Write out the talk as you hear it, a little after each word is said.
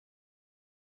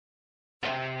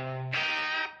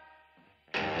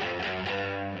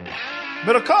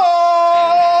Middle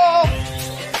call!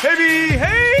 Baby,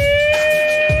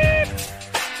 hey!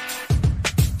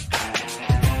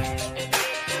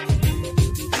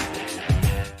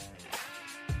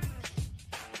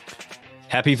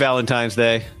 Happy Valentine's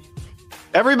Day.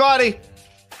 Everybody!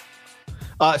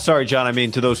 Sorry, John, I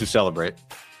mean to those who celebrate.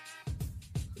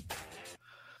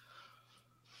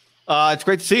 It's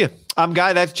great to see you. I'm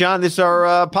Guy, that's John. This is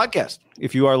our podcast.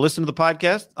 If you are listening to the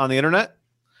podcast on the internet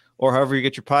or however you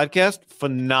get your podcast,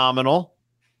 phenomenal.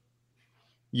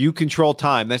 You control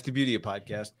time. That's the beauty of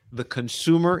podcast. The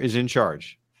consumer is in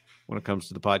charge when it comes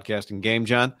to the podcasting game,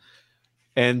 John.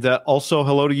 And also,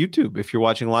 hello to YouTube. If you're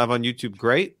watching live on YouTube,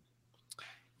 great.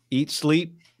 Eat,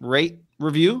 Sleep, Rate,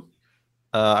 Review.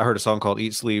 I heard a song called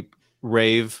Eat, Sleep,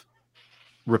 Rave,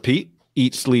 Repeat.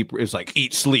 Eat, Sleep. It's like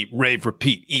Eat, Sleep, Rave,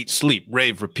 Repeat. Eat, Sleep,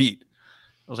 Rave, Repeat.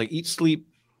 I was like, Eat, Sleep,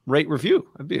 Rate, Review.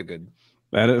 That'd be a good.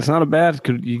 It's not a bad.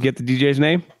 Could you get the DJ's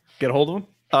name? Get a hold of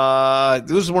him?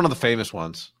 This is one of the famous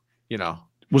ones, you know.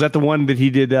 Was that the one that he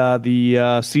did the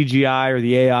CGI or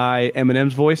the AI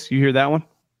Eminem's voice? You hear that one?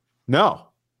 No.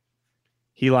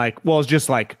 He it's just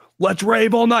like, let's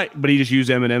rave all night. But he just used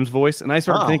Eminem's voice. And I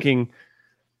started thinking,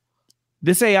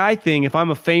 this AI thing, if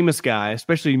I'm a famous guy,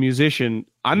 especially a musician,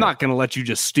 I'm not going to let you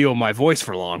just steal my voice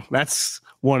for long. That's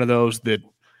one of those that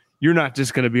you're not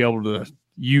just going to be able to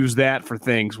use that for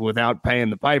things without paying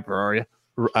the piper, are you?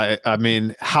 I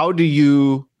mean, how do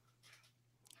you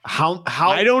how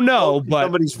I don't know, but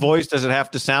somebody's voice does it have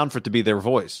to sound for it to be their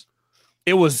voice?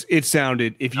 It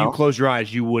sounded, if you close your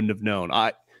eyes, you wouldn't have known.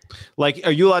 Are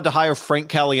you allowed to hire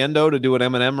Frank Caliendo to do an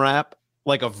Eminem rap?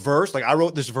 Like a verse? Like I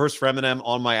wrote this verse for Eminem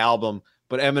on my album,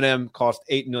 but Eminem cost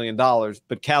 $8 million.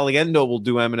 But Caliendo will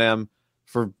do Eminem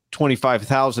for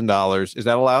 $25,000. Is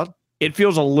that allowed? It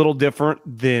feels a little different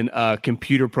than a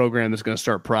computer program that's going to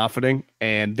start profiting.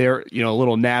 And they're, a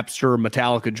little Napster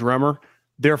Metallica drummer.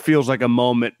 There feels like a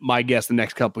moment, my guess, the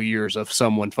next couple of years of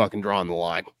someone fucking drawing the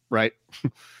line, right?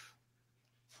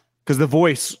 Because the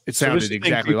voice, it sounded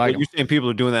exactly like you're saying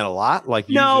people are doing that a lot? But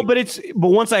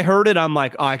once I heard it, I'm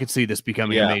like, I could see this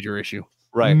becoming a major issue.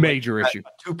 Right. Major issue.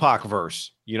 A Tupac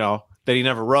verse, that he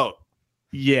never wrote.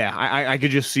 Yeah, I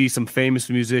could just see some famous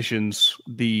musicians.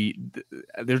 There's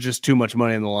just too much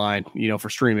money on the line, for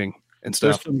streaming and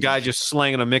stuff. There's some guy just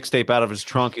slanging a mixtape out of his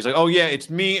trunk. He's like, "Oh yeah, it's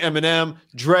me, Eminem,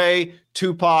 Dre,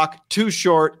 Tupac, Too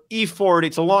Short, E40.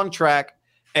 It's a long track,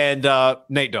 and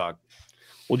Nate Dogg."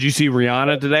 Well, did you see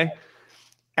Rihanna today?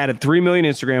 Added 3 million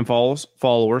Instagram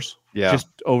followers. Yeah, just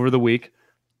over the week.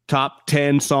 Top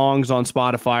 10 songs on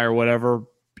Spotify or whatever.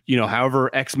 However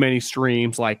X many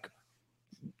streams. Like,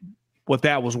 what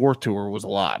that was worth to her was a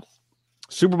lot.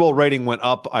 Super Bowl rating went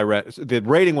up. I read the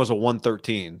rating was a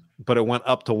 113, but it went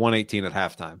up to 118 at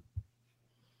halftime.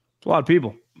 It's a lot of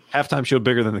people. Halftime showed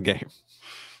bigger than the game.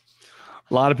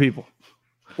 A lot of people.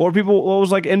 What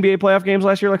was like NBA playoff games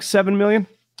last year? Like 7 million?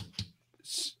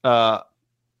 Well,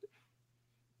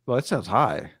 that sounds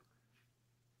high.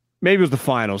 Maybe it was the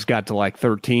finals got to like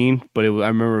 13, but I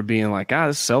remember being like,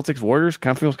 this Celtics Warriors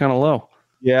kind of feels kind of low.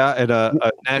 Yeah, and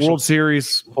a National World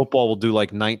Series football will do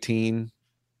like 19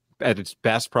 at its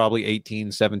best, probably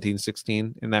 18, 17,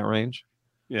 16 in that range.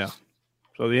 Yeah.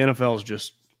 So the NFL is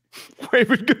just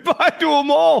waving goodbye to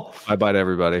them all. Bye-bye to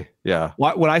everybody. Yeah.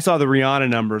 When I saw the Rihanna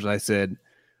numbers, I said,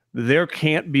 there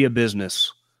can't be a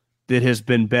business that has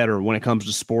been better when it comes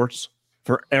to sports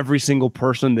for every single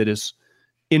person that is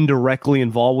indirectly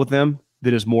involved with them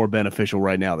that is more beneficial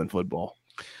right now than football.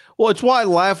 Well, it's why I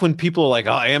laugh when people are like,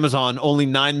 Amazon, only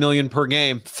 9 million per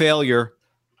game, failure.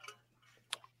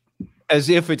 As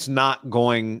if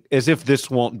this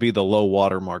won't be the low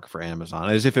water mark for Amazon,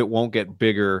 as if it won't get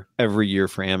bigger every year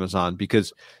for Amazon,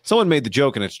 because someone made the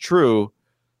joke, and it's true.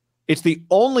 It's the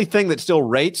only thing that still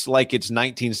rates like it's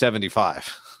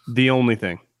 1975. The only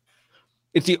thing.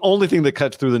 It's the only thing that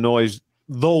cuts through the noise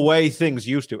the way things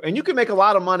used to. And you can make a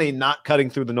lot of money not cutting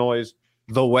through the noise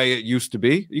the way it used to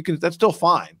be. That's still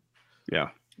fine. Yeah.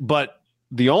 But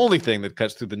the only thing that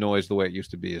cuts through the noise the way it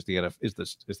used to be is the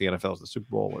NFL, the Super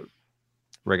Bowl or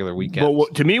regular weekend.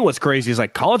 But to me, what's crazy is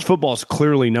like college football is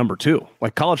clearly number 2.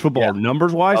 Like college football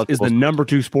numbers wise is the number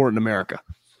 2 sport in America.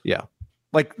 Yeah.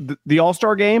 Like the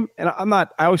All-Star game. And I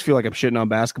always feel like I'm shitting on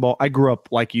basketball. I grew up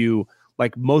like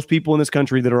most people in this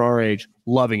country that are our age,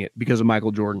 loving it because of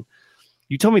Michael Jordan.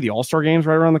 You tell me the All-Star game's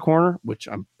right around the corner, which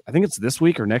I think it's this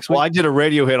week or next week. Well, I did a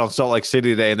radio hit on Salt Lake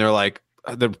City today, and they're like,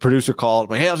 the producer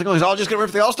called, like, "Hey, how's it going?" He's all just getting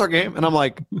ready for the All-Star game. And I'm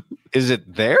like, "Is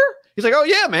it there?" He's like, "Oh,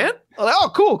 yeah, man." I'm like,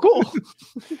 "Oh, cool."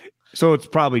 So it's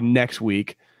probably next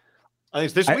week. I think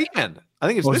it's this weekend. I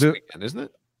think it's this weekend, isn't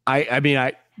it? I mean,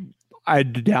 I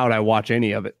doubt I watch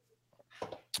any of it.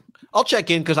 I'll check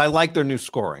in because I like their new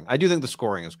scoring. I do think the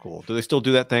scoring is cool. Do they still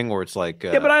do that thing where it's like?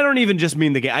 Yeah, but I don't even just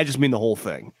mean the game. I just mean the whole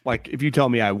thing. Like, if you tell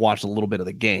me I watched a little bit of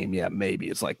the game, yeah, maybe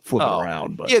it's like flipping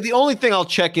around. But yeah, the only thing I'll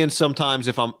check in sometimes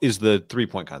is the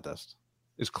 3-point contest.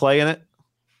 Is Clay in it?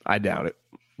 I doubt it.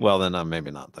 Well, then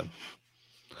maybe not. Then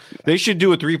they should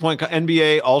do a 3-point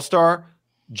NBA All-Star,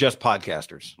 just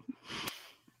podcasters.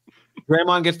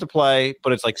 Draymond gets to play,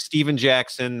 but it's like Steven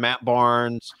Jackson, Matt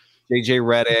Barnes, JJ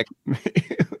Redick.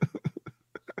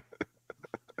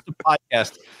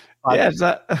 Podcast. Yeah, it's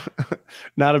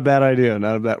not a bad idea.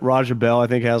 Not a bad. Raja Bell, I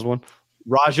think, has one.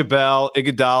 Raja Bell,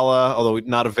 Iguodala, although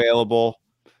not available.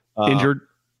 Injured.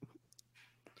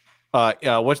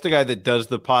 What's the guy that does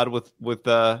the pod with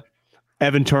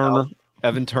Evan Turner?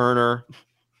 Evan Turner.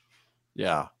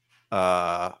 Yeah.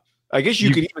 I guess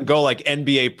you could even go like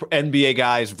NBA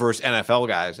guys versus NFL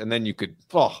guys, and then you could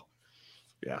a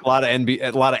lot of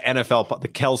NFL, the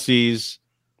Kelseys,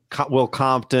 Will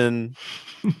Compton,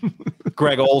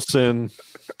 Greg Olson,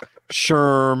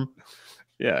 Sherm.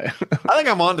 Yeah. I think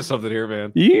I'm onto something here,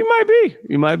 man. You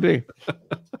might be.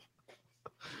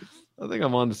 I think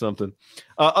I'm onto something.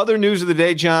 Other news of the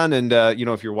day, John, and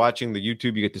if you're watching the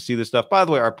YouTube, you get to see this stuff. By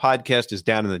the way, our podcast is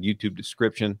down in the YouTube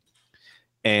description.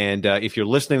 And if you're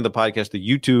listening to the podcast, the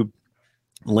YouTube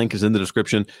link is in the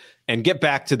description. And get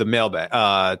back to the mailbag,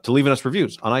 to leaving us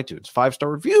reviews on iTunes.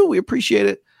 5-star review. We appreciate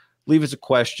it. Leave us a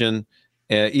question.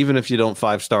 Even if you don't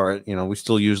 5-star it, we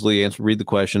still usually read the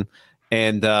question.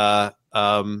 And,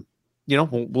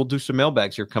 we'll do some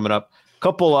mailbags here coming up.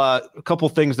 Couple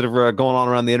things that are going on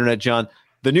around the internet, John.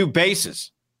 The new bases.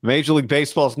 Major League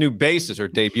Baseball's new bases are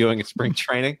debuting at spring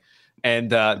training. And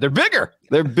they're bigger.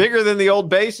 They're bigger than the old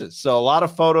bases. So a lot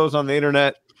of photos on the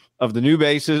internet of the new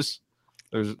bases.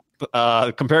 There's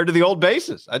compared to the old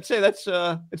bases. I'd say that's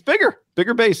it's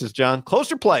bigger bases, John.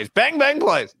 Closer plays, bang bang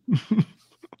plays.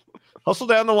 Hustle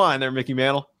down the line there, Mickey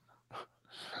Mantle.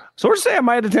 So to say, I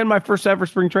might attend my first ever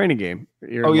spring training game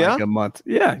here in like a month.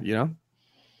 Yeah,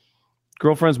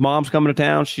 girlfriend's mom's coming to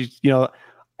town. She's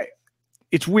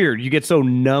it's weird. You get so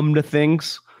numb to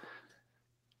things.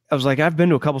 I was like, I've been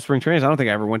to a couple spring trainings. I don't think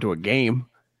I ever went to a game.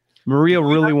 Maria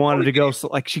really wanted to go. So,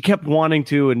 she kept wanting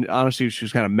to. And honestly, she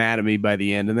was kind of mad at me by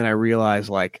the end. And then I realized,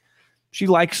 she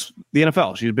likes the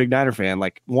NFL. She's a big Niner fan.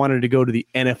 Wanted to go to the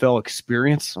NFL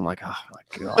experience. I'm like, oh,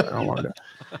 my God, I don't want to.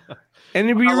 And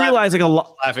then you realize, a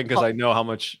lot. Laughing because I know how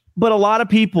much. But a lot of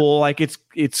people,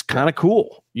 it's kind of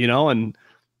cool, And,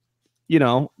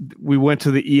 we went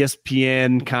to the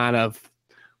ESPN kind of.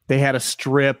 They had a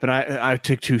strip, and I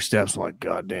took 2 steps. I'm like,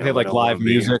 God damn. They had live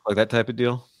music, like that type of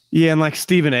deal. Yeah, and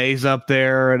Stephen A's up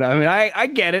there, and I mean, I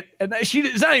get it. And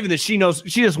it's not even that she knows.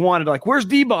 She just wanted where's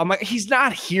Debo? I'm like, he's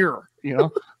not here.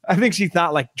 I think she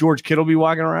thought George Kittle be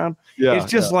walking around. Yeah,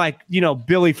 it's just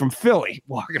Billy from Philly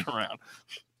walking around.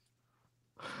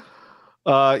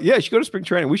 Yeah, you should go to spring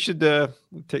training. We should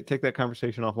take that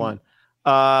conversation offline,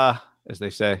 as they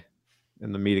say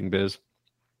in the meeting biz.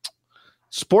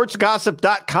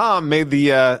 Sportsgossip.com made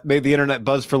the internet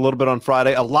buzz for a little bit on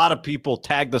Friday. A lot of people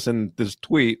tagged us in this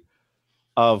tweet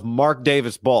of Mark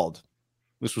Davis bald.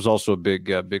 This was also a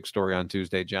big story on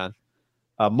Tuesday, John.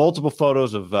 Multiple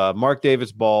photos of Mark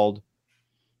Davis bald.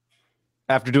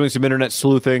 After doing some internet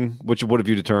sleuthing, what have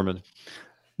you determined?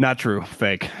 Not true.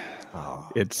 Fake. Oh.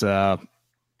 It's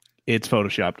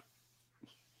photoshopped.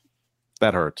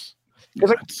 That hurts.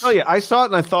 I saw it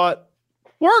and I thought,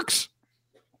 works.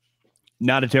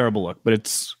 Not a terrible look, but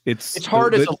it's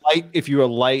hard if you're a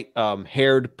light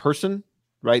haired person,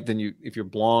 right? Then if you're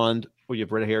blonde or you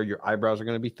have red hair, your eyebrows are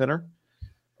going to be thinner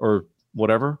or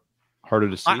whatever. Harder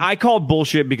to see. I called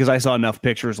bullshit because I saw enough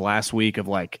pictures last week of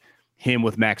him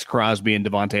with Max Crosby and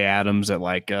Devontae Adams at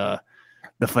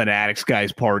the Fanatics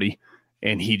guys party,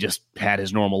 and he just had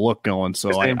his normal look going. So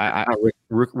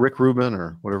Rick Rubin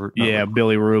or whatever. Yeah,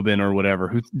 Billy Rubin or whatever,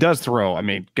 who does throw. I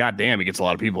mean, goddamn, he gets a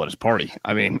lot of people at his party.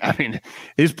 I mean,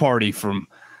 his party from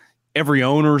every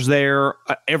owner's there,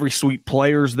 every sweet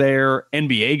player's there,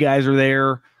 NBA guys are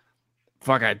there.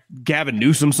 Gavin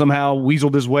Newsom somehow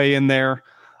weaseled his way in there.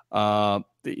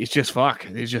 It's just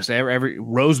It's just every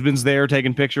Roseman's there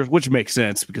taking pictures, which makes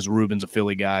sense because Rubin's a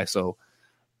Philly guy. So,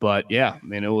 but yeah, I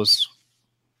mean,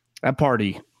 that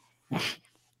party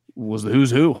was the who's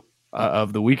who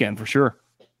of the weekend for sure.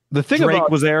 The thing Drake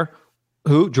was there.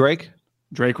 Who? Drake?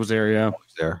 Drake was there. Yeah,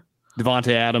 was there.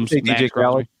 Devontae Adams, DJ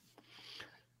Crowley.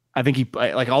 I think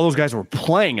all those guys were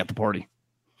playing at the party.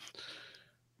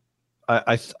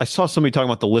 I saw somebody talking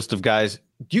about the list of guys.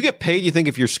 Do you get paid, you think,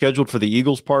 if you're scheduled for the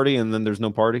Eagles party and then there's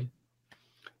no party?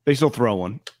 They still throw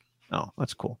one. Oh,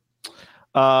 that's cool.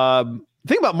 The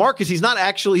thing about Mark is he's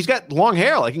got long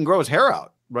hair. He can grow his hair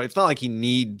out. right? It's not like he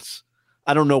needs.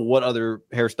 I don't know what other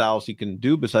hairstyles he can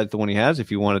do besides the one he has. If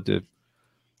he wanted to,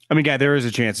 I mean, guy, there is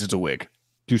a chance it's a wig.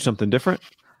 do something different.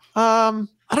 I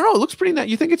don't know. It looks pretty.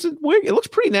 You think it's a wig? It looks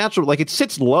pretty natural. Like it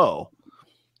sits low.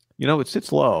 It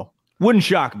sits low. Wouldn't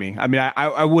shock me. I mean,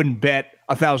 I wouldn't bet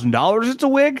 $1,000 it's a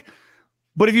wig.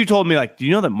 But if you told me, like, do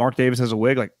you know that Mark Davis has a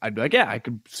wig? Like, I'd be like, yeah, I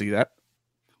could see that.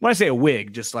 When I say a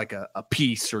wig, just like a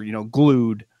piece or,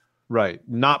 glued. Right.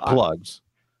 Not plugs.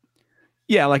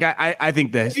 Yeah, like I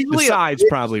think the side's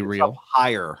probably real.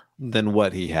 Higher than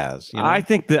what he has. I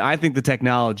think the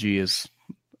technology is.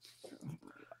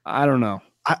 I don't know.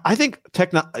 I think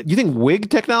you think wig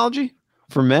technology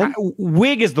for men?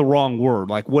 Wig is the wrong word.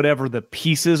 Like whatever the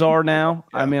pieces are now.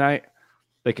 Yeah. I mean,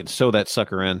 they can sew that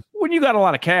sucker in. When you got a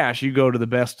lot of cash, you go to the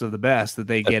best of the best that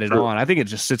they get it on. I think it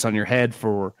just sits on your head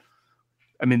for.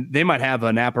 I mean, they might have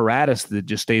an apparatus that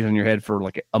just stays on your head for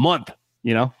like a month.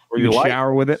 Or you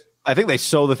shower with it. I think they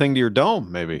sew the thing to your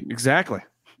dome, maybe. Exactly.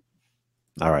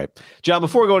 All right. John,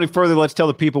 before we go any further, let's tell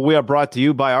the people we are brought to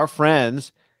you by our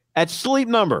friends at Sleep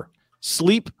Number.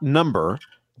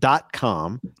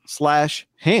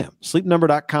 sleepnumber.com/ham.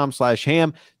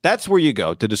 sleepnumber.com/ham. That's where you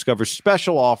go to discover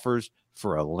special offers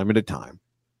for a limited time.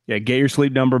 Yeah, get your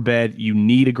Sleep Number bed. You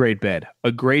need a great bed.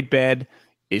 A great bed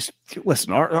is,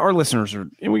 listen, our listeners are,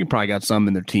 and we probably got some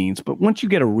in their teens, but once you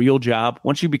get a real job,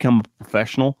 once you become a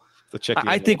professional,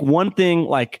 I think one thing,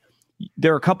 like,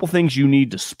 there are a couple things you need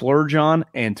to splurge on,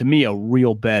 and to me, a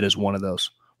real bed is one of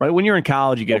those. Right? When you're in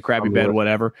college, you get a crappy bed,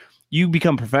 whatever. You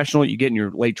become professional. You get in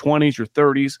your late 20s, your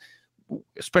 30s,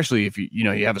 especially if you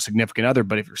have a significant other.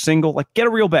 But if you're single, like, get a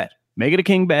real bed. Make it a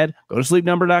king bed. Go to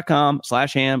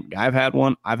sleepnumber.com/ham. I've had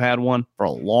one for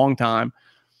a long time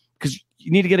because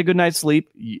you need to get a good night's sleep.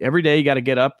 Every day you got to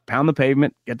get up, pound the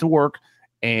pavement, get to work,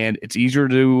 and it's easier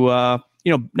to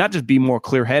not just be more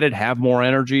clear-headed, have more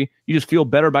energy. You just feel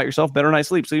better about yourself, better night's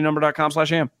sleep.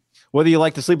 Sleepnumber.com/ham. Whether you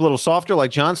like to sleep a little softer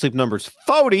like John, Sleep Number's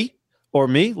 40, or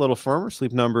me, a little firmer,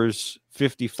 Sleep Number's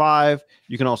 55.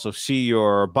 You can also see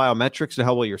your biometrics to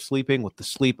how well you're sleeping with the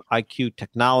Sleep IQ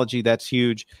technology. That's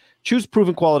huge. Choose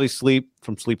proven quality sleep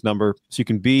from Sleep Number so you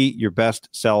can be your best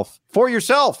self for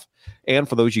yourself and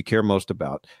for those you care most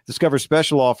about. Discover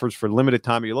special offers for limited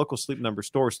time at your local Sleep Number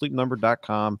store,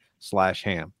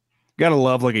 sleepnumber.com/ham. Gotta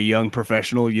love like a young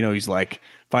professional. He's like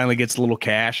finally gets a little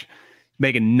cash,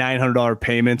 making $900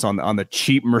 payments on the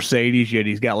cheap Mercedes. Yet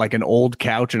he's got like an old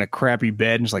couch and a crappy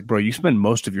bed. And it's like, bro, you spend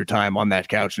most of your time on that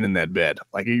couch and in that bed.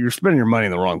 Like you're spending your money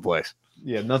in the wrong place.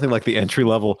 Yeah, nothing like the entry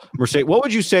level Mercedes. What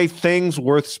would you say things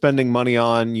worth spending money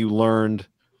on you learned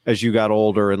as you got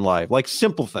older in life? Like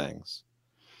simple things.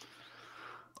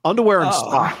 Underwear and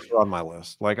socks are on my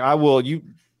list. Like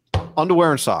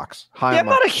underwear and socks. I'm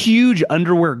not a huge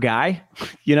underwear guy,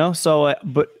 so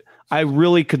but I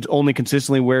really could only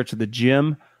consistently wear it to the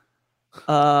gym.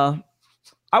 I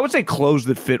would say clothes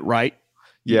that fit right.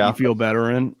 Yeah. You feel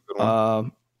better in.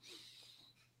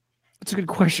 That's a good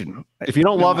question. If you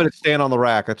don't love it, it's staying on the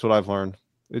rack. That's what I've learned.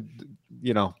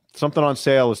 Something on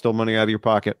sale is still money out of your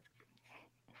pocket.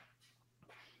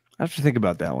 I have to think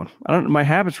about that one. My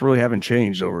habits really haven't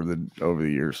changed over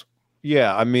the years.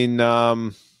 Yeah, I mean,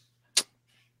 underwear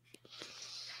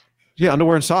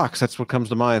and socks. That's what comes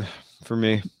to mind for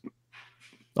me.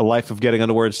 A life of getting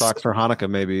underwear and socks for Hanukkah,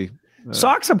 maybe.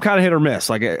 Socks, I'm kind of hit or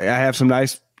miss. Like I have some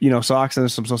nice, socks,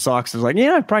 and some socks. It's like,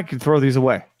 I probably could throw these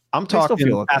away. I'm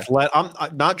talking athletic.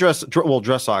 I'm not dress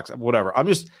socks, whatever.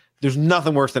 There's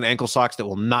nothing worse than ankle socks that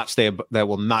will not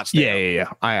stay.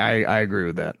 Yeah. I agree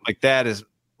with that. Like that is.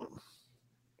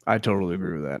 I totally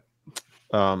agree with that.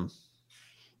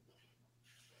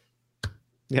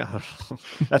 Yeah,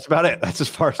 that's about it. That's as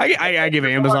far as I give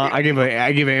Amazon. I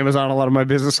give Amazon a lot of my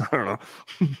business. I don't know.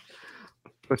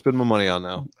 I spend my money on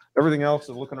now. Everything else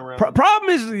is looking around. Problem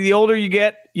is, the older you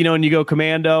get, and you go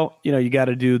commando, you got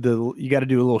to do a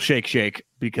little shake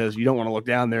because you don't want to look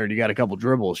down there and you got a couple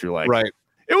dribbles. You're like, right,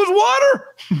 it was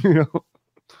water.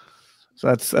 So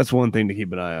that's one thing to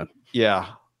keep an eye on. Yeah,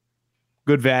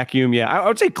 good vacuum. Yeah, I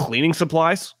would say cleaning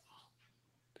supplies.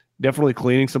 Definitely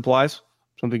cleaning supplies.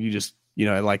 Something you just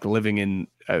like living in.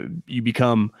 You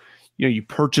become, you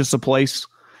purchase a place.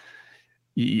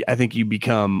 I think you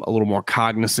become a little more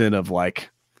cognizant of like.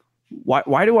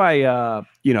 Why do I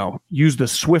use the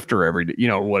Swiffer every day,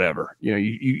 whatever,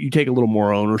 you take a little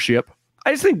more ownership.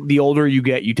 I just think the older you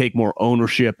get, you take more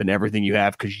ownership in everything you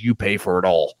have because you pay for it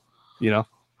all,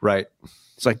 right.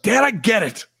 It's like, Dad, I get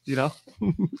it.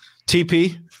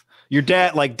 TP, your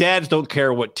dads don't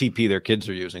care what TP their kids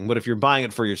are using, but if you're buying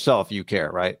it for yourself, you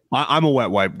care, right? I'm a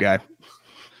wet wipe guy.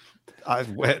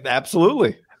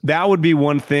 Absolutely. That would be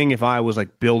one thing if I was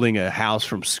like building a house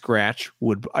from scratch.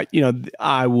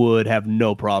 I would have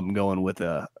no problem going with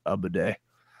a bidet.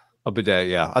 A bidet,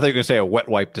 yeah. I thought you were going to say a wet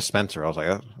wipe dispenser. I was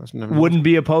like, wouldn't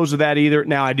be opposed to that either.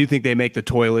 Now, I do think they make the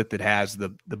toilet that has the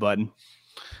button.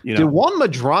 Did Juan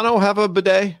Medrano have a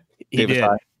bidet? He did.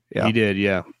 Yeah. He did,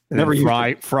 yeah. Never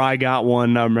Fry got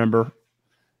one, I remember.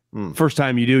 First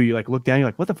time you do, you like look down, you're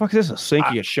like, what the fuck is this? A sink?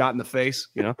 You get shot in the face,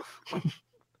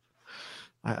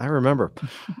 I remember.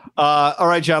 All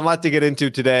right, John, a lot to get into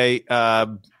today.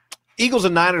 Eagles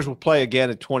and Niners will play again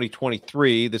in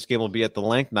 2023. This game will be at the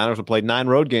length. Niners will play 9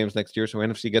 road games next year, so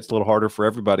NFC gets a little harder for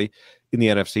everybody in the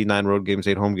NFC. 9 road games,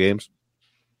 8 home games.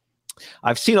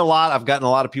 I've seen a lot. I've gotten a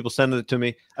lot of people sending it to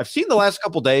me. I've seen the last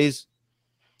couple days,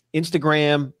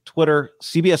 Instagram, Twitter,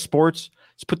 CBS Sports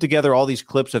has put together all these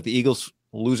clips of the Eagles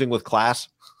losing with class.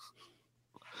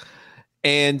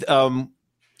 And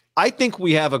I think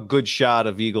we have a good shot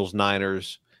of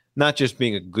Eagles-Niners, not just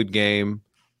being a good game,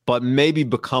 but maybe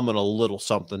becoming a little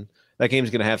something. That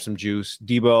game's going to have some juice.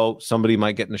 Debo, somebody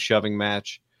might get in a shoving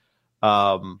match.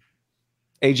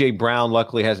 A.J. Brown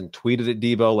luckily hasn't tweeted at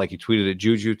Debo like he tweeted at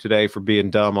Juju today for being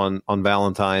dumb on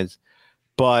Valentine's.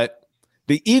 But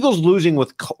the Eagles losing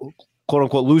with,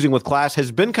 quote-unquote, losing with class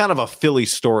has been kind of a Philly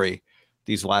story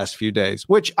these last few days,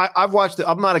 which I've watched.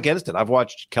 I'm not against it. I've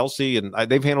watched Kelsey, and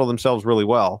they've handled themselves really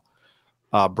well.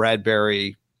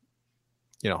 Bradbury,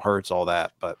 Hurts, all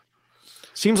that. But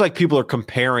seems like people are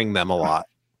comparing them a lot.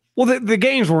 Well, the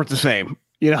games weren't the same.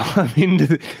 I mean,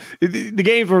 the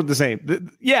games weren't the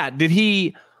same.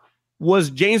 Was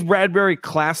James Bradbury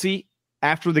classy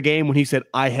after the game when he said,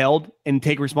 I held and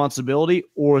take responsibility?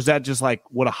 Or is that just like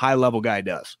what a high level guy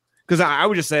does? Because I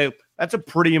would just say that's a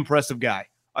pretty impressive guy.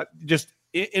 Just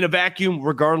in a vacuum,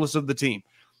 regardless of the team.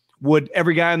 Would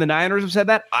every guy in the Niners have said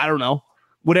that? I don't know.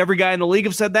 Would every guy in the league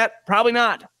have said that? Probably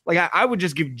not. Like, I would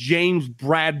just give James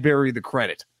Bradbury the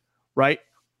credit, right?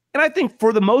 And I think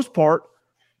for the most part,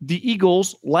 the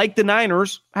Eagles, like the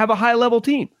Niners, have a high-level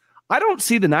team. I don't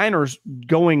see the Niners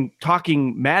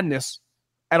talking madness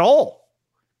at all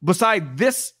beside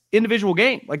this individual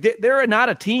game. Like, they're not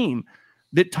a team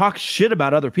that talks shit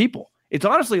about other people. It's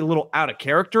honestly a little out of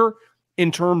character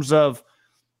in terms of,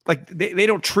 like, they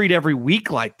don't treat every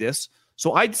week like this.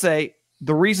 So I'd say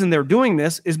the reason they're doing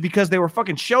this is because they were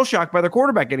fucking shell-shocked by their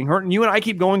quarterback getting hurt. And you and I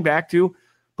keep going back to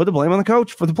put the blame on the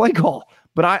coach for the play call.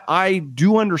 But I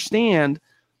do understand,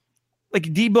 like,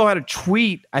 Debo had a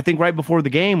tweet, I think right before the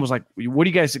game, was like, what do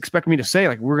you guys expect me to say?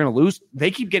 Like, we're going to lose? They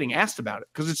keep getting asked about it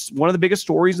because it's one of the biggest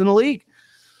stories in the league.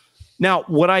 Now,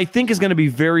 what I think is going to be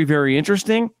very, very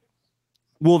interesting,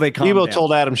 will they calm Debo down?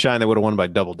 told Adam Shine they would have won by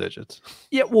double digits.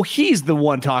 Yeah, well, he's the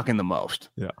one talking the most.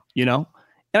 Yeah.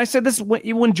 And I said this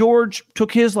when George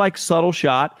took his, like, subtle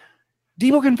shot,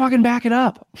 Debo can fucking back it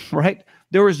up, right?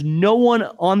 There is no one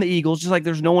on the Eagles, just like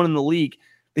there's no one in the league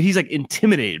that he's, like,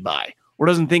 intimidated by or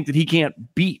doesn't think that he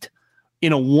can't beat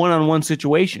in a one-on-one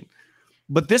situation.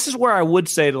 But this is where I would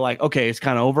say to, like, okay, it's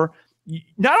kind of over.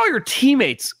 Not all your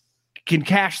teammates can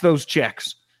cash those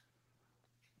checks,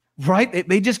 right?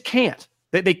 They just can't.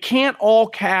 They can't all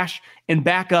cash and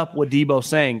back up what Debo's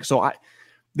saying. So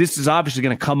this is obviously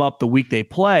going to come up the week they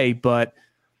play, but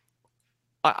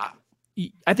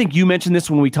I think you mentioned this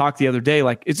when we talked the other day.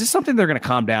 Like, is this something they're going to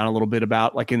calm down a little bit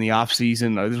about, like in the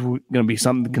offseason? Is this going to be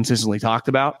something consistently talked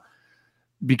about?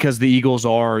 Because the Eagles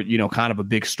are, kind of a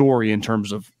big story in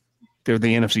terms of they're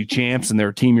the NFC champs and they're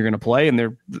a team you're going to play, and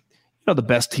they're the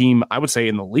best team, I would say,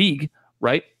 in the league,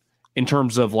 right? In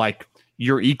terms of, like,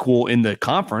 you're equal in the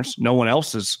conference. No one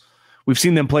else is. We've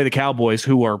seen them play the Cowboys,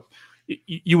 who are,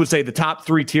 you would say, the top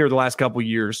 3 tier the last couple of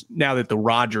years. Now that the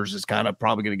Rodgers is kind of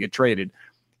probably going to get traded,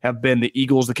 have been the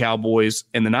Eagles, the Cowboys,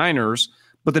 and the Niners.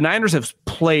 But the Niners have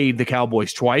played the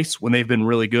Cowboys twice when they've been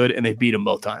really good, and they've beat them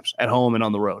both times at home and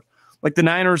on the road. Like, the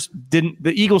Niners didn't.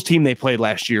 The Eagles team they played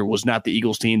last year was not the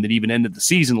Eagles team that even ended the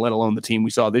season, let alone the team we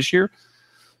saw this year.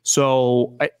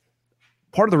 So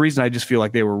part of the reason I just feel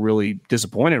like they were really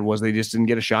disappointed was they just didn't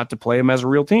get a shot to play them as a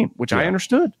real team, which I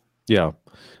understood. Yeah.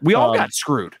 We all got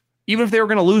screwed. Even if they were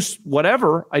going to lose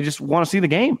whatever, I just want to see the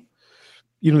game.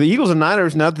 The Eagles and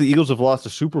Niners, now that the Eagles have lost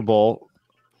the Super Bowl,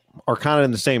 are kind of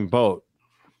in the same boat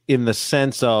in the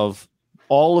sense of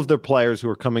all of their players who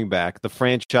are coming back, the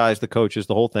franchise, the coaches,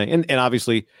 the whole thing. And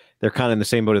obviously they're kind of in the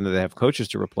same boat in that they have coaches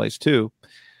to replace too.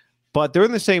 But they're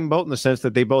in the same boat in the sense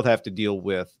that they both have to deal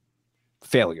with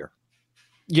failure.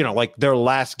 Like their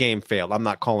last game failed. I'm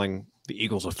not calling the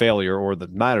Eagles a failure or the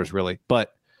Niners really,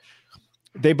 but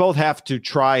they both have to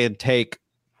try and take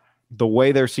the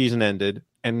way their season ended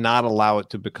and not allow it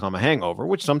to become a hangover,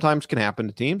 which sometimes can happen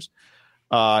to teams.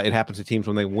 It happens to teams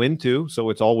when they win too. So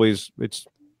it's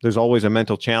There's always a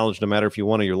mental challenge, no matter if you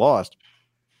won or you lost.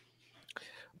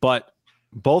 But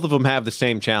both of them have the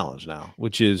same challenge now,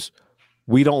 which is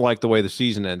we don't like the way the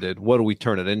season ended. What do we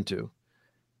turn it into?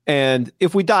 And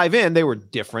if we dive in, they were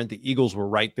different. The Eagles were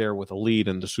right there with a lead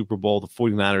in the Super Bowl. The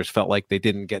 49ers felt like they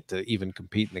didn't get to even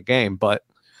compete in the game, but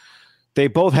they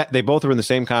both are in the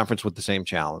same conference with the same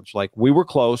challenge. Like, we were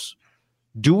close.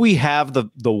 Do we have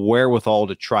the wherewithal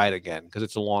to try it again? Because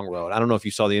it's a long road. I don't know if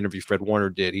you saw the interview Fred Warner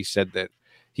did. He said that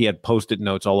he had Post-it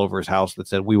notes all over his house that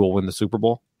said, "We will win the Super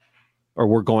Bowl," or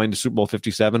 "We're going to Super Bowl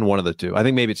 57." One of the two. I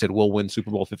think maybe it said, "We'll win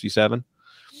Super Bowl 57."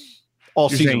 All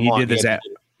You're season long,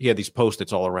 he had these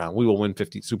Post-its all around. "We will win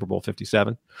Super Bowl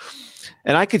 57."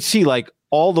 And I could see like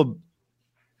all the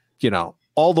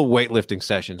weightlifting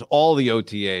sessions, all the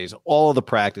OTAs, all of the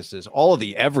practices, all of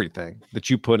the everything that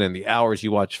you put in, the hours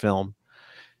you watch film,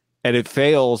 and it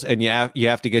fails, and you have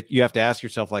to ask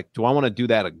yourself, like, do I want to do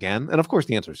that again? And of course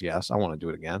the answer is yes, I want to do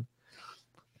it again.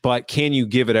 But can you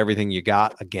give it everything you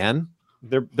got again?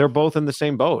 They're both in the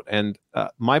same boat. And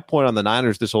my point on the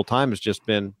Niners this whole time has just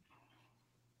been,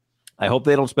 I hope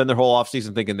they don't spend their whole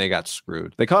offseason thinking they got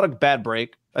screwed. They caught a bad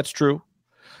break. That's true.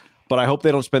 But I hope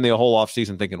they don't spend the whole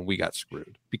offseason thinking we got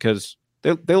screwed, because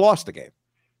they lost the game.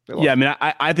 Yeah, I mean,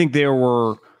 I think there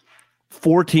were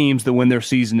 4 teams that when their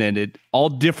season ended, all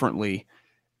differently,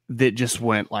 that just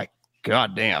went like,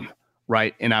 God damn,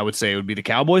 right? And I would say it would be the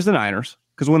Cowboys, the Niners,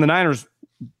 because when the Niners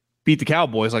beat the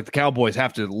Cowboys, like, the Cowboys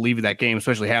have to leave that game,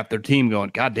 especially half their team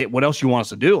going, God damn, what else you want us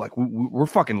to do? Like, we're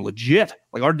fucking legit.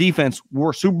 Like, our defense,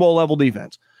 we're Super Bowl level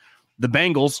defense. The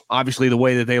Bengals, obviously the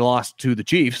way that they lost to the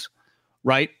Chiefs,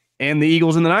 right? And the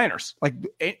Eagles and the Niners. Like,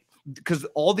 because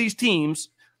all these teams,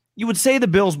 you would say the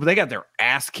Bills, but they got their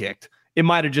ass kicked. It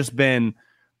might have just been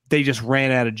they just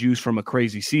ran out of juice from a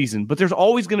crazy season. But there's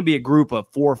always going to be a group of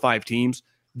 4 or 5 teams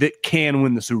that can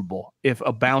win the Super Bowl if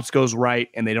a bounce goes right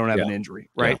and they don't have an injury,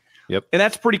 right? Yeah. Yep. And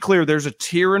that's pretty clear. There's a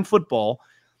tier in football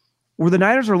where the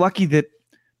Niners are lucky that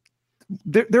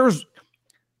there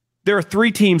are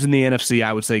 3 teams in the NFC,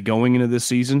 I would say, going into this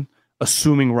season,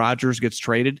 assuming Rodgers gets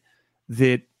traded,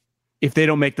 that if they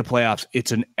don't make the playoffs,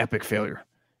 it's an epic failure.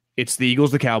 It's the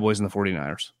Eagles, the Cowboys, and the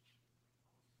 49ers.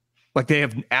 Like, they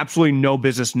have absolutely no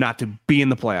business not to be in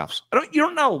the playoffs. You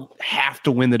don't have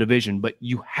to win the division, but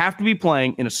you have to be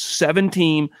playing in a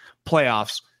 7-team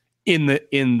playoffs in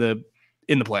the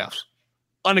playoffs.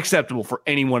 Unacceptable for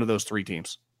any one of those 3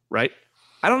 teams, right?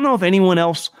 I don't know if anyone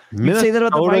else would say that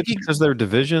about the Vikings. Because their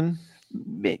division?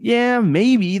 Yeah,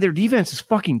 maybe. Their defense is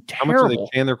fucking terrible. How much are they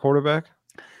paying their quarterback?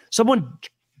 Someone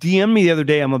DM'd me the other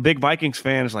day. I'm a big Vikings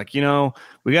fan. It's like, we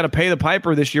got to pay the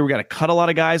piper this year. We got to cut a lot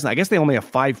of guys. And I guess they only have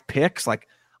 5 picks. Like,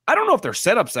 I don't know if their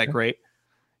setup's that great.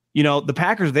 The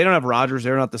Packers, they don't have Rodgers.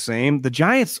 They're not the same. The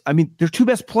Giants, I mean, their 2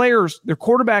 best players, their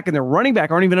quarterback and their running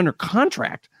back, aren't even under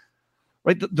contract.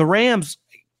 Right? The Rams,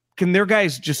 can their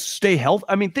guys just stay healthy?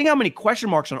 I mean, think how many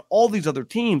question marks on all these other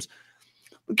teams.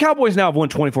 The Cowboys now have won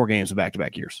 24 games in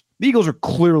back-to-back years. The Eagles are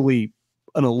clearly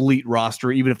an elite roster,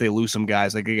 even if they lose some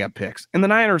guys, like they got picks. And the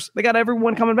Niners, they got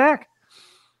everyone coming back.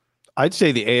 I'd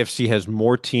say the AFC has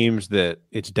more teams that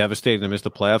it's devastating to miss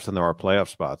the playoffs than there are playoff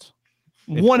spots.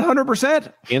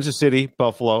 100%. Kansas City,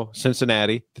 Buffalo,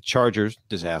 Cincinnati, the Chargers,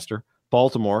 disaster.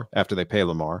 Baltimore, after they pay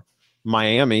Lamar.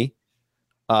 Miami,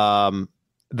 the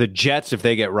Jets, if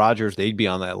they get Rodgers, they'd be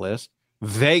on that list.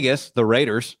 Vegas, the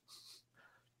Raiders.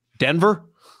 Denver,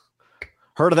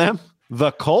 heard of them?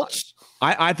 The Colts.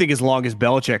 I think as long as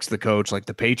Belichick's the coach, like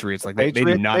the Patriots, like they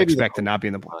do not expect to not be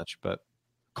in the playoffs. But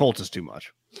Colts is too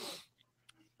much.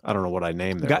 I don't know what I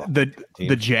named there.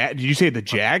 The Jag. Did you say the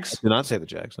Jags? I did not say the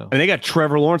Jags. No. And they got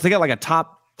Trevor Lawrence. They got like a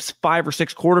top 5 or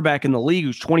 6 quarterback in the league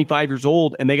who's 25 years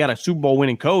old, and they got a Super Bowl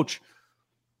winning coach.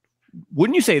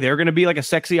 Wouldn't you say they're going to be like a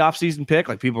sexy offseason pick?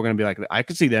 Like, people are going to be like, I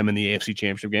could see them in the AFC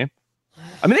Championship game.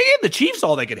 I mean, they gave the Chiefs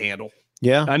all they could handle.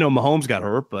 Yeah, I know Mahomes got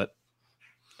hurt, but.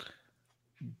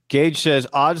 Gage says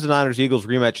odds the Niners-Eagles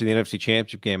rematch in the NFC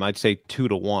Championship game, I'd say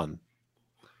 2-1.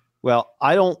 Well,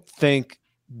 I don't think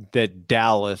that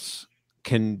Dallas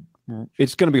can –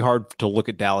 it's going to be hard to look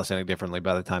at Dallas any differently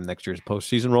by the time next year's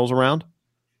postseason rolls around.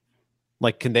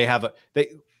 Like, can they have a –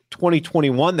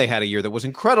 2021, they had a year that was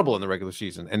incredible in the regular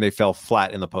season, and they fell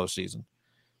flat in the postseason.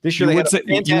 This year, you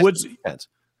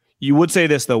would say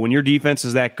this, though. When your defense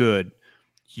is that good,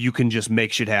 you can just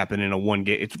make shit happen in a one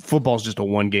game. Football's just a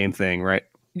one-game thing, right?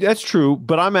 That's true,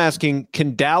 but I'm asking: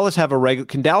 can Dallas have a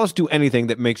Can Dallas do anything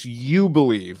that makes you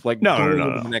believe, like, no,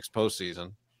 the next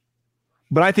postseason?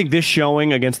 But I think this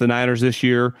showing against the Niners this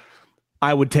year,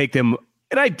 I would take them,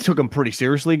 and I took them pretty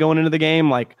seriously going into the game.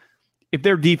 Like, if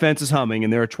their defense is humming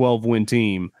and they're a 12-win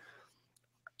team,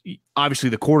 obviously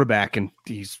the quarterback, and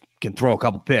he's can throw a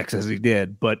couple picks as he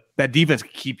did, but that defense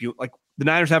can keep you like the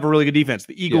Niners have a really good defense.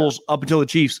 The Eagles up until the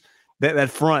Chiefs, that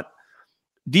front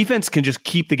defense can just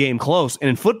keep the game close. And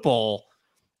in football,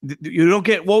 you don't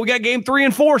get, we got game 3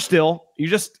 and 4 still. You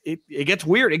just, it gets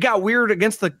weird. It got weird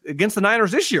against the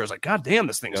Niners this year. It's like, God damn,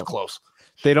 this thing is close.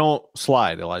 They don't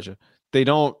slide, Elijah. They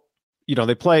don't,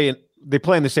 they play in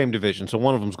the same division. So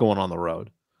one of them's going on the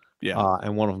road. Yeah.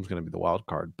 And one of them's going to be the wild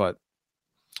card. But,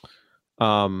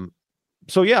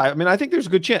 so yeah, I mean, I think there's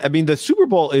a good chance. I mean, the Super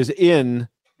Bowl is in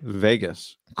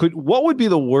Vegas. What would be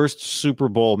the worst Super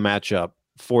Bowl matchup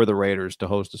for the Raiders to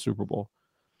host a Super Bowl?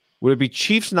 Would it be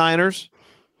Chiefs Niners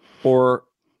or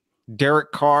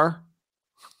Derek Carr?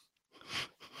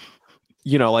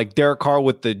 Like Derek Carr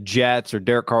with the Jets or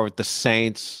Derek Carr with the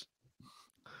Saints.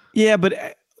 Yeah,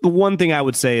 but the one thing I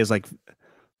would say is like,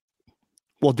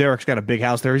 well, Derek's got a big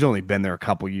house there. He's only been there a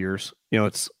couple years.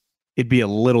 It'd be a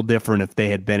little different if they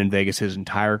had been in Vegas his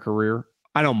entire career.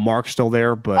 I know Mark's still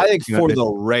there, but I think for the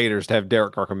Raiders to have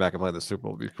Derek Carr come back and play the Super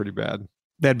Bowl would be pretty bad.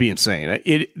 That'd be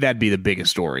insane. That'd be the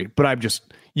biggest story. But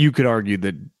you could argue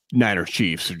that Niners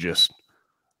Chiefs are just,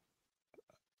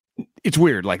 it's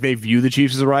weird. Like they view the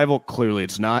Chiefs as a rival. Clearly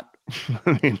it's not.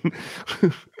 I mean,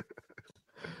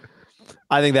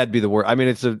 I think that'd be the worst. I mean,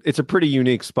 it's a pretty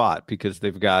unique spot because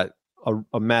they've got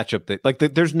a matchup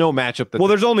that there's no matchup that. Well,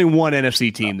 there's only one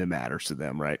NFC team that matters to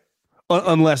them, right?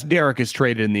 Unless Derek is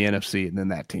traded in the NFC and then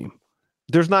that team.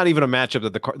 There's not even a matchup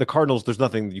that the Cardinals. There's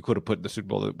nothing that you could have put in the Super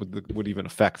Bowl that would even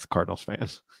affect the Cardinals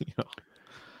fans.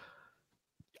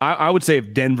 I would say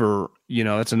if Denver,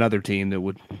 that's another team that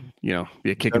would, be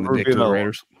a kick in the dick to the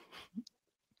Raiders.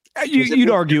 You'd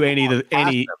argue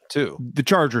the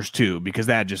Chargers too, because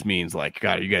that just means like,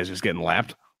 God, are you guys just getting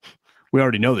lapped? We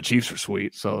already know the Chiefs are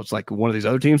sweet, so it's like one of these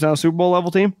other teams now, a Super Bowl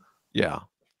level team. Yeah,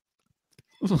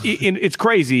 it's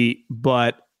crazy,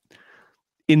 but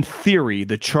in theory,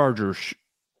 the Chargers.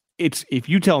 If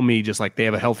you tell me just like they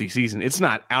have a healthy season, it's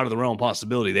not out of the realm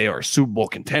possibility they are a Super Bowl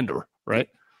contender, right?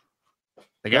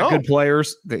 They got good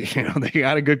players. They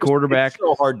got a good quarterback. It's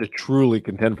so hard to truly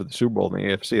contend for the Super Bowl in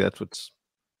the AFC. That's what's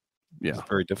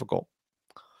very difficult.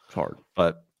 It's hard,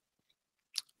 but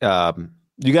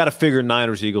you got to figure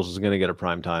Niners Eagles is going to get a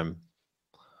primetime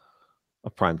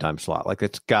slot. Like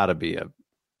it's got to be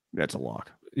that's a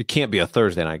lock. It can't be a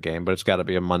Thursday night game, but it's got to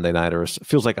be a Monday night or it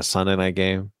feels like a Sunday night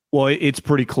game. Well, it's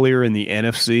pretty clear in the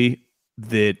NFC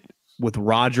that with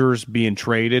Rodgers being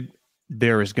traded,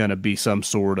 there is going to be some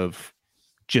sort of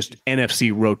just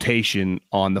NFC rotation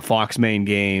on the Fox main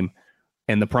game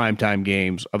and the primetime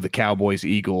games of the Cowboys,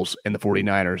 Eagles, and the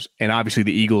 49ers. And obviously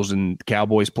the Eagles and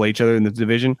Cowboys play each other in the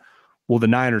division. Well, the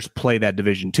Niners play that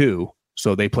division too,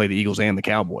 so they play the Eagles and the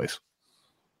Cowboys.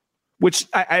 Which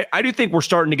I do think we're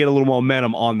starting to get a little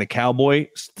momentum on the Cowboy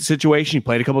situation. You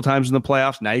played a couple times in the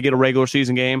playoffs. Now you get a regular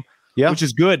season game, which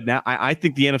is good. Now I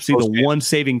think the NFC, the one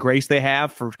saving grace they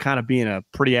have for kind of being a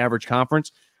pretty average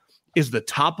conference is the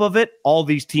top of it. All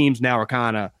these teams now are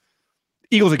kind of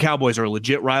Eagles and Cowboys are a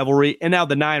legit rivalry. And now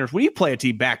the Niners, when you play a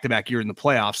team back-to-back year in the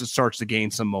playoffs, it starts to gain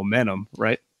some momentum,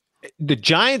 right? The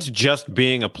Giants just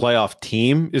being a playoff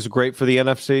team is great for the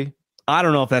NFC. I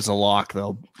don't know if that's a lock,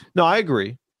 though. No, I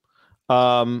agree.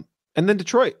 And then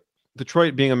Detroit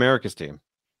being America's team.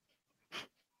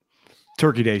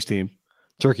 Turkey Day's team.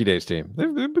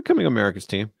 They're becoming America's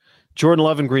team. Jordan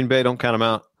Love and Green Bay, don't count them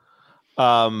out.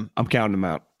 I'm counting them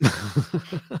out.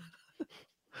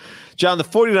 John, the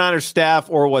 49ers staff,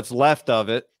 or what's left of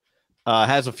it,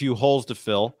 has a few holes to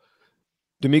fill.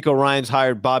 DeMeco Ryans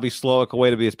hired Bobby Slowick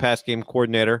away to be his pass game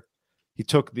coordinator. He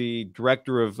took the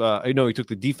director of, he took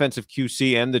the defensive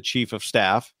QC and the chief of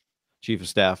staff,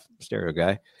 stereo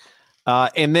guy.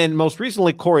 And then most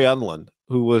recently, Corey Unlund,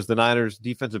 who was the Niners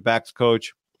defensive backs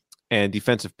coach and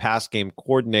defensive pass game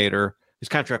coordinator. His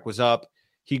contract was up.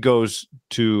 He goes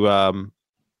to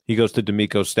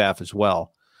DeMeco's staff as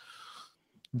well.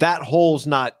 That hole's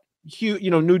not huge.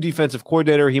 New defensive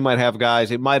coordinator. He might have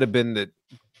guys. It might have been that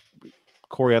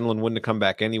Corey Unlund wouldn't have come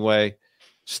back anyway.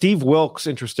 Steve Wilks,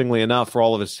 interestingly enough, for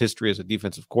all of his history as a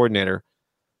defensive coordinator,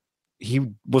 he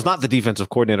was not the defensive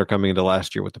coordinator coming into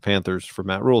last year with the Panthers for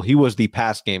Matt Rule. He was the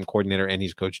pass game coordinator, and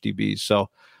he's coached DBs. So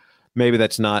maybe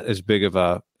that's not as big of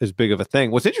a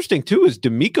thing. What's interesting too is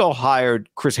DeMeco hired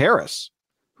Chris Harris,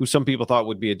 who some people thought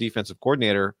would be a defensive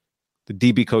coordinator, the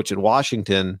DB coach at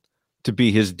Washington, to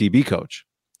be his DB coach.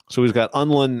 So he's got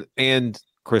Unlund and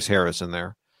Chris Harris in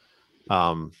there.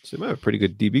 So they might have a pretty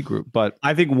good DB group. But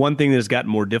I think one thing that has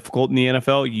gotten more difficult in the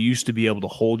NFL, you used to be able to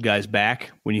hold guys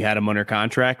back when you had them under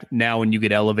contract. Now when you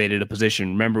get elevated a position,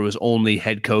 remember it was only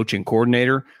head coach and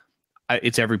coordinator.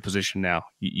 It's every position now.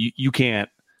 You can't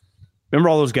Remember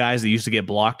all those guys that used to get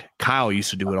blocked? Kyle used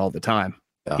to do it all the time.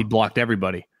 Yeah. He blocked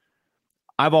everybody.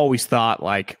 I've always thought,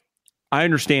 like, I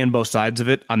understand both sides of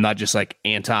it. I'm not just like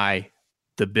anti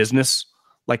the business.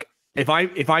 Like, if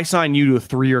I sign you to a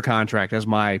 3-year contract as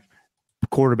my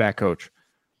quarterback coach,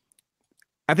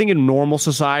 I think in normal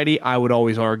society, I would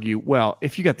always argue, well,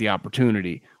 if you got the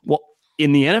opportunity, well,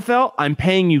 in the NFL, I'm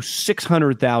paying you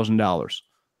 $600,000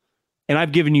 and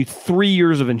I've given you 3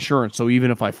 years of insurance. So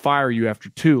even if I fire you after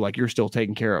 2, like, you're still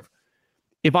taken care of.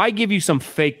 If I give you some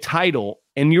fake title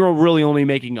and you're really only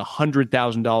making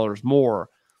 $100,000 more,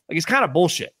 like, it's kind of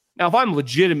bullshit. Now, if I'm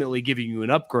legitimately giving you an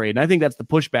upgrade, and I think that's the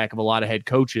pushback of a lot of head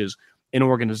coaches in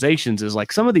organizations, is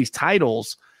like, some of these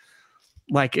titles,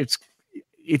 like, it's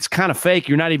kind of fake.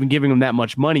 You're not even giving them that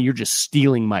much money. You're just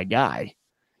stealing my guy,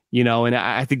 you know? And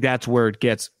I think that's where it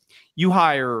gets. You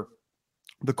hire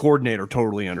the coordinator,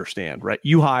 totally understand, right?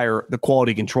 You hire the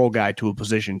quality control guy to a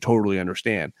position, totally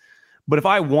understand. But if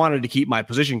I wanted to keep my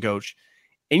position coach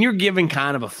and you're giving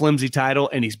kind of a flimsy title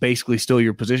and he's basically still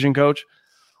your position coach,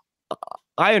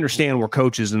 I understand we're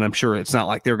coaches, and I'm sure it's not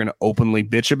like they're going to openly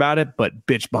bitch about it, but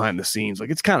bitch behind the scenes. Like,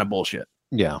 it's kind of bullshit.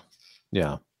 Yeah.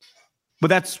 Yeah. But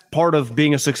that's part of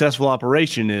being a successful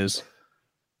operation is,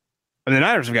 and the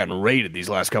Niners have gotten rated these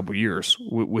last couple of years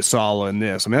with Saleh and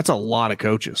this. I mean, that's a lot of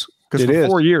coaches. Because for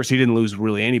 4 years, he didn't lose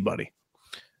really anybody.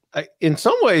 In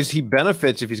some ways, he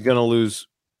benefits if he's going to lose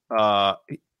a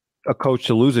coach,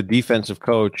 to lose a defensive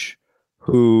coach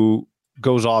who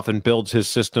goes off and builds his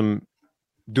system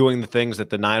doing the things that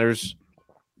the Niners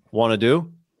want to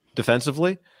do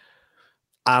defensively.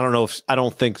 I don't know. I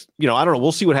don't know.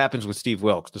 We'll see what happens with Steve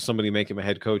Wilks. Does somebody make him a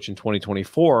head coach in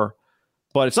 2024?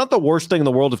 But it's not the worst thing in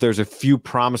the world if there's a few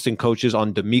promising coaches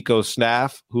on DeMeco's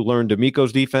staff who learn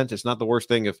DeMeco's defense. It's not the worst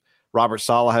thing if Robert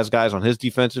Saleh has guys on his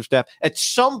defensive staff. At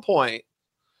some point,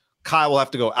 Kyle will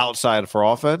have to go outside for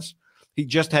offense. He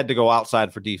just had to go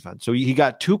outside for defense. So he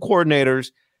got 2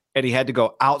 coordinators, and he had to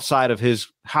go outside of his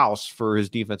house for his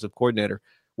defensive coordinator.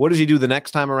 What does he do the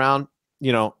next time around?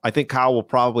 You know, I think Kyle will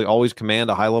probably always command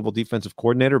a high-level defensive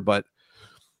coordinator, but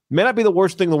it may not be the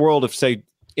worst thing in the world if, say,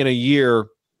 in a year,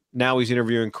 now he's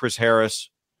interviewing Chris Harris,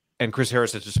 and Chris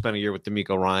Harris has just spent a year with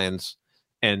DeMeco Ryans.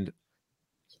 And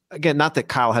again, not that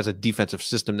Kyle has a defensive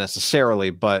system necessarily,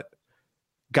 but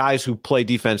guys who play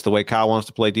defense the way Kyle wants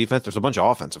to play defense, there's a bunch of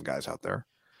offensive guys out there.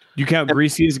 You count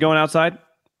Greasy as going outside?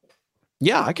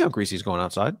 Yeah, I count Greasy's going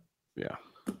outside. Yeah.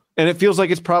 And it feels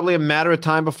like it's probably a matter of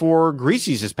time before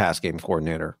Greasy's his pass game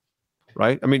coordinator,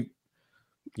 right? I mean,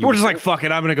 we're just like, fuck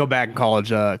it, I'm going to go back and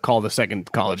call the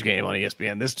second college game on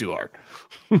ESPN. This is too hard.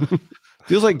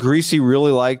 Feels like Greasy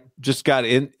really just got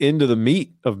into the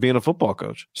meat of being a football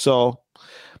coach. So,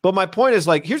 but my point is,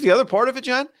 like, here's the other part of it,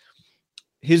 John.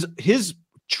 His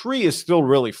tree is still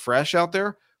really fresh out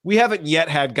there. We haven't yet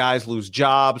had guys lose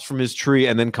jobs from his tree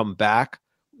and then come back.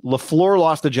 LaFleur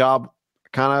lost a job,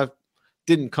 kind of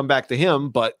didn't come back to him,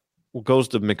 but goes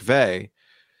to McVay,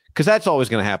 because that's always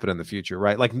going to happen in the future,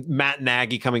 right? Like Matt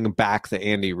Nagy coming back to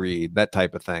Andy Reid, that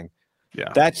type of thing.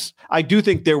 Yeah, I do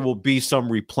think there will be some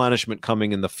replenishment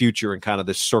coming in the future in kind of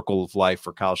this circle of life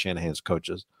for Kyle Shanahan's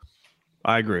coaches.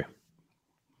 I agree.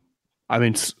 I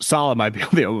mean, Saleh might be on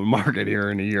the open market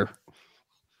here in a year. I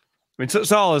mean,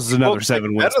 Saleh is another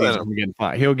 7 wins.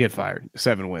 He'll get fired.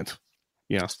 7 wins.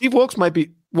 Yeah. Steve Wilks might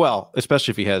be, well,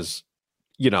 especially if he has,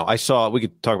 I saw, we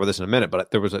could talk about this in a minute,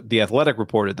 but there was The Athletic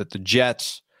reported that the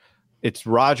Jets, it's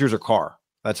Rodgers or Carr.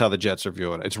 That's how the Jets are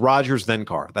viewing it. It's Rodgers, then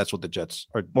Carr. That's what the Jets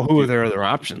are. Well, who are their other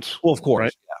options? Well, of course,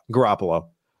 right? Yeah,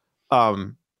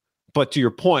 Garoppolo. But to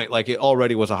your point, like, it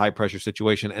already was a high pressure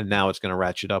situation, and now it's going to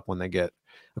ratchet up when they get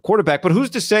a quarterback. But who's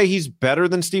to say he's better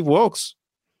than Steve Wilks?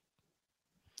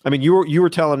 I mean, you were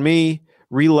telling me,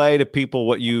 relay to people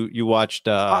what you watched.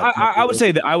 I would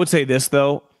say that. I would say this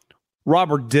though.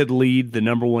 Robert did lead the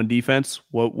number 1 defense,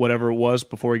 whatever it was,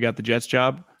 before he got the Jets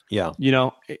job. Yeah,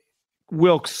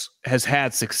 Wilks has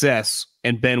had success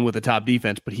and been with the top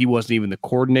defense, but he wasn't even the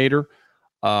coordinator.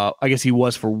 I guess he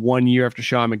was for 1 year after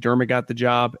Sean McDermott got the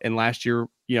job, and last year,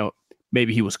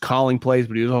 maybe he was calling plays,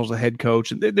 but he was also the head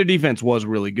coach. And their defense was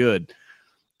really good.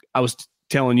 I was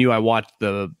telling you, I watched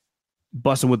the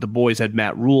Bussin' with the Boys had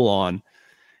Matt Rule on,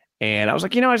 and I was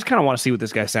like, I just kind of want to see what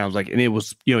this guy sounds like. And it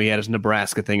was, he had his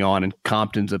Nebraska thing on, and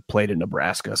Compton's had played in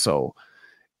Nebraska, so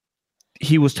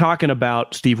he was talking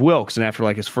about Steve Wilks, and after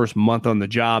like his first month on the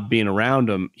job, being around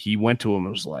him, he went to him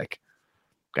and was like,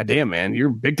 "God damn, man, you're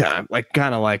big time." Like,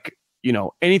 kind of like,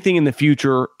 anything in the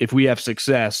future, if we have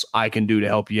success, I can do to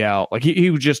help you out. Like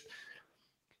he was just,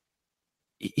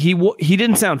 he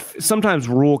didn't sound. Sometimes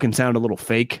Rule can sound a little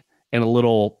fake and a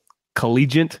little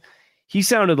collegiate. he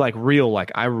sounded like real,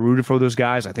 like I rooted for those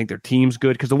guys. I think their team's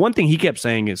good. Because the one thing he kept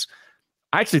saying is,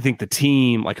 I actually think the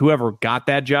team, like whoever got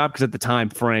that job, because at the time,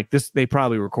 Frank, they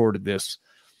probably recorded this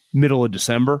middle of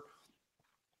December.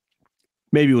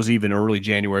 Maybe it was even early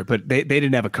January, but they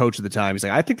didn't have a coach at the time. He's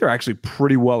like, I think they're actually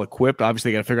pretty well equipped.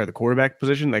 Obviously, they got to figure out the quarterback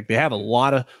position. Like they have a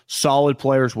lot of solid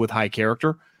players with high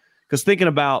character. Because thinking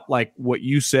about like what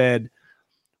you said,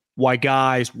 why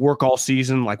guys work all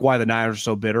season, like why the Niners are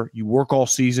so bitter. You work all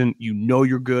season, you know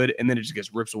you're good, and then it just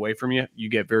gets ripped away from you. You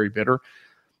get very bitter.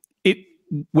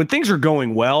 When things are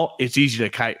going well, it's easy to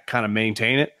kind of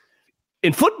maintain it.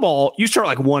 In football, you start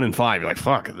like 1-5. You're like,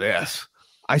 fuck this.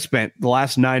 I spent the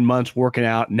last 9 months working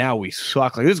out. Now we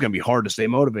suck. Like this is going to be hard to stay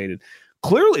motivated.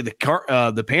 Clearly,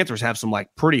 the Panthers have some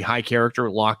like pretty high character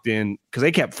locked in because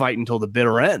they kept fighting until the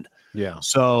bitter end. Yeah.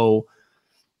 So,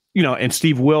 and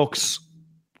Steve Wilks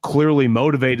clearly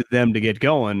motivated them to get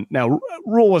going. Now,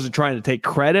 Rule wasn't trying to take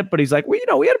credit, but he's like,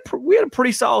 well, we had a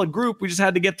pretty solid group. We just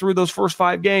had to get through those first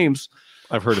 5 games.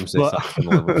 I've heard him say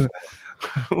something.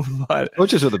 But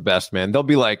coaches are the best, man. They'll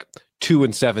be like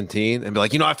 2-17 and be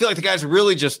like, I feel like the guys are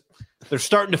really they're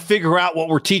starting to figure out what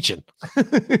we're teaching. Come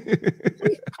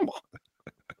on.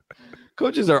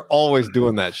 Coaches are always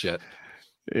doing that shit.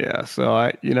 Yeah.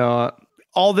 So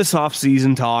all this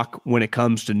offseason talk when it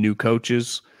comes to new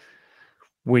coaches,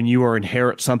 when you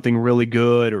inherit something really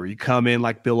good or you come in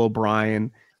like Bill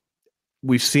O'Brien,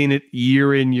 we've seen it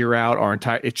year in, year out,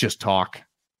 it's just talk,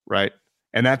 right?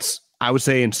 And that's, I would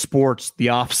say in sports, the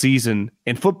off season,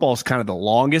 and football is kind of the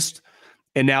longest.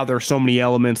 And now there are so many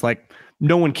elements, like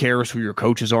no one cares who your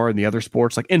coaches are in the other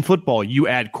sports. Like in football, you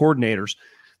add coordinators.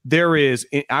 There is,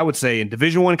 I would say in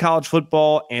Division I college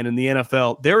football and in the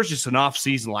NFL, there's just an off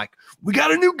season. Like we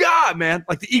got a new guy, man.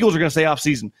 Like the Eagles are going to say off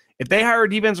season. If they hire a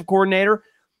defensive coordinator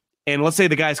and let's say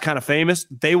the guy's kind of famous,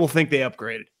 they will think they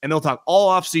upgraded and they'll talk all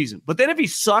off season. But then if he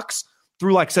sucks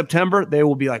through like September, they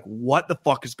will be like, what the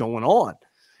fuck is going on?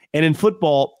 And in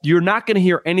football, you're not going to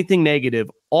hear anything negative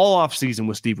all offseason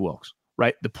with Steve Wilks,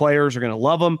 right? The players are going to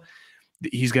love him.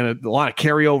 He's going to a lot of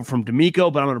carryover from D'Amico,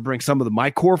 but I'm going to bring some of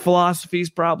my core philosophies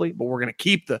probably, but we're going to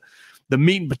keep the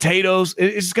meat and potatoes.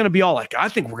 It's just going to be all like, I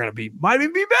think we're going to might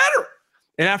even be better.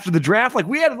 And after the draft, like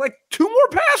we had like 2 more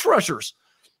pass rushers,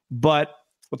 but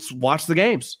let's watch the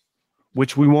games,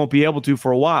 which we won't be able to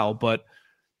for a while, but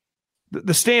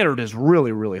the standard is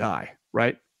really, really high,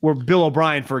 right? Where Bill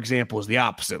O'Brien, for example, is the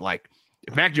opposite. Like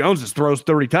if Mac Jones just throws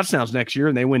 30 touchdowns next year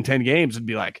and they win 10 games, it'd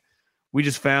be like, we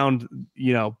just found,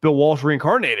 Bill Walsh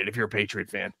reincarnated if you're a Patriot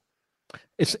fan.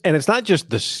 It's not just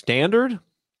the standard.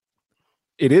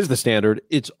 It is the standard.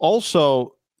 It's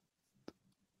also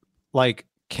like,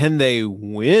 can they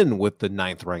win with the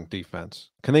 9th ranked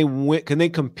defense? Can they win? Can they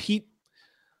compete?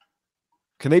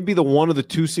 Can they be the 1 or the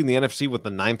 2 seed in the NFC with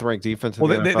the 9th ranked defense?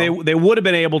 Well, they would have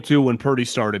been able to when Purdy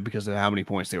started because of how many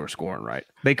points they were scoring, right?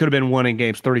 They could have been winning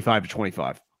games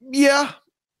 35-25. Yeah.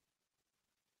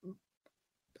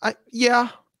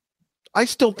 I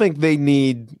still think they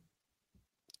need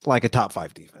like a top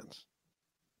 5 defense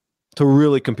to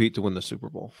really compete to win the Super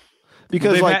Bowl.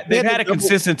 Because they've had a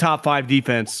consistent top 5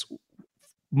 defense,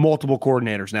 multiple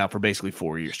coordinators now for basically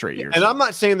 4 straight years. And I'm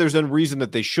not saying there's a reason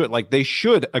that they should. Like they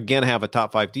should again have a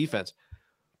top 5 defense.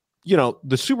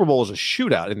 The Super Bowl is a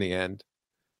shootout in the end.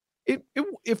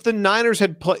 If the Niners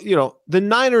had played, the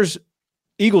Niners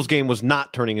Eagles game was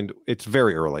not turning into, it's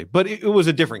very early, but it was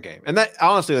a different game. And that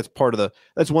honestly, that's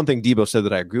one thing Debo said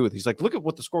that I agree with. He's like, look at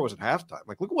what the score was at halftime.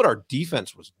 Like, look at what our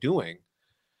defense was doing.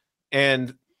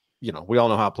 And, we all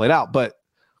know how it played out, but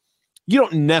you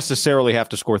don't necessarily have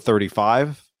to score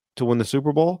 35 to win the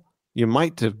Super Bowl. You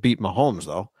might to beat Mahomes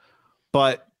though.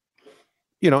 But,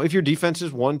 if your defense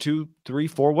is 1, 2, 3,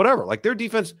 4, whatever, like their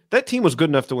defense, that team was good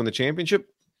enough to win the championship.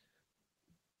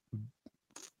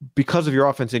 Because of your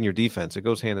offense and your defense, it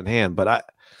goes hand in hand. But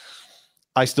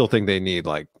I still think they need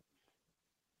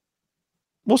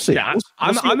we'll see. Yeah,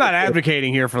 I'm not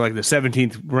advocating here for like the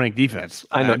 17th ranked defense.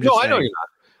 I know. I know you're not.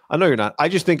 I know you're not. I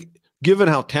just think given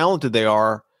how talented they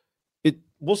are,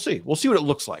 we'll see. We'll see what it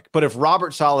looks like. But if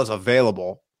Robert Saleh is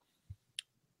available,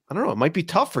 I don't know. It might be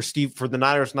tough for the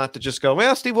Niners not to just go,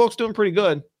 well, Steve Wilks doing pretty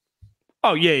good.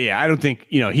 Oh yeah. I don't think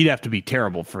he'd have to be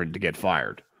terrible for him to get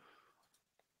fired.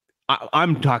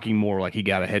 I'm talking more like he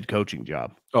got a head coaching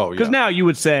job. Oh, yeah. Because now you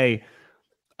would say,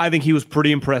 I think he was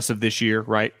pretty impressive this year,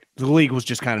 right? The league was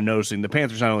just kind of noticing the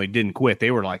Panthers not only didn't quit,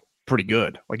 they were like pretty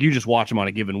good. Like you just watch them on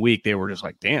a given week, they were just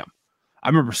like, damn. I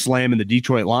remember slamming the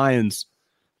Detroit Lions.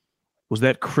 Was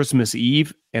that Christmas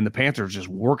Eve? And the Panthers just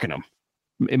working them.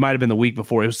 It might have been the week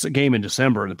before. It was a game in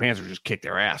December, and the Panthers just kicked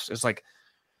their ass. It's like,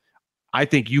 I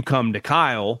think you come to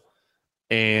Kyle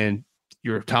and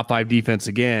your top 5 defense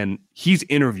again, he's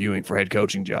interviewing for head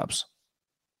coaching jobs.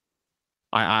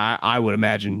 I would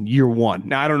imagine year one.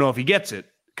 Now, I don't know if he gets it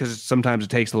because sometimes it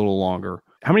takes a little longer.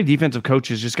 How many defensive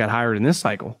coaches just got hired in this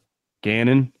cycle?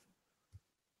 Gannon,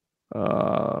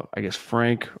 I guess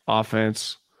Frank,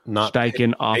 offense. Not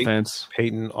Steichen, offense.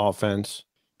 Peyton, offense.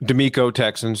 D'Amico,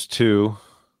 Texans, 2.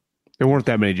 There weren't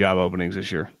that many job openings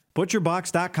this year.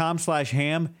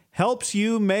 ButcherBox.com/ham helps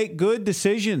you make good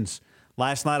decisions.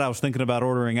 Last night I was thinking about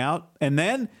ordering out, and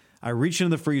then I reached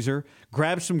into the freezer,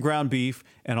 grabbed some ground beef,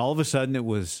 and all of a sudden it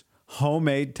was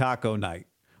homemade taco night.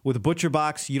 With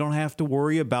ButcherBox, you don't have to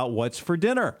worry about what's for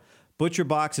dinner.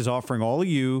 ButcherBox is offering all of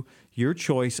you your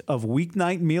choice of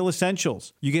weeknight meal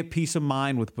essentials. You get peace of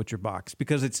mind with ButcherBox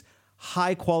because it's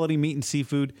high-quality meat and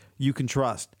seafood you can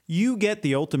trust. You get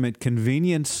the ultimate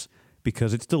convenience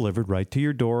because it's delivered right to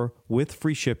your door with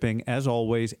free shipping, as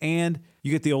always, and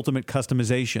you get the ultimate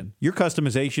customization. Your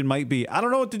customization might be, I don't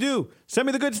know what to do. Send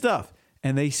me the good stuff.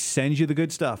 And they send you the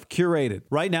good stuff, curated.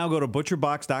 Right now, go to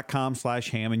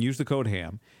butcherbox.com/ham and use the code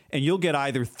HAM, and you'll get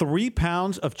either 3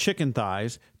 pounds of chicken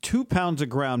thighs, 2 pounds of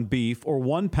ground beef, or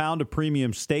 1 pound of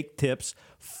premium steak tips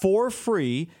for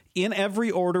free in every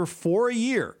order for a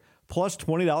year. Plus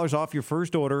 $20 off your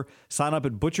first order. Sign up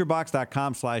at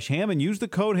butcherbox.com/ham and use the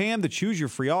code HAM to choose your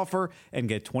free offer and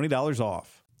get $20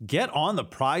 off. Get on the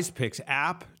Prize Picks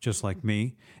app, just like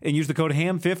me, and use the code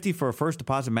HAM50 for a first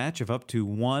deposit match of up to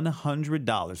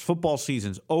 $100. Football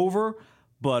season's over,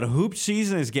 but hoop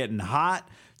season is getting hot.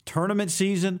 Tournament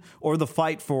season or the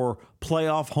fight for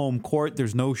playoff home court,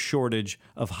 there's no shortage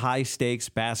of high-stakes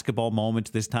basketball moments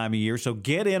this time of year. So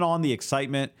get in on the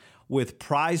excitement with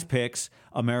Prize Picks,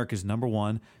 America's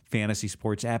 #1 fantasy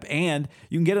sports app. And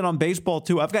you can get it on baseball,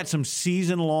 too. I've got some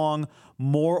season-long,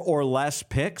 more or less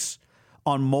picks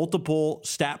on multiple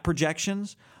stat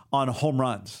projections on home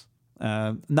runs.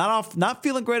 Not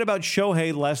feeling great about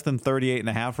Shohei less than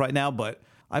 38.5 right now, but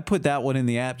I put that one in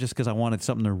the app just because I wanted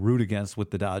something to root against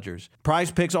with the Dodgers. Prize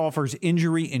Picks offers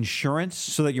injury insurance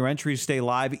so that your entries stay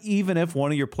live even if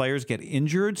one of your players get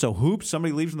injured. So hoops,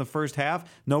 somebody leaves in the first half,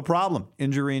 no problem.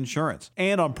 Injury insurance.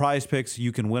 And on Prize Picks,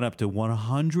 you can win up to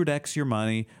 100x your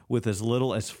money with as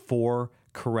little as 4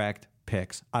 correct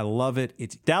picks. I love it.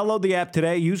 Download the app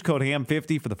today. Use code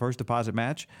HAM50 for the first deposit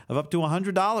match of up to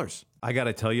 $100. I got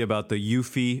to tell you about the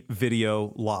Eufy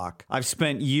Video Lock. I've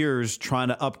spent years trying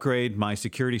to upgrade my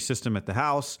security system at the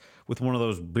house with one of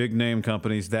those big name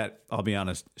companies that, I'll be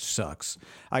honest, sucks.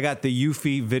 I got the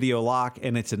Eufy Video Lock,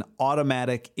 and it's an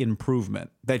automatic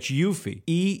improvement. That's Eufy,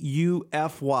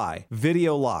 E-U-F-Y,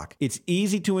 Video Lock. It's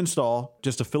easy to install,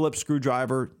 just a Phillips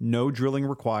screwdriver, no drilling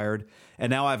required.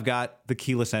 And now I've got the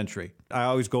keyless entry. I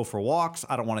always go for walks.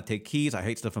 I don't want to take keys. I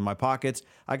hate stuff in my pockets.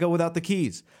 I go without the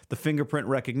keys. The fingerprint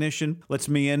recognition lets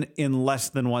me in less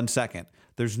than 1 second.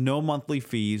 There's no monthly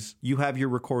fees. You have your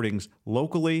recordings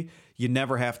locally. You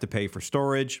never have to pay for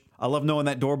storage. I love knowing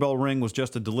that doorbell ring was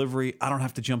just a delivery. I don't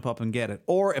have to jump up and get it.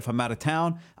 Or if I'm out of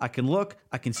town, I can look,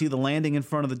 I can see the landing in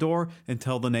front of the door and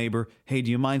tell the neighbor, hey,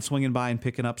 do you mind swinging by and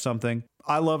picking up something?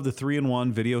 I love the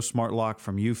 3-in-1 Video Smart Lock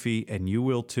from Eufy, and you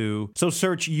will too. So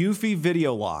search Eufy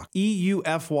Video Lock,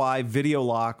 E-U-F-Y Video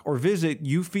Lock, or visit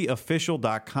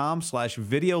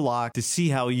eufyofficial.com/video lock to see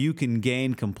how you can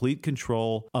gain complete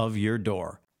control of your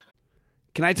door.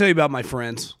 Can I tell you about my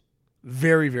friends?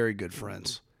 Very, very good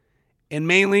friends. And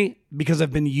mainly because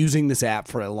I've been using this app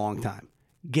for a long time.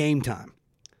 Game Time.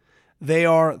 They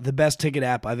are the best ticket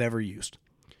app I've ever used.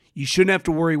 You shouldn't have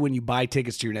to worry when you buy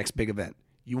tickets to your next big event.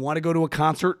 You want to go to a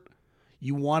concert?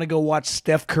 You want to go watch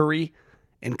Steph Curry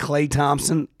and Klay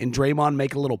Thompson and Draymond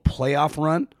make a little playoff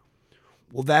run?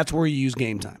 Well, that's where you use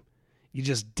Game Time. You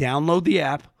just download the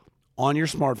app on your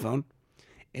smartphone,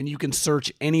 and you can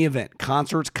search any event,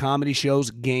 concerts, comedy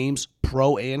shows, games,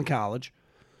 pro and college.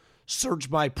 Search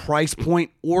by price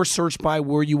point or search by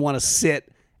where you want to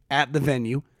sit at the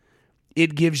venue.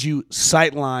 It gives you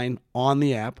sightline on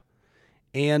the app.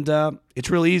 And it's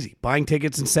really easy. Buying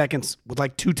tickets in seconds with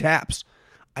like 2 taps.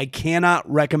 I cannot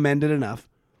recommend it enough.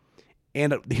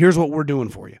 And here's what we're doing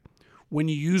for you. When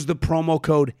you use the promo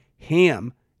code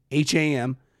HAM,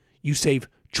 H-A-M, you save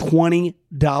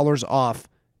 $20 off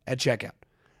at checkout.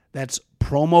 That's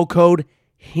promo code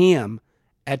HAM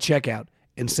at checkout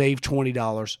and save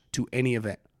 $20 to any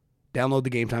event. Download the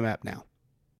Game Time app now.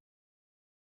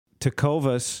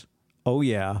 Tecovas, oh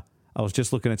yeah. I was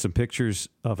just looking at some pictures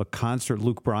of a concert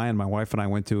Luke Bryan, my wife and I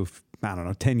went to,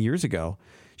 10 years ago.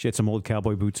 She had some old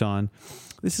cowboy boots on.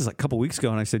 This is like a couple weeks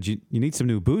ago, and I said, you need some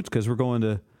new boots because we're going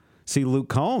to see Luke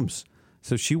Combs.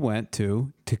 So she went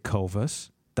to Tecovas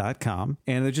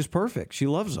and they're just perfect. She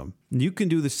loves them. You can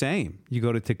do the same. You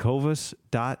go to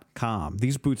tecovas.com.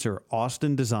 These boots are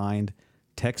Austin designed,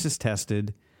 Texas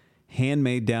tested,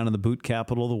 handmade down in the boot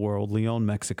capital of the world, Leon,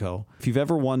 Mexico. If you've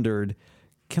ever wondered,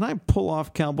 can I pull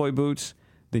off cowboy boots?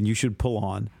 Then you should pull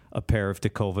on a pair of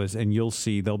Tecovas, and you'll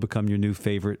see they'll become your new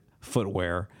favorite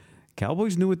footwear.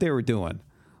 Cowboys knew what they were doing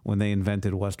when they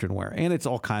invented Western wear, and it's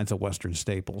all kinds of Western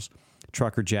staples.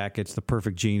 Trucker jackets, the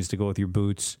perfect jeans to go with your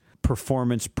boots,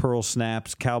 performance pearl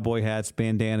snaps, cowboy hats,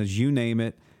 bandanas, you name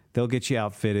it, they'll get you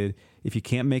outfitted. If you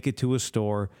can't make it to a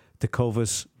store,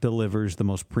 Tecovas delivers the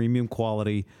most premium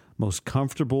quality, most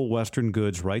comfortable Western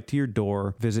goods right to your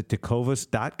door. Visit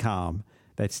tecovas.com.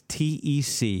 That's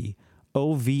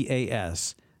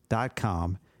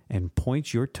TECOVAS.com and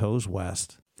point your toes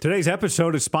west. Today's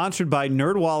episode is sponsored by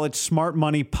NerdWallet's Smart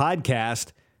Money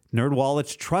Podcast.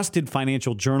 NerdWallet's trusted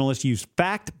financial journalists use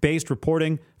fact-based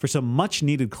reporting for some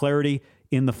much-needed clarity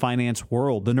in the finance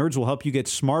world. The nerds will help you get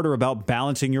smarter about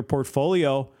balancing your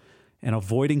portfolio and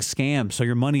avoiding scams so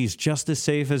your money is just as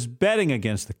safe as betting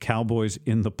against the Cowboys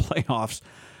in the playoffs.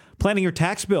 Planning your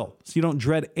tax bill so you don't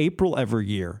dread April every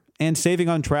year. And saving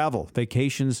on travel.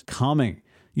 Vacations coming.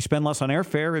 You spend less on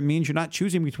airfare. It means you're not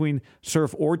choosing between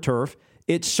surf or turf.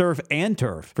 It's surf and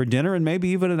turf for dinner and maybe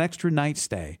even an extra night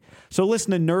stay. So listen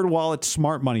to NerdWallet's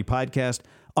Smart Money Podcast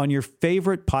on your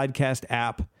favorite podcast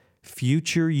app.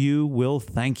 Future you will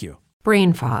thank you.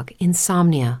 Brain fog,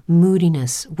 insomnia,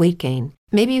 moodiness, weight gain.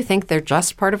 Maybe you think they're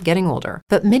just part of getting older,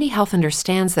 but MIDI Health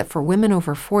understands that for women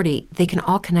over 40, they can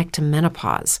all connect to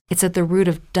menopause. It's at the root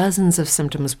of dozens of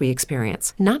symptoms we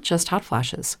experience, not just hot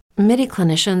flashes. MIDI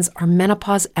clinicians are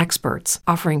menopause experts,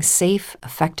 offering safe,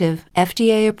 effective,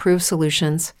 FDA-approved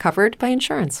solutions covered by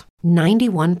insurance.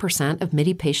 91% of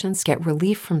MIDI patients get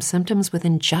relief from symptoms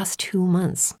within just 2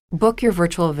 months. Book your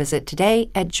virtual visit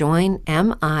today at joinmidi.com.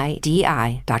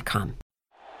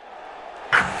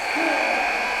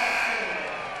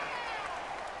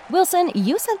 Wilson,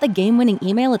 you sent the game-winning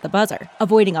email at the buzzer,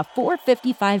 avoiding a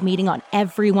 4:55 meeting on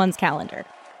everyone's calendar.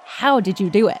 How did you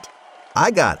do it?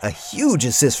 I got a huge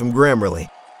assist from Grammarly,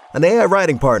 an AI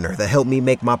writing partner that helped me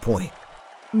make my point.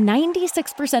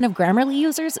 96% of Grammarly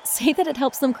users say that it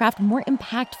helps them craft more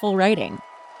impactful writing.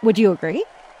 Would you agree?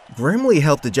 Grammarly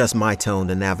helped adjust my tone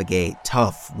to navigate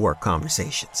tough work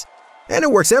conversations. And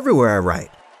it works everywhere I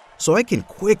write, so I can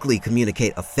quickly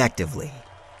communicate effectively.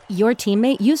 Your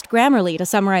teammate used Grammarly to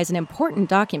summarize an important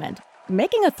document,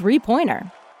 making a 3-pointer.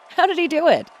 How did he do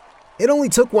it? It only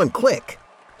took one click.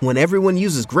 When everyone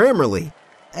uses Grammarly,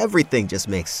 everything just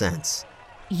makes sense.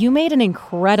 You made an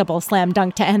incredible slam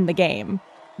dunk to end the game.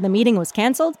 The meeting was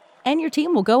canceled, and your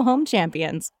team will go home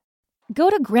champions. Go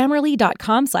to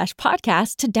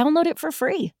Grammarly.com/podcast to download it for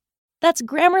free. That's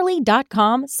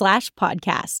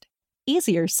Grammarly.com/podcast.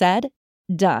 Easier said,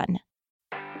 done.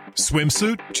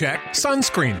 Swimsuit? Check.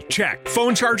 Sunscreen? Check.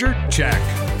 Phone charger? Check.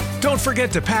 Don't forget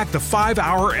to pack the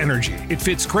 5-Hour Energy. It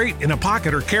fits great in a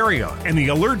pocket or carry-on, and the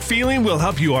alert feeling will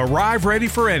help you arrive ready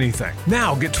for anything.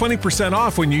 Now get 20%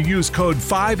 off when you use code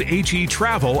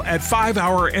 5HETRAVEL at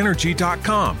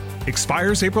 5hourenergy.com.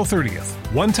 Expires April 30th.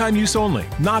 One-time use only.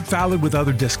 Not valid with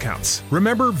other discounts.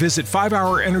 Remember, visit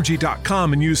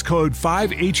 5hourenergy.com and use code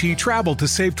 5HETRAVEL to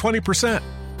save 20%.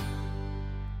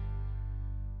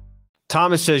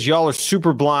 Thomas says y'all are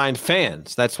super blind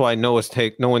fans. That's why no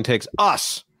one takes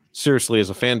us seriously as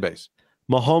a fan base.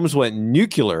 Mahomes went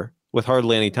nuclear with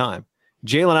hardly any time.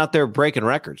 Jalen out there breaking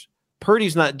records.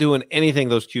 Purdy's not doing anything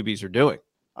those QBs are doing.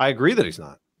 I agree that he's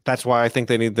not. That's why I think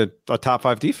they need a top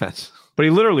 5 defense. But he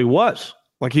literally was.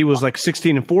 Like he was like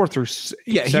 16-4 through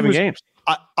 7 games.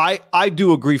 I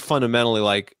do agree fundamentally,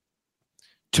 like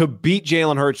to beat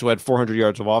Jalen Hurts, who had 400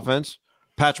 yards of offense,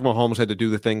 Patrick Mahomes had to do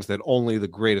the things that only the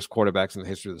greatest quarterbacks in the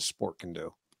history of the sport can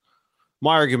do.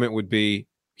 My argument would be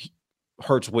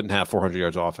Hurts wouldn't have 400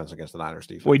 yards of offense against the Niners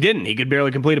defense. Well, he didn't. He could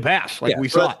barely complete a pass, like we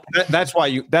saw. That's why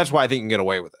I think you can get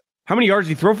away with it. How many yards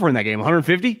did he throw for in that game?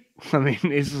 150? I mean,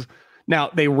 now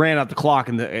they ran out the clock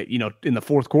in the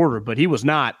fourth quarter, but he was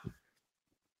not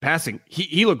passing.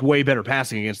 He looked way better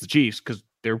passing against the Chiefs because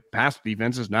their pass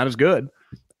defense is not as good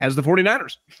as the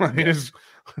 49ers. I mean,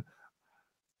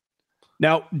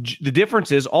 now, the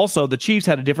difference is also the Chiefs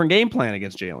had a different game plan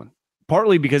against Jalen,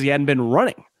 partly because he hadn't been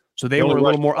running. So they were a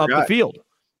little more up the field.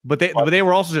 But they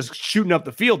were also just shooting up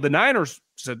the field. The Niners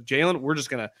said, Jalen,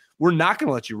 we're not going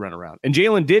to let you run around. And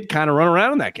Jalen did kind of run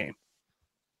around in that game,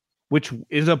 which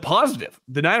is a positive.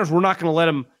 The Niners were not going to let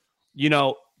him,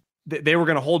 they were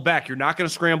going to hold back. You're not going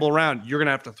to scramble around. You're going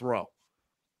to have to throw.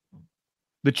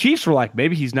 The Chiefs were like,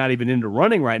 maybe he's not even into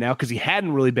running right now because he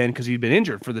hadn't really been because he'd been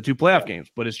injured for the 2 playoff games.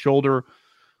 But his shoulder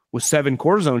with 7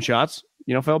 cortisone shots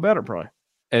felt better probably.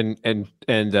 And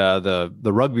the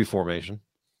rugby formation.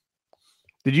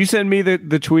 Did you send me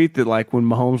the tweet that like when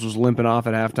Mahomes was limping off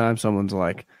at halftime, someone's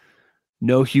like,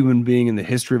 no human being in the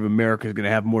history of America is going to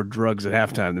have more drugs at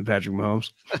halftime than Patrick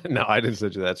Mahomes? No, I didn't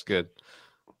send you. That's good.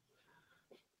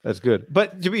 That's good.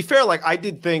 But to be fair, like I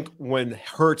did think when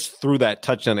Hurts threw that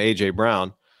touchdown to A.J.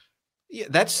 Brown, yeah,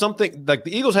 that's something like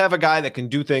the Eagles have a guy that can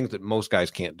do things that most guys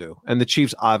can't do. And the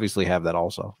Chiefs obviously have that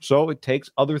also. So it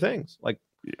takes other things. Like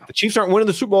the Chiefs aren't winning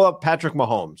the Super Bowl without Patrick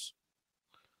Mahomes.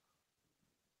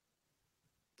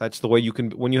 That's the way you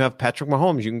can, when you have Patrick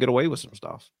Mahomes, you can get away with some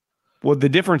stuff. Well, the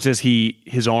difference is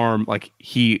his arm, like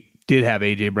he did have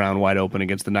A.J. Brown wide open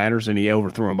against the Niners, and he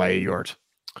overthrew him by 8 yards.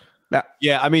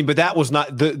 Yeah, I mean, but that was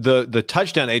not the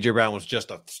touchdown. A.J. Brown was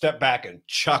just a step back and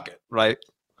chuck it, right?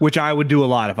 Which I would do a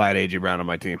lot if I had A.J. Brown on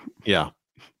my team. Yeah.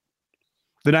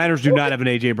 The Niners do not have an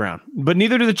A.J. Brown, but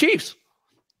neither do the Chiefs.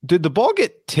 Did the ball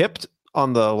get tipped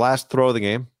on the last throw of the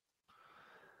game?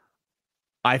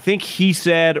 I think he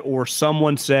said, or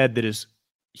someone said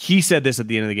he said this at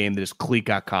the end of the game, that his cleat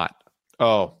got caught.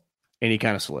 Oh. And he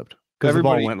kind of slipped because the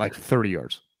ball went like 30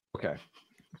 yards. Okay.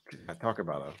 I talk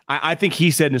about it. I think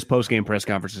he said in his post-game press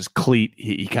conference, his cleat,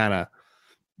 he kind of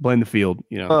blamed the field,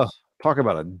 Talk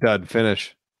about a dud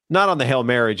finish. Not on the Hail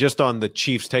Mary, just on the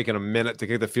Chiefs taking a minute to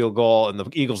kick the field goal and the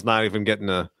Eagles not even getting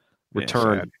a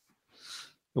return. Yeah,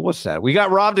 it was sad. We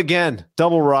got robbed again.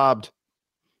 Double robbed.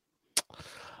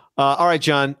 All right,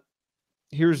 John.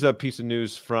 Here's a piece of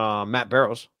news from Matt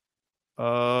Barrows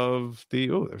of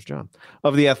there's John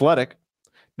of The Athletic.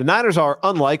 The Niners are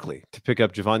unlikely to pick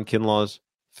up Javon Kinlaw's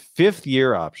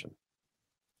 5th-year option.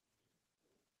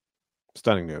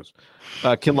 Stunning news.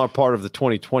 Kinlaw part of the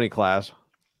 2020 class.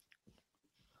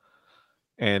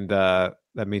 And that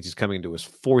means he's coming into his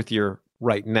 4th year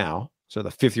right now. So the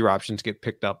 5th-year options get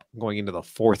picked up going into the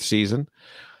 4th season.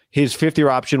 His 5th-year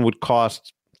option would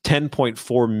cost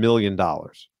 $10.4 million.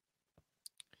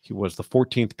 He was the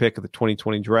 14th pick of the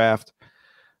 2020 draft,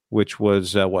 which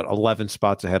was 11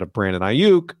 spots ahead of Brandon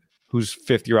Ayuk, whose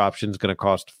 5th-year option is going to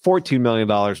cost $14 million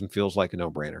and feels like a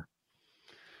no-brainer.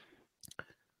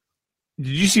 Did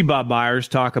you see Bob Myers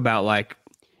talk about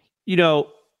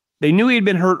they knew he had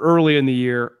been hurt early in the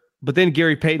year, but then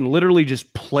Gary Payton literally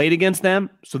just played against them,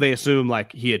 so they assume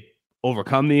like he had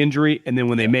overcome the injury, and then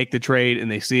when they make the trade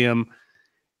and they see him,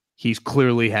 he's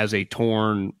clearly has a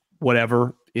torn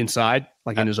whatever inside,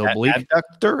 like in his oblique.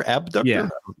 Abductor. Yeah.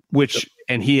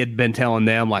 And he had been telling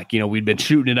them, we'd been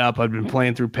shooting it up. I'd been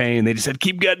playing through pain. They just said,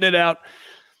 keep getting it out.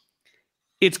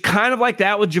 It's kind of like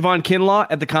that with Javon Kinlaw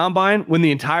at the combine when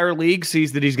the entire league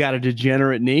sees that he's got a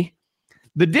degenerate knee.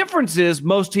 The difference is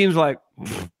most teams are like,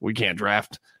 we can't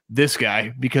draft this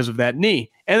guy because of that knee.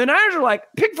 And the Niners are like,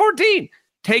 pick 14,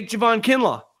 take Javon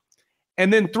Kinlaw.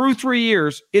 And then through 3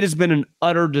 years, it has been an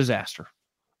utter disaster.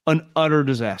 And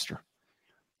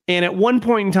at one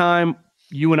point in time,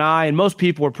 you and I and most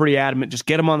people were pretty adamant, just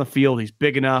get him on the field. He's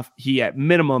big enough. He at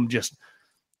minimum just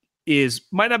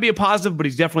might not be a positive, but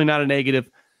he's definitely not a negative.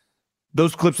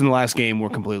 Those clips in the last game were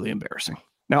completely embarrassing.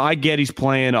 Now, I get he's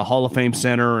playing a Hall of Fame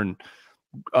center and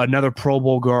another Pro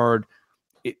Bowl guard.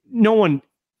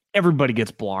 Everybody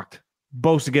gets blocked.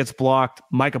 Bosa gets blocked.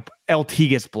 Micah LT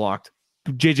gets blocked.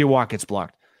 JJ Watt gets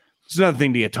blocked. It's another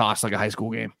thing to get tossed like a high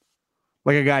school game.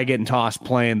 Like a guy getting tossed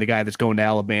playing the guy that's going to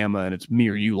Alabama and it's me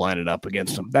or you lining up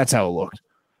against him. That's how it looked.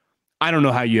 I don't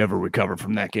know how you ever recovered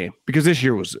from that game because this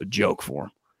year was a joke for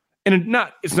him. And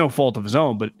it's no fault of his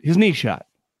own, but his knee shot.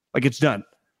 Like it's done.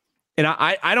 And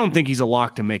I don't think he's a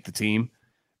lock to make the team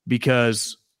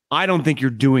because I don't think you're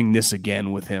doing this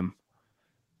again with him.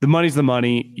 The money's the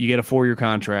money. You get a 4-year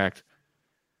contract.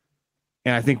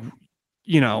 And I think,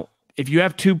 if you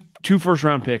have two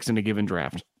first-round picks in a given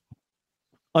draft,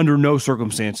 under no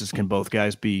circumstances can both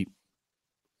guys be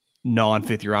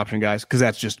non-5th-year option guys because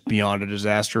that's just beyond a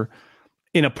disaster.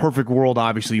 In a perfect world,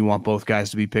 obviously, you want both guys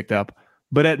to be picked up.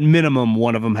 But at minimum,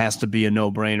 one of them has to be a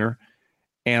no-brainer.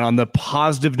 And on the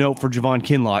positive note for Javon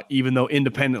Kinlaw, even though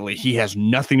independently he has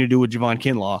nothing to do with Javon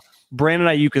Kinlaw, Brandon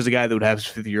Ayuk is a guy that would have his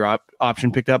 5th-year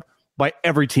option picked up by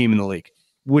every team in the league,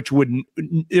 which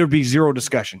there would be zero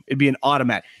discussion. It'd be an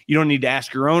automatic. You don't need to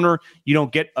ask your owner. You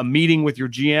don't get a meeting with your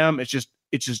GM.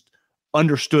 It's just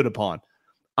understood upon.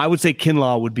 I would say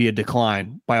Kinlaw would be a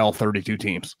decline by all 32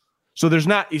 teams. So it's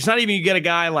not even you get a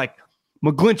guy like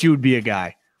McGlinchey would be a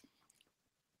guy.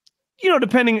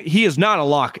 He is not a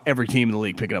lock every team in the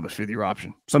league picking up a 5th-year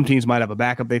option. Some teams might have a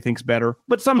backup they think's better,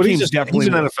 but teams definitely.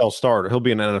 He's an NFL starter. He'll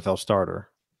be an NFL starter.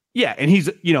 Yeah, and he's,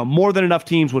 more than enough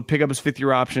teams would pick up his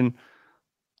 5th-year option.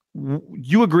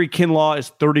 You agree Kinlaw is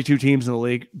 32 teams in the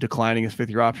league declining his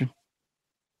 5th-year option?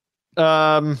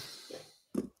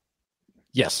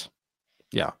 Yes.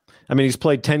 Yeah. I mean, he's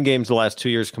played 10 games the last 2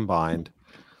 years combined.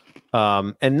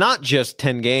 And not just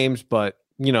 10 games, but,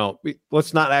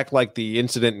 let's not act like the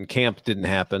incident in camp didn't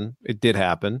happen. It did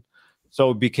happen.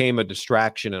 So it became a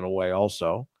distraction in a way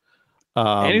also.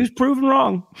 And he was proven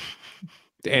wrong.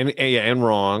 And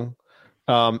wrong.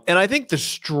 And I think the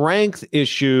strength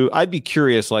issue, I'd be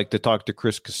curious, to talk to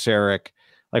Chris Kasarik.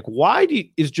 Why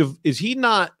is he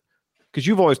not, because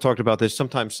you've always talked about this,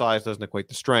 sometimes size doesn't equate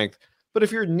to strength. But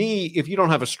if you don't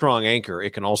have a strong anchor,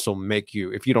 it can also make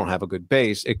you, if you don't have a good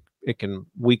base, it can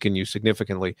weaken you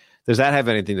significantly. Does that have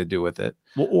anything to do with it?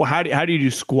 Well, how do you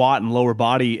do squat and lower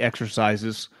body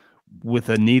exercises with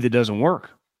a knee that doesn't work?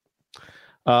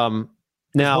 Now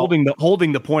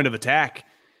holding the point of attack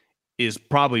is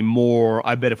probably more.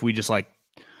 I bet if we just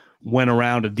went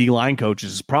around to D-line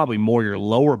coaches, it's probably more your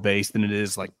lower base than it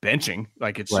is benching.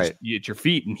 It's right. It's your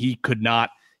feet, and he could not.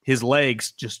 His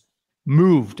legs just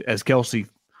moved as Kelce.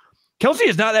 Kelce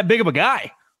is not that big of a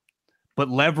guy, but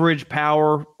leverage,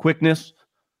 power, quickness,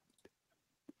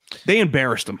 they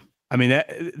embarrassed him. I mean,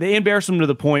 they embarrassed him to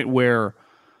the point where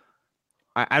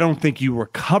I don't think you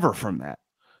recover from that.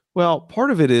 Well,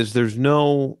 part of it is there's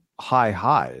no high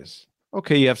highs.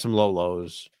 Okay, you have some low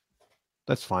lows.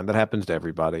 That's fine. That happens to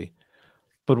everybody.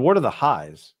 But what are the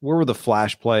highs? Where were the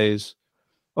flash plays?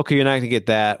 Okay, you're not going to get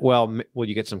that. Well, will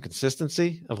you get some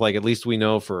consistency of at least we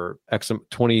know for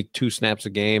 22 snaps a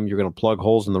game, you're going to plug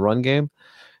holes in the run game?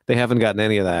 They haven't gotten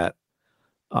any of that.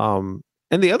 And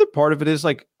the other part of it is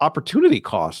opportunity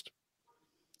cost.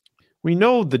 We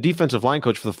know the defensive line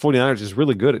coach for the 49ers is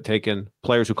really good at taking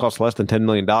players who cost less than $10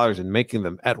 million and making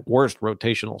them at worst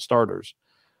rotational starters.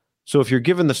 So if you're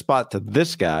giving the spot to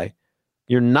this guy,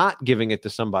 you're not giving it to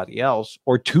somebody else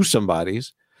or two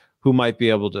somebodies who might be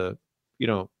able to,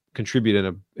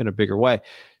 contribute in a bigger way.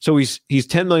 So he's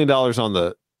 $10 million on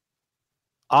the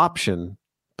option,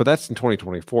 but that's in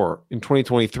 2024. In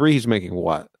 2023, he's making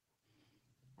what?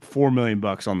 $4 million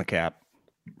on the cap.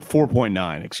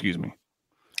 4.9, excuse me.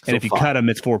 And if you cut him,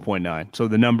 it's 4.9. So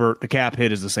the cap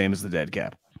hit is the same as the dead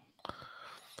cap.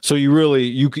 So you really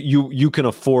you can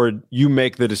afford, you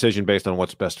make the decision based on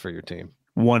what's best for your team.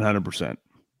 100%.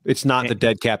 It's not the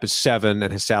dead cap is 7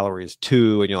 and his salary is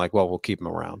 2, and you're like, well, we'll keep him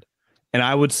around. And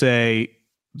I would say,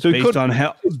 based on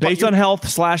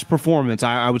health/performance,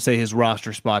 I would say his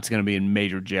roster spot's going to be in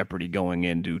major jeopardy going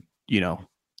into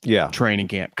training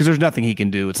camp, because there's nothing he can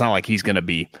do. It's not like he's going to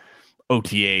be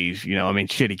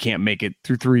OTAs. He can't make it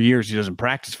through 3 years. He doesn't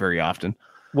practice very often.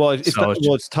 Well,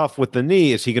 it's tough with the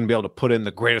knee. Is he going to be able to put in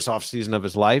the greatest offseason of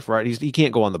his life? Right? He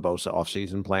can't go on the Bosa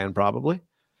offseason plan. Probably,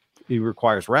 he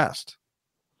requires rest.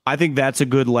 I think that's a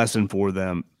good lesson for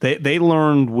them. They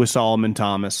learned with Solomon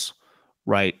Thomas,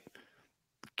 right?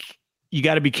 You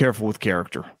got to be careful with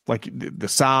character, the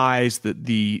size,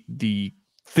 the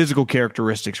physical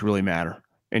characteristics really matter,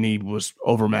 and he was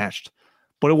overmatched.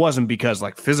 But it wasn't because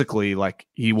physically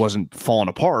he wasn't falling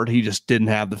apart. He just didn't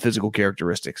have the physical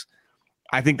characteristics.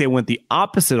 I think they went the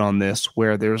opposite on this,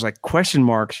 where there's question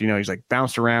marks. He's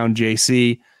bounced around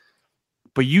JC,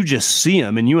 but you just see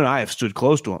him, and you and I have stood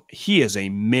close to him. He is a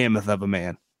mammoth of a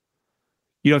man.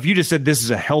 If you just said this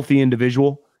is a healthy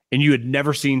individual and you had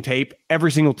never seen tape,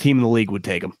 every single team in the league would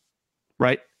take him,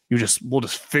 right? We'll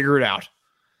just figure it out.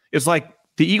 It's like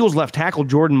the Eagles left tackle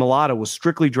Jordan Mailata was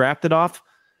strictly drafted off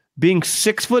being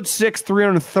 6'6",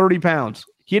 330 pounds.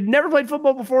 He had never played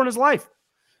football before in his life.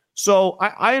 So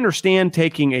I understand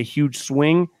taking a huge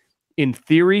swing in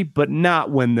theory, but not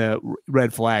when the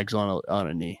red flag's on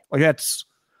a knee. That's.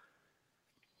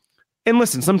 And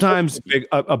listen, sometimes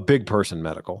a big person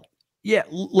medical. Yeah,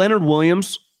 Leonard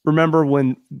Williams. Remember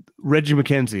when Reggie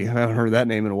McKenzie, I haven't heard that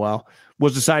name in a while,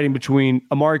 was deciding between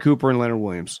Amari Cooper and Leonard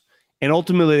Williams. And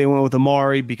ultimately they went with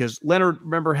Amari because Leonard,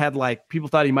 remember, had people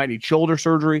thought he might need shoulder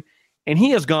surgery. And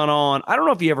he has gone on. I don't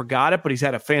know if he ever got it, but he's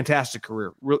had a fantastic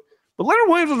career. But Leonard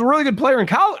Williams was a really good player in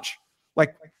college.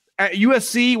 At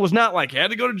USC, was not he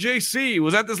had to go to JC. He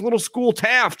was at this little school,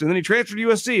 Taft, and then he transferred to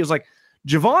USC. It was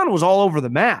Javon was all over the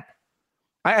map.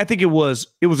 I think it was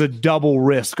a double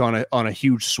risk on a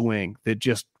huge swing that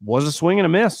just was a swing and a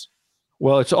miss.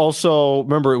 Well, it's also,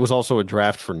 remember, it was also a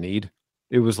draft for need.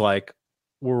 It was we're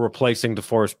replacing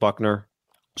DeForest Buckner.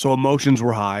 So emotions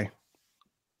were high.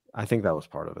 I think that was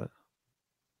part of it.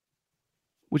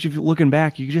 Which, if you're looking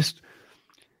back, you just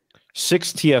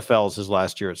 6 TFLs his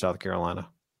last year at South Carolina.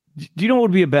 Do you know what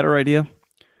would be a better idea?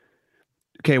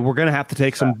 Okay, we're going to have to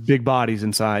take some big bodies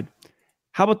inside.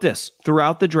 How about this?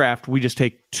 Throughout the draft, we just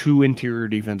take 2 interior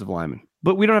defensive linemen.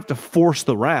 But we don't have to force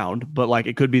the round, but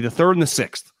it could be the 3rd and the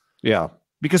 6th. Yeah.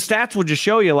 Because stats will just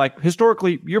show you,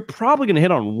 historically, you're probably going to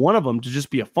hit on one of them to just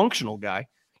be a functional guy.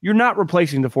 You're not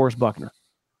replacing DeForest Buckner.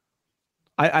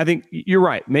 I think you're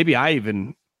right. Maybe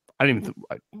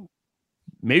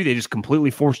maybe they just completely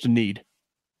forced a need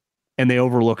and they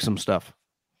overlook some stuff.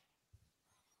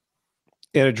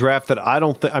 In a draft that I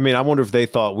don't think, I wonder if they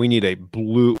thought we need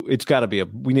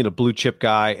we need a blue chip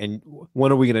guy. And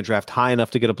when are we going to draft high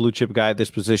enough to get a blue chip guy at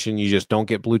this position? You just don't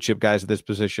get blue chip guys at this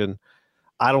position.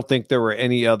 I don't think there were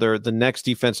any other. The next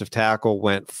defensive tackle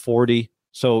went 40.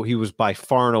 So he was by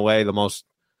far and away the most,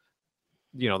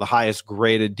 the highest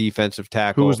graded defensive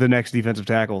tackle. Who was the next defensive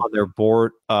tackle on their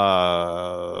board?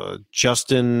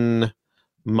 Justin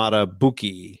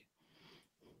Matabuki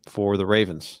for the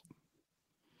Ravens,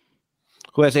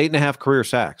 who has 8.5 career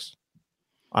sacks.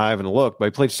 I haven't looked, but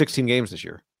he played 16 games this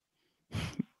year.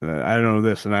 I don't know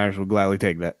this, and I will gladly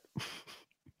take that.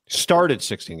 Started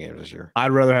 16 games this year.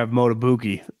 I'd rather have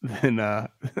Matabuki than I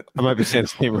might be saying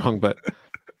his name wrong, but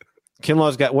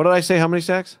Kinlaw's got, what did I say? How many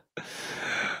sacks?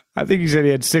 I think he said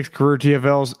he had 6 career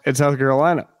TFLs in South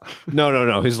Carolina.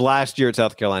 No. His last year at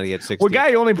South Carolina, he had 16. Well, guy,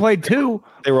 he only played 2.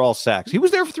 They were all sacks. He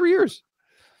was there for 3 years.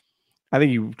 I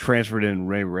think he transferred in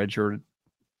redshirted.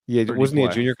 Yeah, wasn't he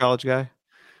a junior college guy?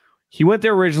 He went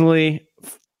there originally.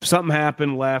 Something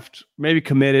happened, left, maybe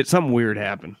committed. Something weird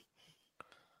happened.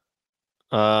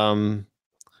 Neville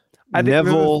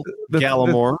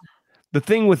Gallimore. The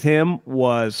thing with him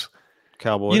was,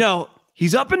 Cowboys.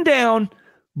 He's up and down,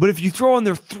 but if you throw in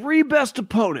their 3 best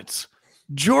opponents,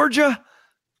 Georgia,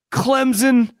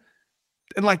 Clemson,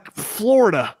 and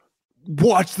Florida,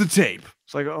 watch the tape.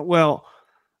 It's like, oh, well,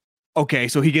 okay,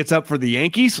 so he gets up for the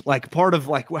Yankees. Part of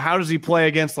how does he play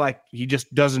against? He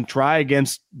just doesn't try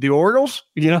against the Orioles.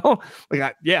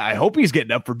 I hope he's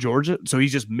getting up for Georgia. So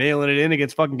he's just mailing it in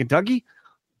against fucking Kentucky.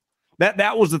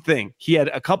 That was the thing. He had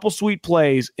a couple sweet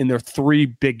plays in their 3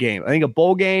 big games. I think a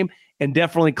bowl game and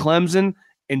definitely Clemson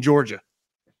and Georgia.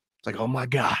 It's like, oh my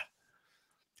God.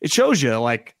 It shows you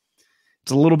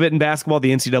it's a little bit in basketball,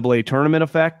 the NCAA tournament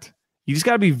effect. You just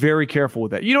got to be very careful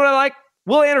with that. You know what I like?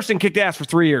 Will Anderson kicked ass for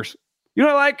 3 years. You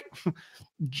know what I like?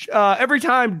 Every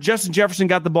time Justin Jefferson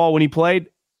got the ball when he played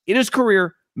in his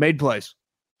career, made plays.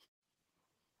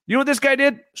 You know what this guy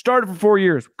did? Started for 4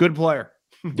 years. Good player.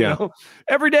 Yeah.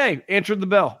 Every day, answered the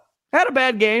bell. Had a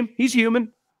bad game. He's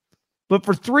human. But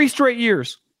for 3 straight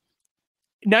years,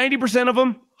 90% of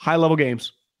them, high-level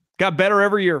games. Got better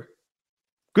every year.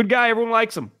 Good guy. Everyone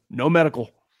likes him. No medical.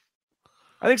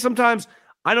 I think sometimes,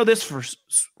 I know this for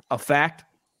a fact,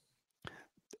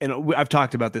 and I've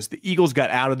talked about this. The Eagles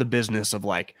got out of the business of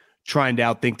trying to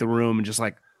outthink the room and just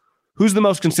who's the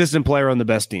most consistent player on the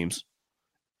best teams?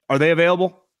 Are they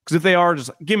available? Because if they are,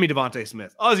 just give me Devontae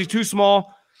Smith. Oh, is he too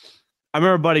small? I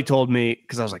remember a buddy told me,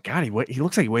 because I was like, God, he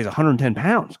looks like he weighs 110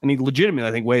 pounds. And he legitimately,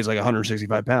 I think, weighs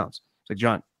 165 pounds. It's like,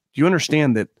 John, do you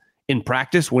understand that in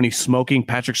practice, when he's smoking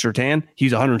Patrick Surtain,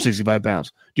 he's 165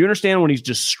 pounds? Do you understand when he's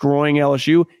destroying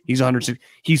LSU, he's 160?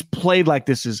 He's played like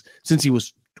this since he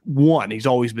was 1. He's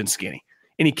always been skinny.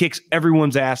 And he kicks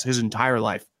everyone's ass his entire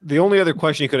life. The only other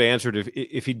question he could have answered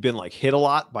if he'd been hit a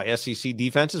lot by SEC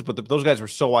defenses, but those guys were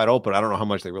so wide open, I don't know how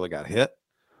much they really got hit.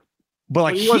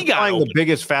 But he was playing the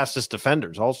biggest, fastest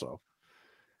defenders also.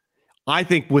 I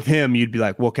think with him, you'd be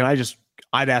like, well,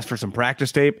 I'd ask for some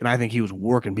practice tape, and I think he was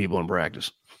working people in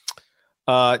practice.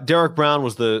 Derek Brown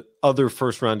was the other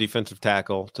first-round defensive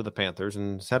tackle to the Panthers,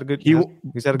 and he's had a good.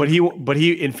 But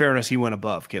he, in fairness, he went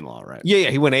above Kinlaw, right?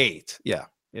 Yeah, he went 8. Yeah.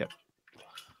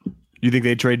 You think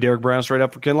they'd trade Derek Brown straight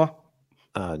up for Kinlaw?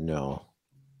 No.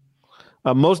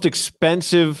 Most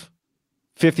expensive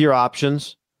 5th-year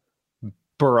options: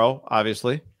 Burrow,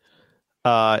 obviously.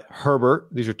 Herbert.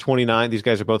 These are 29. These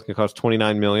guys are both going to cost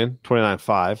 $29 million,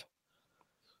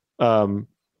 $29.5.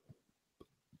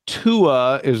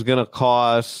 Tua is going to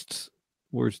cost.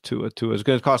 Where's Tua? Tua is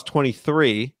going to cost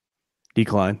 23.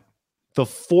 Decline. The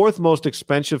 4th most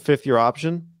expensive 5th-year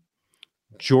option: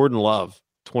 Jordan Love,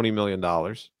 $20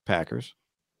 million. Packers.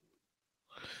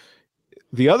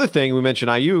 The other thing we mentioned,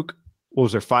 Ayuk. What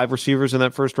was there? 5 receivers in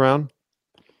that first round.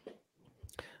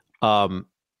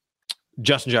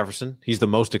 Justin Jefferson. He's the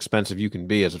most expensive you can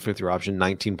be as a 5th-year option.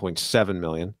 $19.7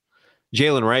 million.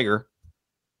 Jalen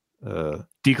Reagor.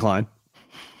 Decline.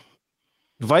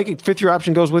 Viking 5th-year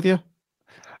option goes with you?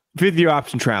 5th-year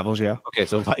option travels, yeah. Okay,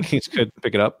 so Vikings could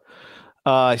pick it up.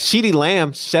 CeeDee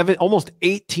Lamb, almost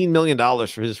 $18 million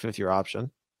for his 5th-year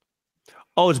option.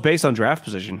 Oh, it's based on draft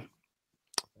position.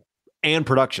 And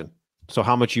production. So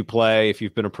how much you play if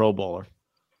you've been a Pro Bowler.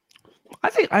 I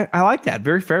think I like that.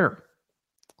 Very fair.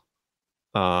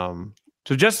 So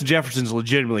Justin Jefferson's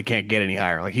legitimately can't get any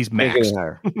higher. He's maxed.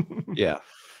 Higher. Yeah.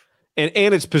 And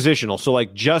it's positional. So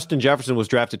like Justin Jefferson was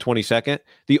drafted 22nd.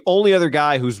 The only other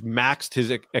guy who's maxed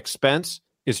his expense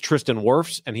is Tristan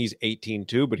Wirfs, and he's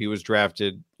 18-2, but he was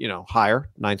drafted, higher,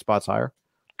 9 spots higher.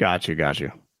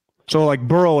 Gotcha. So like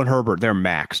Burrow and Herbert, they're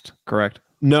maxed, correct?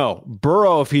 No,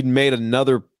 Burrow, if he'd made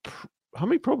another, how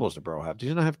many Pro Bowls did Burrow have? Did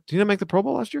he not make the Pro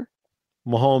Bowl last year?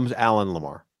 Mahomes, Allen,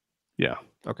 Lamar. Yeah.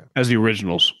 Okay. As the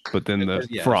originals, but then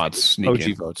the frauds sneak OG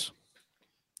in. Votes.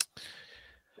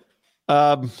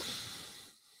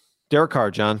 Derek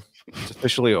Carr, John, it's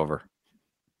officially over.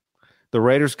 The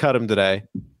Raiders cut him today,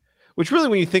 which really,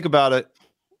 when you think about it,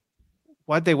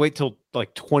 why'd they wait till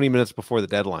like 20 minutes before the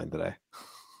deadline today?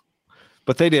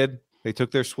 But they did. They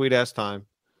took their sweet ass time.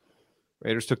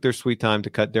 Raiders took their sweet time to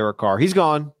cut Derek Carr. He's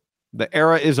gone. The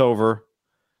era is over.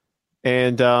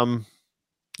 And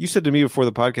you said to me before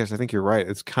the podcast, I think you're right.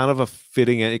 It's kind of a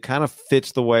fitting, it kind of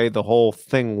fits the way the whole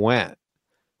thing went.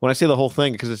 When I say the whole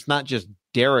thing, because it's not just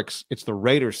Derek's, it's the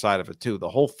Raiders side of it too. The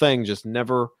whole thing just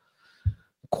never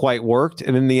quite worked.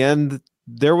 And in the end,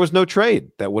 there was no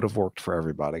trade that would have worked for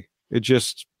everybody. It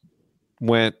just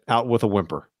went out with a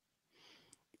whimper.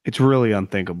 It's really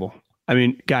unthinkable. I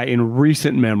mean, guy, in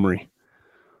recent memory,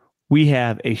 we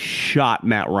have a shot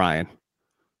Matt Ryan,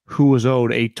 who was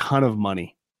owed a ton of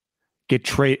money, get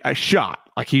a shot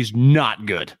like he's not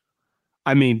good.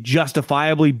 I mean,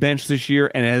 justifiably benched this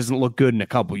year and it hasn't looked good in a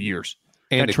couple years.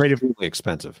 And extremely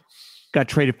expensive. Got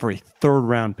traded for a 3rd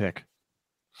round pick.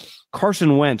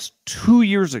 Carson Wentz 2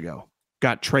 years ago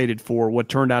got traded for what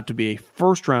turned out to be a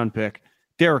 1st round pick.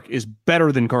 Derek is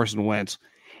better than Carson Wentz.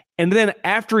 And then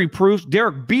after he proves,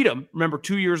 Derek beat him, remember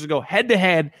 2 years ago, head to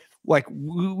head, like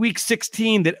week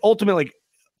 16, that ultimately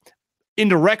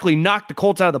indirectly knocked the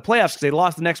Colts out of the playoffs because they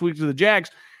lost the next week to the Jags.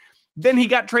 Then he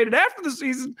got traded after the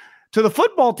season to the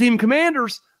football team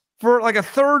Commanders for like a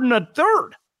 3rd and a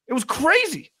 3rd. It was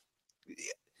crazy.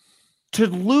 To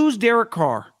lose Derek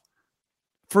Carr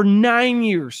for 9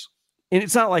 years, and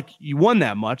it's not like you won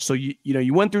that much, so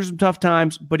you went through some tough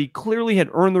times, but he clearly had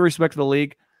earned the respect of the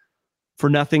league for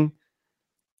nothing.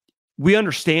 We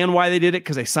understand why they did it,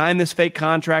 because they signed this fake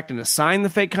contract, and to sign the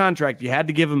fake contract, you had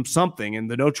to give him something,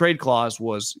 and the no trade clause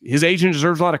was, his agent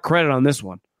deserves a lot of credit on this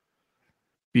one,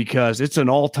 because it's an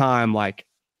all-time, like,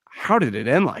 how did it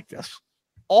end like this?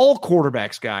 All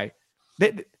quarterbacks, guy,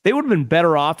 they would have been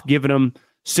better off giving him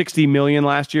 $60 million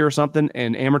last year or something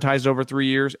and amortized over 3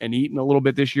 years and eating a little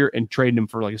bit this year and trading him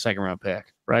for like a 2nd round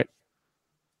pick, right?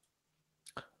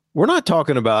 We're not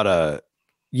talking about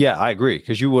yeah, I agree,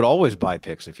 because you would always buy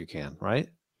picks if you can, right?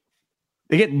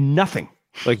 They get nothing.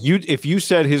 Like if you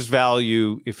said his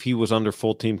value, if he was under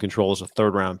full team control, as a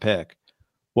 3rd round pick,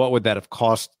 what would that have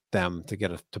cost them to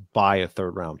buy a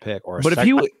 3rd round pick?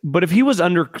 But if he was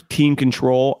under team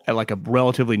control at like a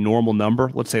relatively normal number,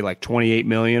 let's say like 28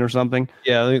 million or something.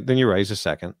 Yeah, then you're right. He's a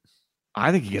 2nd.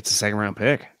 I think he gets a 2nd round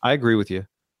pick. I agree with you.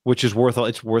 Which is worth you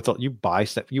would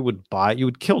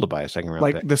kill to buy a 2nd round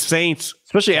pick. Like the Saints,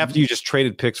 especially after you just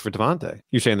traded picks for Devontae.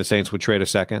 You're saying the Saints would trade a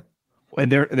 2nd?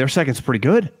 And their 2nd's pretty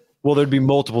good. Well, there'd be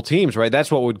multiple teams, right? That's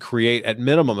what would create at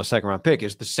minimum a 2nd round pick,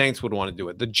 is the Saints would want to do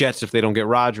it. The Jets, if they don't get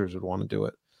Rodgers, would want to do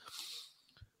it.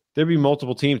 There'd be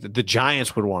multiple teams. The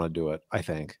Giants would want to do it, I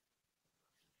think.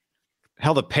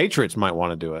 Hell, the Patriots might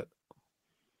want to do it.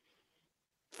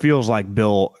 Feels like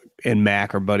Bill and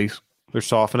Mac are buddies. They're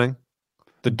softening.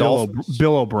 Bill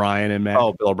O'Brien and Mac.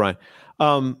 Oh, Bill O'Brien.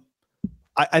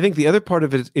 I think the other part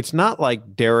of it is, it's not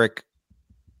like Derek.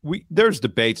 There's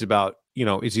debates about,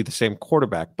 is he the same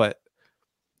quarterback? But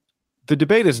the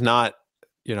debate is not,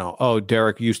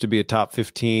 Derek used to be a top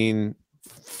 15,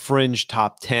 fringe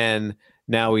top 10.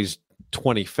 Now he's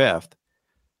 25th.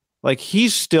 Like,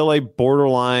 he's still a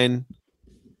borderline,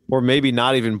 or maybe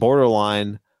not even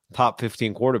borderline, top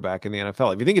 15 quarterback in the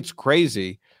NFL. If you think it's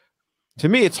crazy, to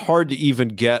me, it's hard to even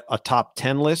get a top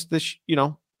 10 list.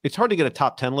 It's hard to get a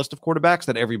top 10 list of quarterbacks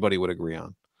that everybody would agree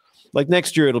on. Like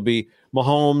next year, it'll be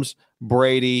Mahomes,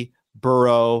 Brady,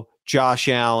 Burrow, Josh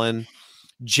Allen,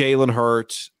 Jalen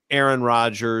Hurts, Aaron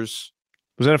Rodgers.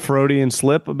 Was that a Freudian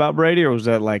slip about Brady, or was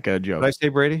that like a joke? Did I say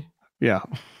Brady? Yeah.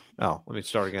 Oh, let me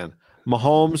start again.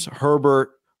 Mahomes,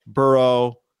 Herbert,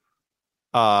 Burrow,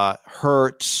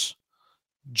 Hurts,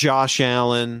 Josh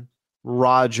Allen,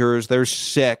 Rodgers. There's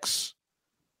 6.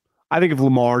 I think if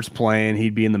Lamar's playing,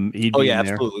 he'd be in there.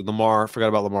 Absolutely. Lamar. Forgot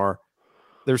about Lamar.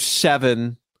 There's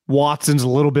 7. Watson's a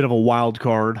little bit of a wild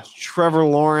card. Trevor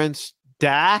Lawrence,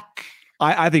 Dak.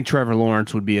 I think Trevor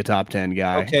Lawrence would be a top 10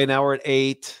 guy. Okay, now we're at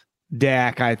 8.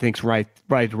 Dak, I think's right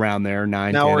around there,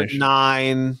 9. Now we're at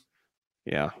 9.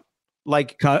 Yeah.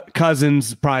 Like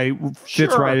Cousins probably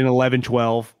fits right in 11,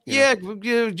 12. Yeah,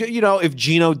 if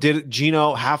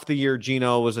Geno half the year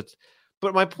Geno was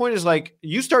but my point is like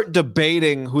you start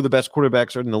debating who the best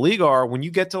quarterbacks are in the league are when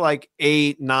you get to like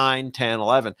 8, 9, 10,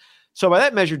 11. So by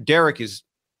that measure, Derek is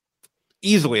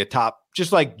easily a top,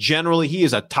 just like generally he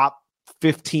is a top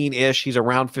 15-ish. He's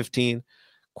around 15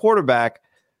 quarterback.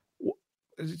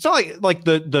 It's not like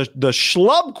the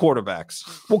schlub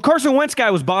quarterbacks. Well, Carson Wentz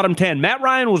guy was bottom 10. Matt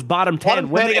Ryan was bottom 10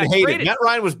 when they got traded. Matt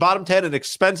Ryan was bottom 10 and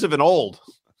expensive and old.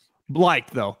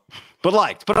 Liked, though. But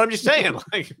I'm just saying,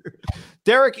 like,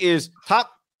 Derek is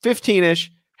top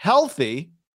 15-ish,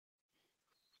 healthy,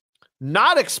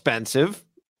 not expensive.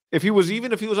 If he was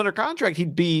under contract,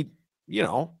 he'd be,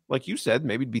 like you said,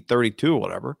 maybe it'd be 32 or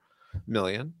whatever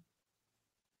million.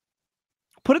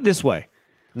 Put it this way.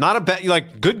 Not a bad,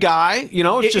 good guy,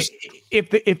 it's just if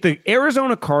the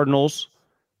Arizona Cardinals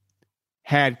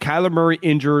had Kyler Murray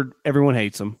injured, everyone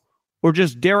hates him, or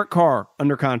just Derek Carr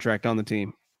under contract on the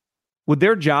team, would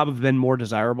their job have been more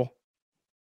desirable?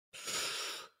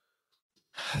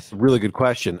 That's a really good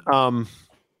question.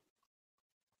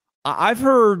 I've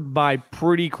heard by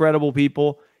pretty credible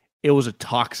people it was a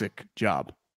toxic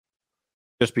job.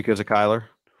 Just because of Kyler?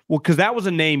 Well, because that was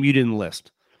a name you didn't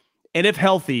list. And if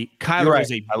healthy, Kyler is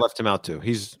I left him out too.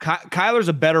 Kyler's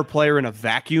a better player in a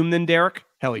vacuum than Derek.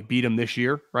 Hell, he beat him this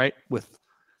year, right? With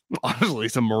honestly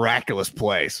some miraculous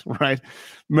plays, right?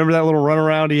 Remember that little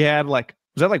runaround he had? Was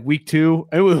that like week 2?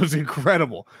 It was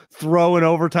incredible. Throw in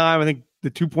overtime. I think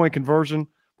the 2-point conversion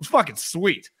was fucking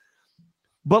sweet.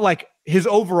 But his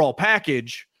overall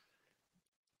package,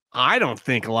 I don't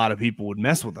think a lot of people would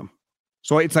mess with him.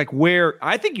 So it's where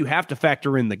I think you have to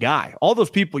factor in the guy. All those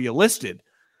people you listed.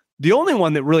 The only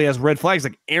one that really has red flags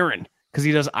like Aaron, because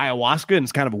he does ayahuasca and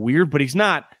it's kind of weird, but he's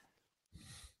not.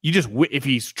 You just if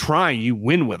he's trying, you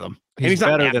win with him. He's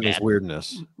not better than his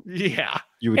weirdness. Yeah,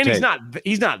 you would. And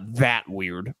he's not that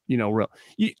weird.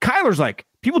 Kyler's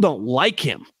people don't like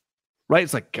him, right?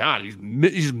 It's God,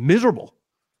 he's miserable.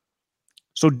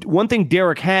 So one thing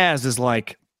Derek has is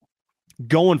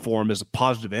going for him is a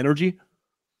positive energy.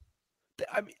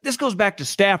 I mean, this goes back to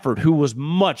Stafford, who was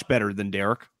much better than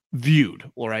Derek. Viewed,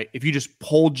 all right. If you just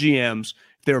polled GMs,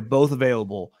 if they were both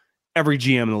available, every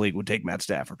GM in the league would take Matt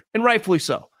Stafford, and rightfully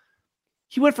so.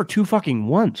 He went for 2 fucking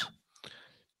ones.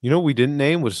 What we didn't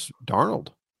name was Darnold.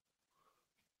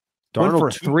 Went for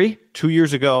a 3 2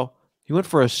 years ago. He went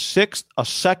for a 6th, a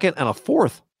 2nd, and a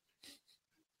 4th.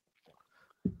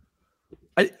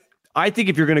 I think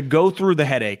if you're going to go through the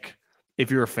headache,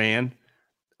 if you're a fan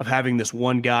of having this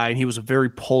one guy, and he was a very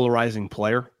polarizing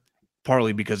player,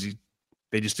 partly because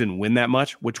they just didn't win that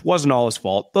much, which wasn't all his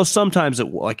fault. Though sometimes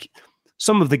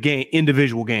some of the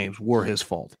individual games were his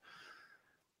fault.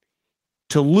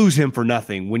 To lose him for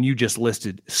nothing when you just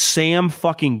listed Sam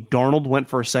fucking Darnold went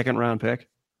for a 2nd round pick.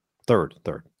 Third.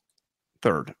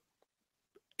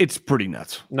 It's pretty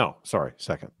nuts. No, sorry,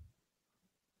 2nd.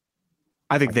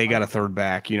 I think they got a 3rd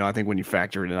back. I think when you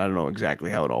factor it in, I don't know exactly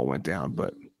how it all went down,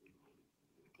 but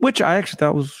which I actually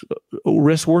thought was a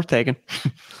risk worth taking.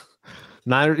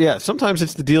 Niners, yeah. Sometimes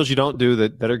it's the deals you don't do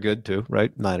that are good too,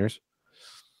 right? Niners.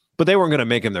 But they weren't going to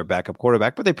make him their backup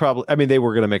quarterback, but they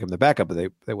were going to make him the backup, but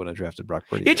they wouldn't have drafted Brock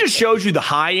Purdy. It just shows you the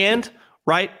high end,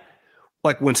 right?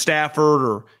 Like when Stafford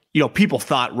or, people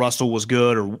thought Russell was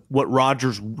good, or what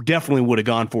Rodgers definitely would have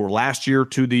gone for last year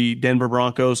to the Denver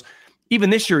Broncos. Even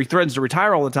this year, he threatens to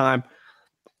retire all the time.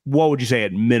 What would you say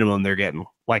at minimum they're getting?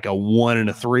 Like a 1 and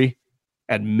a 3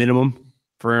 at minimum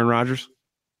for Aaron Rodgers?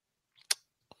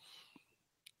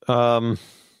 I'm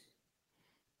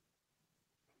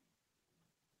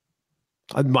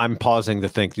pausing to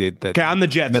think that. Okay, I'm the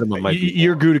Jets.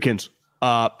 You're Gutekunst.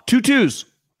 2 2s.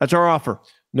 That's our offer.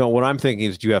 No, what I'm thinking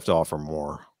is you have to offer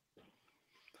more.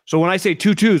 So when I say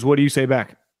 2 2s, what do you say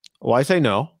back? Well, I say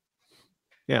no.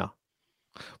 Yeah.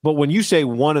 But when you say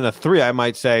 1 and a 3, I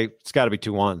might say it's got to be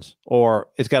 2 1s, or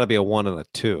it's got to be a 1 and a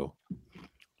 2.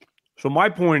 So my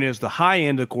point is the high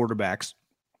end of quarterbacks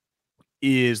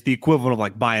is the equivalent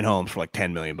of buying homes for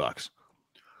 $10 million.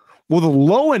 Well, the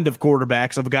low end of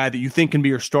quarterbacks of a guy that you think can be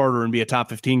your starter and be a top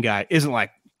 15 guy isn't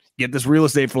get this real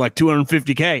estate for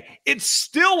 $250K. It's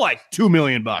still $2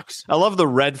 million. I love the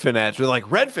Redfin ads. We're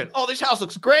Redfin. Oh, this house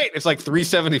looks great. It's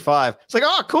 $375. It's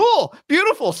oh, cool,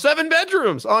 beautiful, 7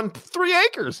 bedrooms on 3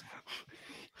 acres.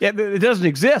 Yeah, it doesn't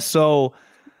exist. So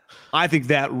I think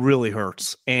that really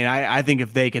hurts. And I think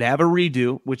if they could have a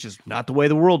redo, which is not the way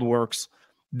the world works,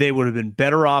 they would have been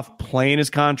better off playing his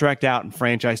contract out and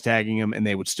franchise tagging him, and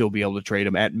they would still be able to trade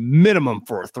him at minimum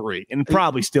for a 3 and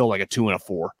probably still a 2 and a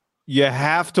 4. You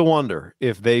have to wonder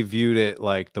if they viewed it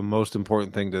like the most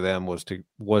important thing to them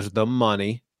was the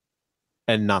money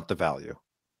and not the value.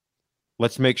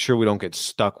 Let's make sure we don't get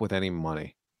stuck with any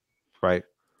money, right?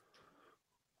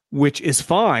 Which is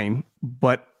fine,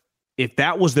 but if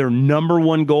that was their number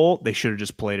one goal, they should have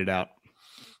just played it out.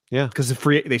 Yeah, because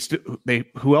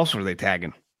who else are they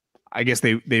tagging? I guess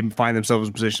they find themselves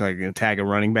in a position like going to tag a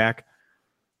running back,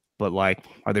 but like,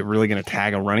 are they really going to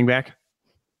tag a running back?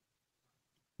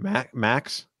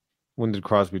 Max, when did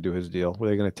Crosby do his deal? Were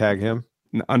they going to tag him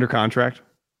under contract?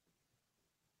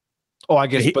 Oh, I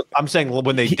guess. But I'm saying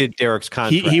when they did Derek's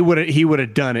contract, he would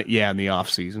have done it. Yeah, in the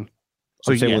offseason.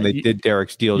 So when they did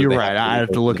Derek's deal, you're right.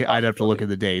 I'd have to look at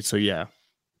the date. So yeah.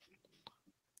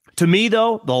 To me,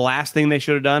 though, the last thing they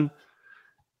should have done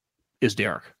is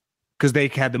Derek, because they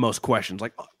had the most questions.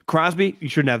 Like Crosby, you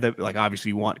shouldn't have that. Like obviously,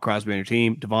 you want Crosby on your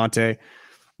team. Devontae,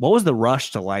 what was the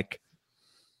rush to like?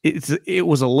 It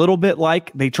was a little bit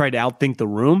like they tried to outthink the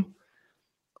room.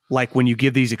 Like when you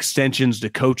give these extensions to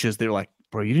coaches, they're like,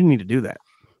 "Bro, you didn't need to do that."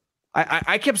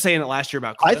 I kept saying it last year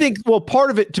about Cliff. I think, well,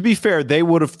 part of it, to be fair, they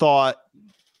would have thought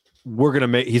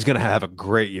he's going to have a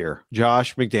great year.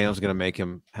 Josh McDaniels going to make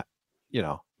him,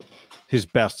 his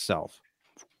best self.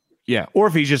 Yeah. Or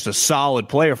if he's just a solid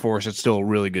player for us, it's still a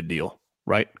really good deal,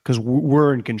 right? Because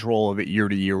we're in control of it year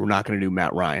to year. We're not going to do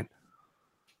Matt Ryan.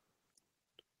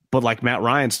 But like Matt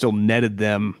Ryan still netted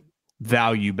them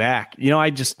value back.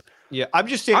 I'm just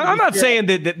saying. I'm not saying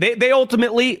that they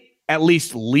ultimately at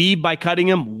least lead by cutting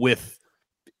him with,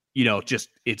 just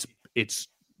it's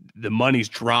the money's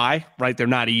dry, right? They're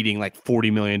not eating like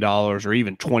 $40 million or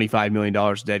even $25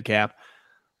 million dead cap.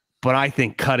 But I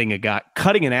think cutting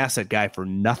an asset guy for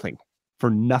nothing. I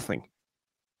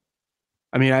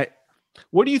mean,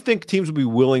 what do you think teams would be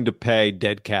willing to pay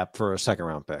dead cap for a second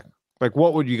round pick? Like,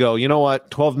 what would you go? You know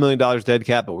what? $12 million dead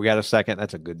cap, but we got a second.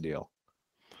 That's a good deal.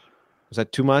 Is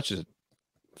that too much? Is it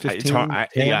 15? I'd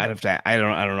have to. I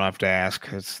don't know. I have to ask.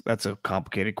 That's a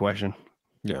complicated question.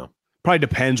 Yeah, probably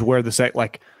depends where the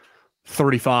like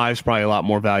 35 is probably a lot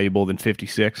more valuable than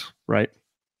 56, right?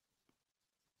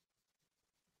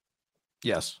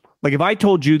 Yes. Like if I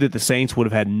told you that the Saints would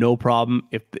have had no problem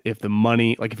if the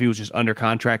money, like if he was just under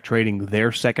contract trading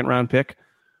their second round pick,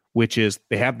 which is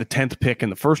they have the 10th pick in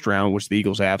the first round, which the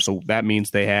Eagles have. So that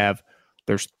means there's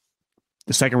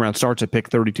the second round starts at pick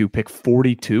 32, pick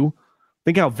 42.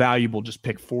 Think how valuable just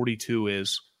pick 42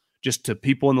 is just to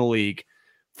people in the league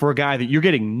for a guy that you're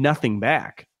getting nothing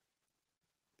back.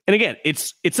 And again,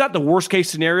 it's not the worst case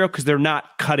scenario because they're not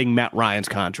cutting Matt Ryan's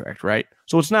contract, right?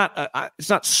 So it's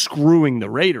not screwing the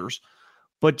Raiders,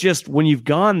 but just when you've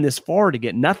gone this far to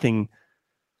get nothing,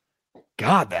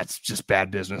 God, that's just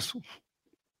bad business.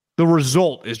 The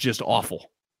result is just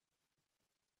awful.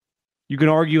 You can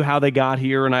argue how they got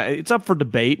here, and it's up for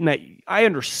debate, and I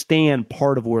understand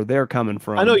part of where they're coming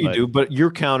from. I know you do, but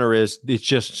your counter is it's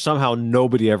just somehow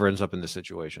nobody ever ends up in this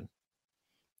situation.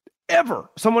 Ever.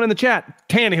 Someone in the chat,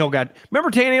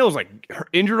 remember Tannehill was like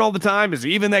injured all the time? Is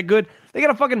he even that good? They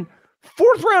got a fucking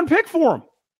 4th round pick for him.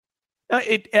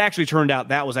 It actually turned out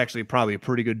that was actually probably a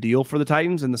pretty good deal for the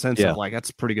Titans in the sense of like,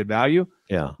 that's pretty good value.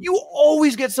 Yeah. You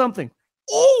always get something.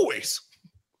 Always.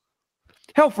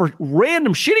 Hell, for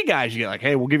random shitty guys, you get like,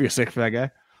 hey, we'll give you a 6th for that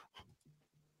guy.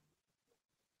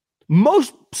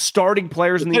 Most starting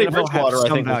players in the NFL have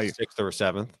some value. 6th or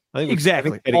 7th.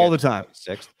 Exactly. All the time.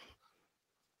 6th.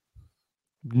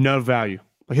 No value.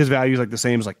 Like his value is like the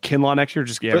same as like Kinlaw next year.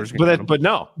 Just but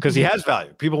no, because he has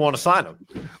value. People want to sign him.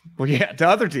 Well, yeah, to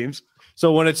other teams.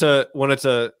 So when it's a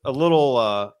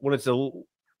little when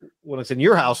it's in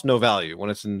your house, no value. When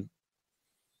it's in,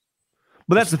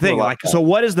 but that's the thing. Like, so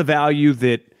what is the value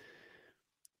that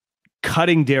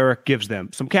cutting Derek gives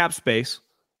them? Some cap space,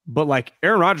 but like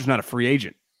Aaron Rodgers is not a free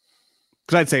agent.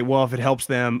 Because I'd say, well, if it helps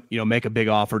them, make a big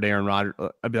offer to Aaron Rodgers,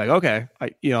 I'd be like, okay,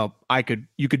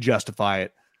 you could justify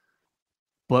it.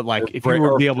 But like, if you were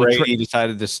to be able to, he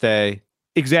decided to stay.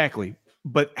 Exactly.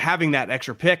 But having that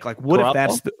extra pick, like, what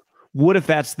if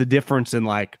that's the difference in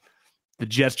like the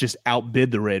Jets just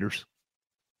outbid the Raiders?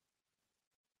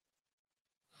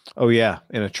 Oh yeah,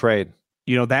 in a trade.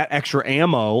 That extra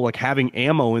ammo, like having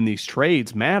ammo in these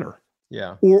trades matter.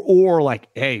 Yeah. Or like,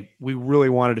 hey, we really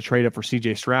wanted to trade up for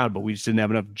CJ Stroud, but we just didn't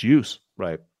have enough juice.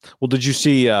 Right. Well, did you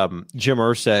see Jim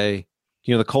Irsay?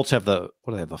 The Colts have the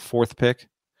 4th pick.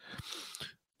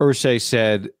 Irsay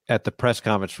said at the press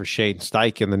conference for Shane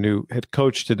Steichen, the new head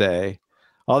coach today,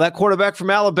 "Oh, that quarterback from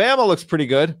Alabama looks pretty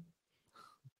good."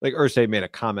 Like Irsay made a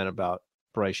comment about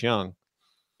Bryce Young.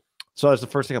 So that's the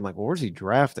first thing I'm like, well, where's he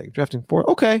drafting? Drafting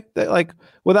 4? Okay. Like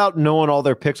without knowing all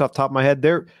their picks off the top of my head,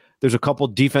 There's a couple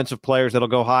defensive players that'll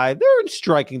go high. They're in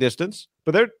striking distance,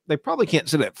 but they probably can't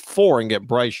sit at 4 and get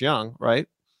Bryce Young, right?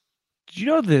 Did you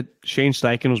know that Shane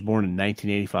Steichen was born in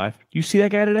 1985? Do you see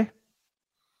that guy today?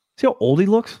 See how old he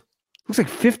looks? Looks like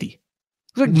 50.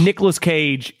 Looks like Nicolas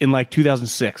Cage in like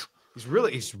 2006.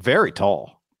 He's very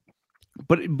tall.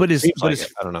 But his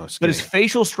I don't know. But his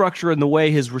facial structure and the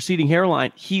way his receding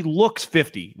hairline, he looks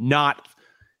 50, not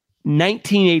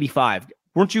 1985.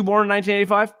 Weren't you born in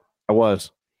 1985? I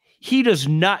was. He does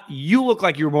not. You look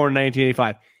like you were born in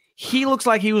 1985. He looks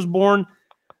like he was born.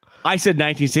 I said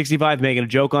 1965, making a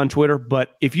joke on Twitter.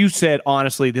 But if you said,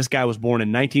 honestly, this guy was born in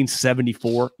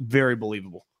 1974, very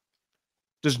believable.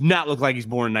 Does not look like he's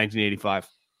born in 1985.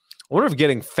 I wonder if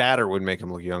getting fatter would make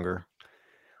him look younger.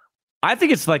 I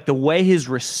think it's like the way his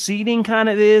receding kind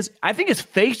of is. I think his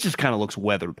face just kind of looks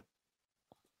weathered.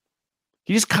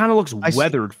 He just kind of looks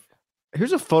weathered.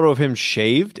 Here's a photo of him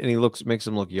shaved, and he makes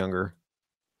him look younger.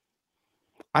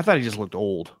 I thought he just looked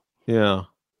old. Yeah.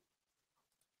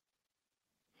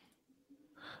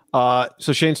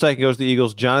 So Shane Steichen goes to the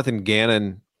Eagles. Jonathan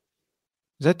Gannon,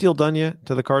 is that deal done yet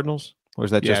to the Cardinals, or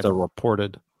is that just a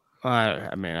reported?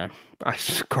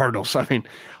 Cardinals. I mean,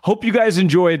 hope you guys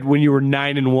enjoyed when you were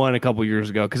 9-1 a couple years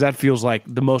ago, because that feels like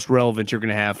the most relevant you're going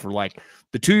to have for like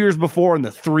the 2 years before and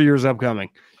the 3 years upcoming.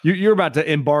 You're about to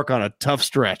embark on a tough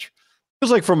stretch.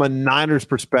 Feels like from a Niners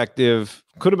perspective,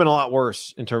 could have been a lot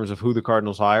worse in terms of who the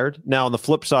Cardinals hired. Now, on the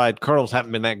flip side, Cardinals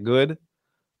haven't been that good.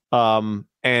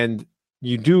 And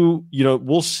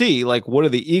we'll see, like, what do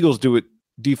the Eagles do at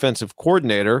defensive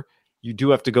coordinator? You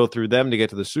do have to go through them to get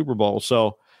to the Super Bowl.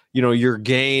 So, your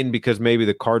gain, because maybe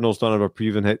the Cardinals don't have a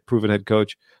proven head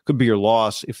coach, could be your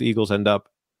loss if the Eagles end up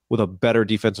with a better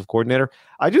defensive coordinator.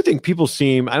 I do think people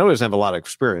I know he doesn't have a lot of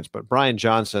experience, but Brian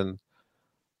Johnson,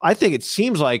 I think it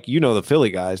seems like, the Philly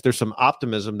guys, there's some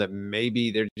optimism that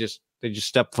maybe they just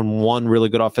stepped from one really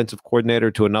good offensive coordinator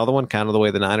to another one, kind of the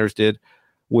way the Niners did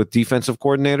with defensive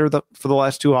coordinator for the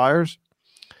last 2 hires.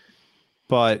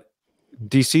 But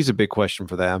DC's a big question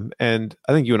for them. And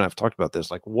I think you and I have talked about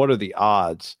this. Like, what are the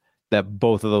odds that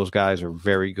both of those guys are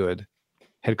very good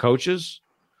head coaches?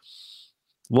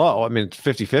 Low. I mean, it's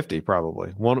 50-50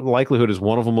 probably. One likelihood is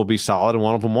one of them will be solid and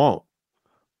one of them won't.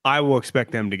 I will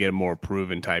expect them to get a more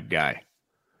proven type guy.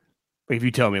 If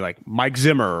you tell me like Mike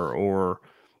Zimmer or,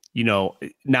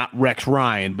 not Rex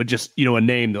Ryan, but just, a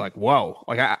name, they're like, whoa.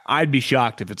 Like I'd be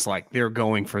shocked if it's like they're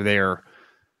going for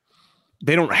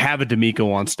they don't have a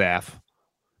D'Amico on staff.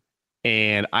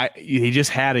 And he just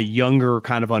had a younger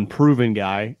kind of unproven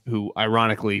guy who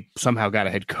ironically somehow got a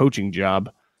head coaching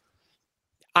job.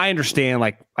 I understand,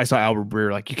 like I saw Albert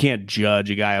Breer, like you can't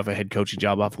judge a guy off a head coaching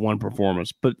job off one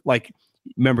performance, but like,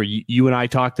 remember you and I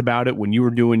talked about it when you were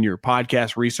doing your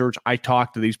podcast research. I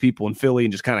talked to these people in Philly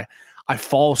and just I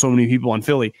follow so many people in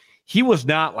Philly. He was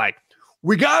not like,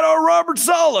 we got our Robert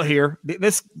Saleh here.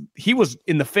 He was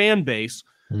in the fan base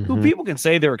who people can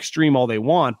say they're extreme all they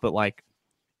want, but like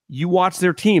you watch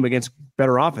their team against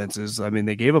better offenses. I mean,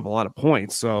 they gave up a lot of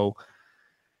points. So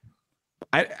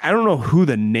I don't know who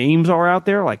the names are out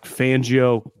there. Like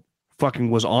Fangio fucking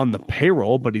was on the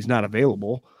payroll, but he's not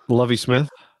available. Lovie Smith.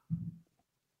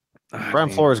 Brian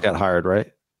Flores got hired,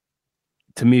 right?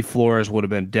 To me, Flores would have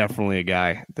been definitely a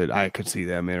guy that I could see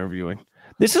them interviewing.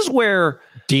 This is where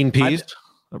Dean Pease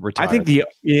retired.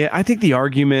 I think the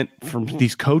argument from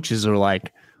these coaches are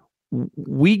like,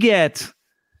 we get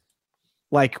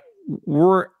like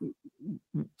we're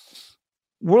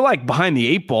like behind the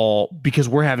 8 ball because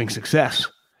we're having success.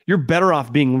 You're better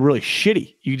off being really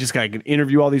shitty. You just got to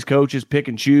interview all these coaches, pick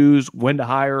and choose when to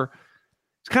hire.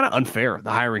 It's kind of unfair,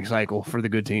 the hiring cycle for the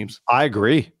good teams. I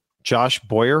agree. Josh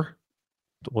Boyer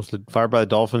was fired by the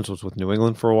Dolphins, was with New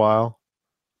England for a while.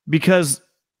 Because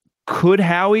could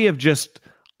Howie have just,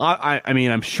 I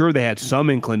mean, I'm sure they had some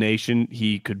inclination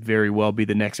he could very well be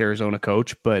the next Arizona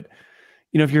coach, but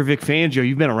if you're Vic Fangio,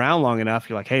 you've been around long enough,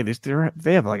 you're like, hey,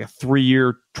 they have like a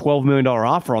 3-year, $12 million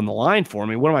offer on the line for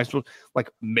me. What am I supposed to, like,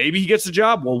 maybe he gets the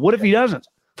job? Well, what if he doesn't?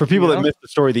 For people that missed the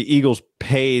story, the Eagles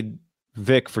paid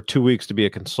Vic for 2 weeks to be a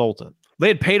consultant. They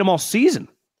had paid him all season.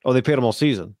 Oh, they paid him all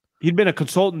season. He'd been a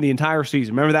consultant the entire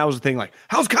season. Remember, that was the thing, like,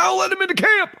 how's Kyle letting him into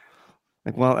camp?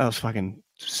 Like, well, that was fucking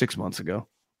 6 months ago.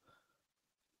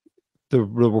 The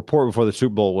report before the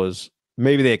Super Bowl was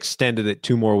maybe they extended it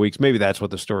 2 more weeks. Maybe that's what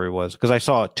the story was, because I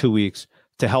saw it 2 weeks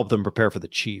to help them prepare for the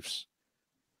Chiefs.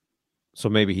 So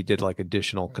maybe he did like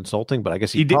additional consulting, but I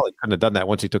guess he probably couldn't have done that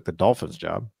once he took the Dolphins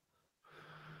job.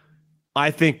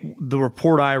 I think the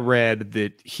report I read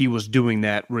that he was doing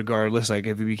that regardless, like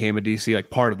if he became a DC, like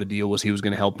part of the deal was he was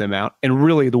going to help them out. And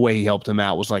really the way he helped them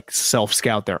out was like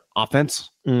self-scout their offense.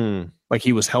 Like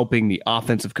he was helping the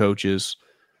offensive coaches.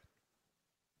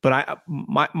 But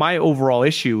my overall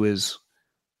issue is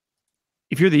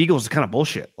if you're the Eagles, it's kind of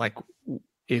bullshit. Like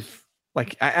if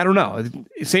I don't know.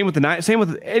 Same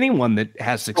with anyone that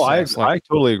has success. I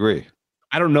totally agree.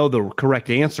 I don't know the correct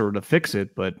answer to fix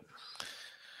it, but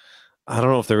I don't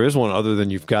know if there is one other than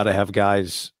you've got to have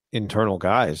guys, internal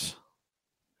guys.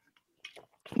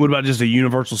 What about just a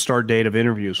universal start date of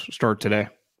interviews? Start today,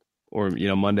 or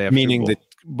Monday. After Meaning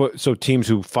that, so teams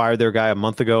who fired their guy a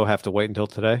month ago have to wait until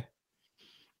today.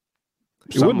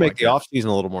 It would make the offseason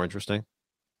a little more interesting.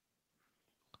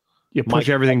 You push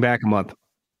everything back a month.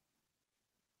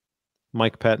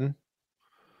 Mike Pettin.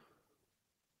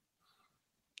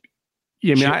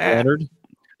 Yeah, I mean,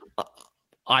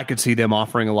 I could see them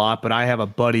offering a lot, but I have a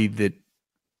buddy that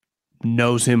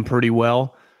knows him pretty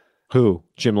well. Who?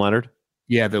 Jim Leonard?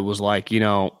 Yeah, that was like, he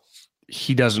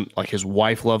doesn't, like, his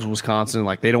wife loves Wisconsin.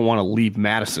 Like, they don't want to leave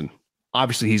Madison.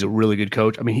 Obviously, he's a really good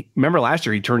coach. I mean, remember last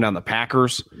year he turned down the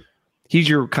Packers? He's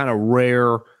your kind of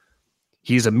rare.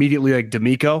 He's immediately like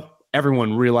D'Amico.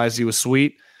 Everyone realized he was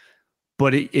sweet,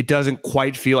 but it doesn't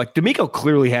quite feel like D'Amico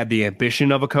clearly had the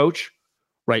ambition of a coach,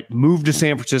 right? Moved to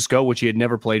San Francisco, which he had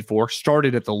never played for,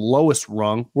 started at the lowest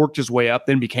rung, worked his way up,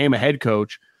 then became a head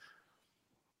coach.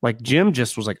 Like Jim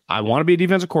just was like, I want to be a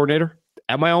defensive coordinator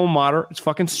at my alma mater. It's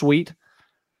fucking sweet.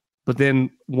 But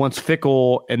then once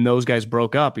Fickle and those guys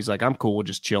broke up, he's like, I'm cool with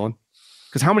just chilling.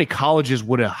 Because how many colleges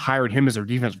would have hired him as their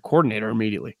defensive coordinator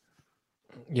immediately?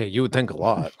 Yeah, you would think a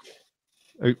lot.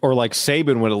 Or like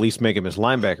Saban would at least make him his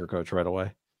linebacker coach right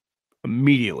away.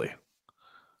 Immediately.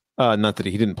 Not that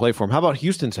he didn't play for him. How about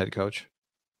Houston's head coach?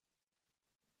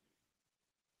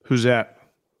 Who's that?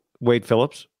 Wade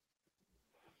Phillips.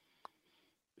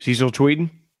 Is he still tweeting?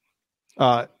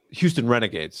 Houston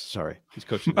Renegades. Sorry. He's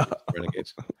coaching the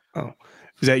Renegades. Oh.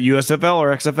 Is that USFL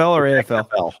or XFL or AFL?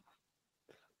 XFL.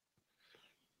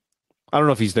 I don't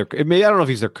know if he's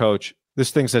their coach.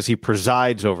 This thing says he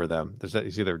presides over them.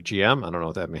 He's either GM. I don't know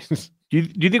what that means. Do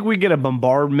you think we get a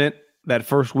bombardment that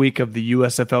first week of the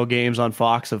USFL games on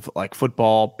Fox of like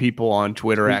football people on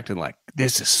Twitter acting like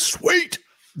this is sweet?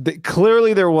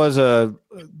 Clearly there was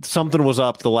something was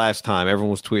up the last time.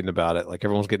 Everyone was tweeting about it. Like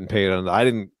everyone was getting paid on.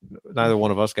 Neither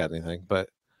one of us got anything, but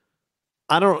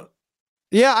I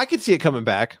could see it coming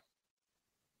back.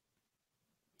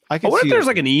 What if there's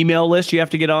like an email list you have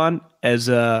to get on as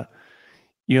the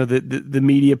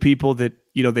media people that,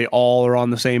 they all are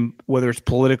on the same, whether it's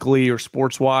politically or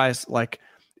sports wise, like,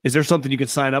 is there something you can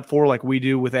sign up for like we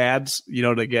do with ads,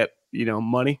 to get,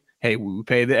 money? Hey, we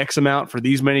pay the X amount for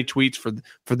these many tweets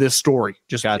for this story.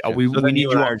 Just gotcha. we need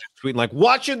you are just tweeting like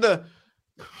watching the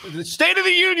State of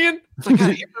the Union. It's like,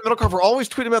 God, Middlecoff, we're always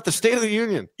tweeting about the State of the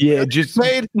Union. Yeah,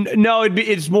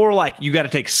 it's more like you got to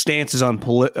take stances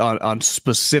on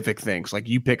specific things. Like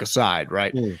you pick a side,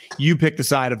 right? You pick the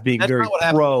side of being very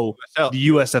pro the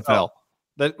USFL.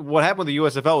 That what happened with the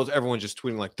USFL was everyone just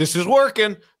tweeting like, "This is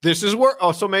working. This is work."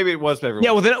 Oh, so maybe it was everyone.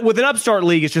 Yeah, with an upstart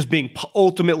league, it's just being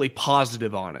ultimately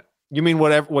positive on it. You mean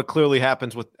what clearly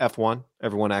happens with F1?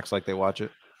 Everyone acts like they watch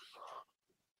it.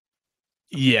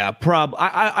 Yeah,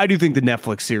 I do think the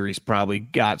Netflix series probably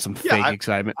got some fake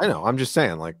excitement. I know. I'm just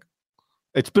saying, like,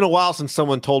 it's been a while since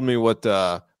someone told me what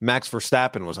Max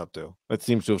Verstappen was up to. It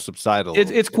seems to have subsided.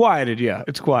 It's quieted. Yeah,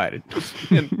 it's quieted.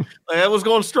 I was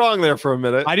going strong there for a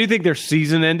minute. I do think their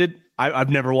season ended. I've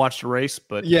never watched a race,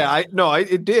 but yeah,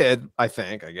 it did. I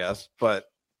guess, but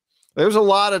there was a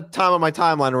lot of time on my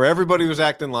timeline where everybody was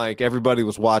acting like everybody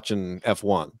was watching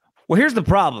F1. Well, here's the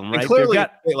problem, right? And clearly,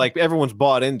 like everyone's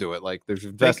bought into it. Like there's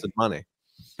invested money.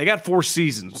 They got 4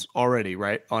 seasons already,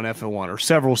 right, on F1 or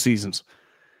several seasons.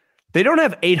 They don't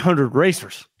have 800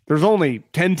 racers. There's only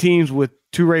 10 teams with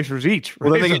 2 racers each.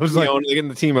 Right? Well, they get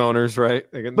the team owners, right?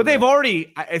 But they've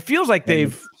already. It feels like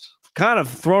they've kind of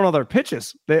thrown all their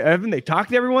pitches. Haven't they talked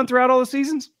to everyone throughout all the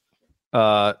seasons?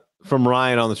 From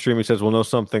Ryan on the stream, he says, "We'll know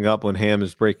something up when Ham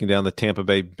is breaking down the Tampa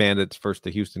Bay Bandits versus the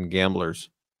Houston Gamblers."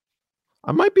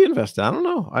 I might be invested. I don't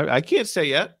know. I can't say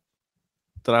yet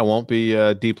that I won't be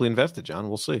deeply invested, John.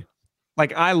 We'll see.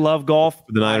 Like, I love golf.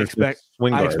 I expect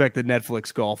the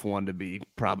Netflix golf one to be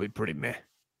probably pretty meh.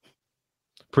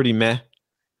 Pretty meh?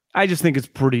 I just think it's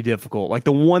pretty difficult. Like,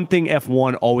 the one thing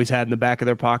F1 always had in the back of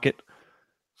their pocket,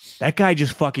 that guy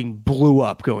just fucking blew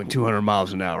up going 200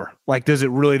 miles an hour. Like, does it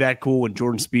really that cool when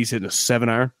Jordan Spieth's hitting a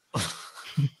 7-iron?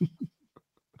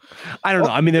 I don't know.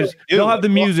 I mean, they'll have the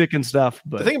music and stuff.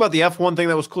 But the thing about the F1 thing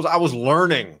that was cool is I was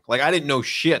learning. Like, I didn't know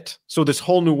shit. So this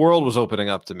whole new world was opening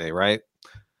up to me, right?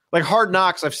 Like Hard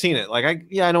Knocks, I've seen it. Like,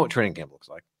 I know what training camp looks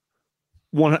like.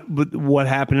 what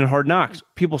happened in Hard Knocks.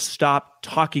 People stopped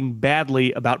talking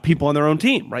badly about people on their own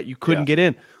team, right? You couldn't get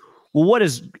in. Well,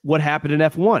 what happened in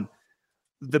F1?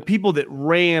 The people that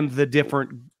ran the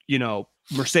different,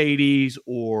 Mercedes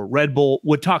or Red Bull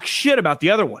would talk shit about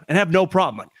the other one and have no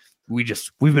problem. Like,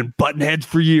 we've been butting heads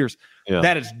for years. Yeah.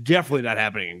 That is definitely not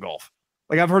happening in golf.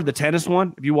 Like, I've heard the tennis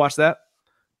one. Have you watched that?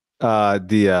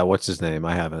 What's his name?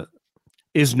 I haven't.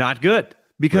 Is not good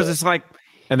because it's like,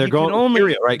 and they're going only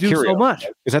Kyrgios, right? Do so much.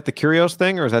 Is that the Kyrgios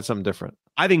thing or is that something different?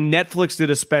 I think Netflix did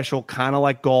a special kind of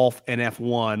like golf and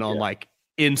F1 on like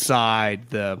inside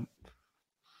the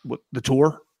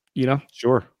tour,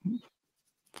 Sure.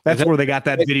 That's where they got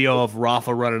that video of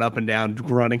Rafa running up and down,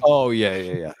 running. Oh,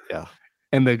 yeah.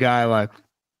 And the guy like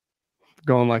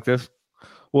going like this.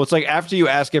 Well, it's like after you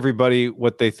ask everybody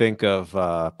what they think of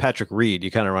Patrick Reed,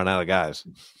 you kind of run out of guys.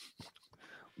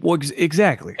 Well,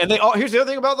 exactly. And here's the other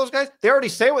thing about those guys. They already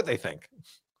say what they think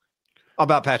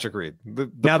about Patrick Reed.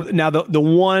 Now the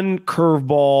one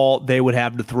curveball they would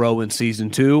have to throw in season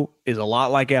 2 is a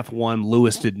lot like F1.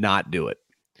 Lewis did not do it.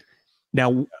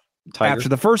 Now, after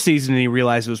the first season, he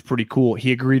realized it was pretty cool.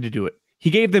 He agreed to do it. He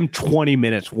gave them 20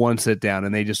 minutes, one sit down,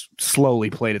 and they just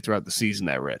slowly played it throughout the season,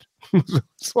 I read.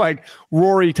 It's like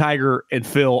Rory, Tiger, and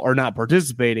Phil are not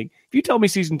participating. If you tell me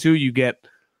season 2, you get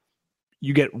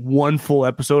one full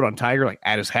episode on Tiger, like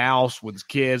at his house with his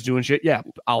kids doing shit. Yeah,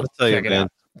 I'll tell check it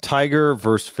out. Tiger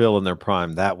versus Phil in their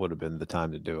prime. That would have been the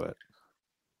time to do it.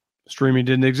 Streaming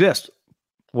didn't exist.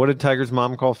 What did Tiger's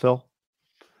mom call Phil?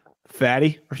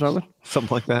 Fatty or something?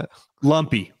 Something like that.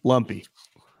 Lumpy.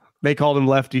 They called him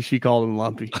Lefty. She called him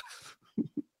Lumpy.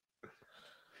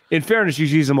 In fairness, you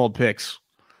see some old pics.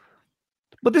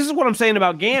 But this is what I'm saying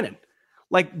about Gannon.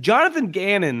 Like Jonathan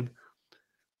Gannon,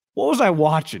 what was I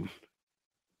watching?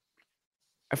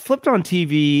 I flipped on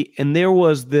TV and there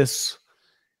was this.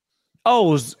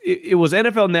 Oh, it was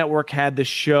NFL Network had this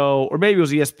show, or maybe it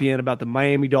was ESPN, about the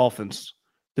Miami Dolphins,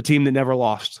 the team that never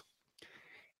lost.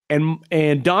 And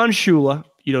Don Shula,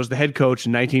 is the head coach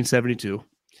in 1972.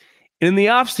 And in the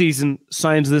offseason,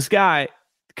 signs this guy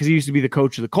because he used to be the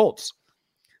coach of the Colts.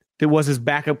 That was his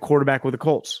backup quarterback with the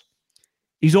Colts.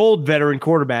 He's old veteran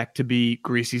quarterback to be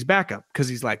Greasy's backup because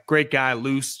he's like great guy,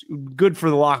 loose, good for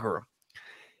the locker room.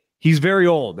 He's very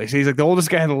old. They say he's like the oldest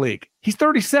guy in the league. He's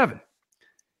 37.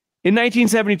 In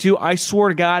 1972, I swear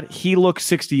to God, he looked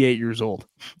 68 years old.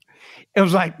 It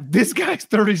was like, this guy's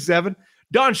 37.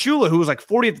 Don Shula, who was like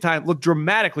 40 at the time, looked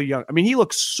dramatically young. I mean, he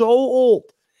looks so old.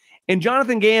 And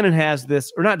Jonathan Gannon has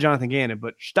this, or not Jonathan Gannon,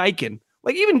 but Steichen.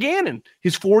 Like even Gannon,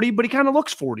 he's 40, but he kind of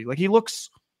looks 40. Like he looks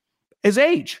his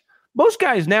age. Most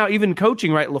guys now, even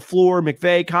coaching, right? LaFleur,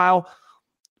 McVay, Kyle,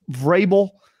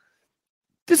 Vrabel.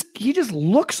 He just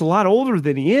looks a lot older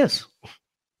than he is.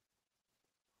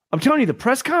 I'm telling you, the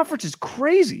press conference is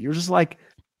crazy. You're just like,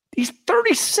 he's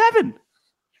 37.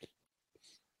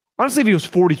 Honestly, if he was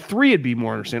 43, it'd be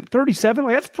more understandable. 37,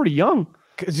 like that's pretty young.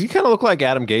 Does he kind of look like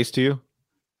Adam Gase to you?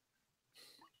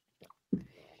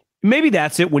 Maybe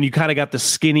that's it. When you kind of got the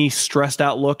skinny, stressed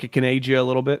out look, it can age you a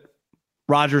little bit.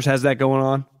 Rodgers has that going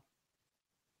on.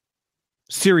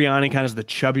 Sirianni kind of is the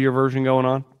chubbier version going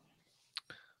on.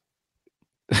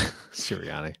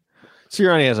 Sirianni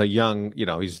has a young,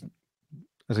 he's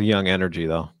has a young energy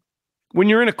though. When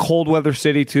you're in a cold weather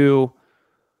city too,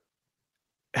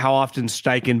 how often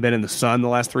Steichen been in the sun the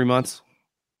last 3 months?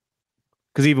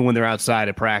 Because even when they're outside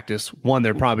at practice, one,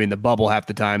 they're probably in the bubble half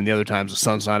the time, and the other times the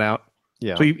sun's not out.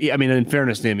 Yeah. So, in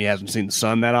fairness to him, he hasn't seen the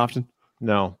sun that often.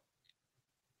 No.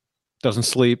 Doesn't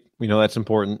sleep. We know that's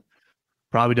important.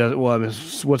 Probably doesn't. Well,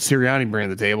 what's Sirianni bringing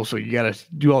to the table? So you got to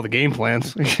do all the game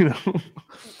plans.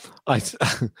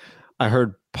 I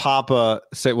heard Papa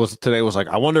say today was like,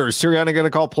 I wonder, is Sirianni going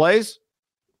to call plays?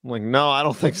 I'm like, no, I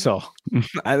don't think so.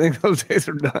 I think those days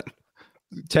are done.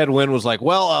 Ted Wynn was like,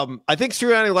 well, I think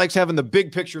Sirianni likes having the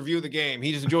big picture view of the game.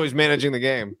 He just enjoys managing the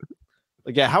game.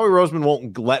 Like, yeah, Howie Roseman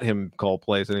won't let him call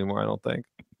plays anymore, I don't think.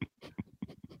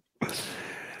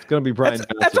 It's going to be Brian.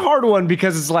 That's a hard one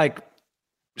because it's like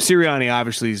Sirianni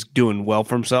obviously is doing well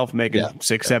for himself, making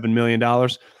 $6-7 million.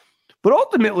 But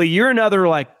ultimately, you're another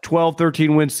like 12,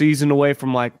 13 win season away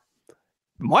from like,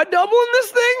 am I doubling this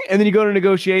thing? And then you go to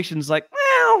negotiations like,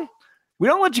 well, we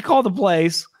don't let you call the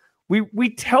plays. We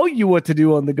tell you what to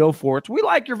do on the go for it. We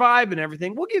like your vibe and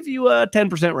everything. We'll give you a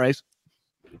 10% raise.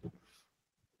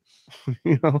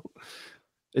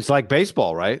 It's like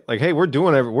baseball, right? Like, hey,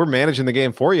 we're managing the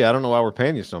game for you. I don't know why we're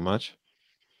paying you so much.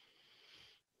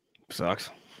 Sucks.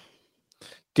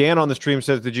 Dan on the stream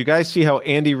says, did you guys see how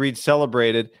Andy Reid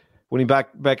celebrated when he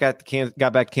got back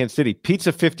to Kansas City?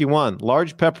 Pizza 51,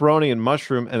 large pepperoni and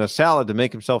mushroom and a salad to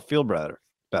make himself feel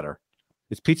better.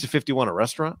 Is Pizza 51 a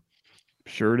restaurant?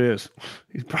 Sure it is.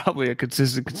 He's probably a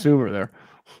consistent consumer there.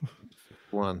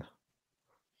 One.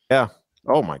 Yeah.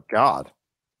 Oh my God.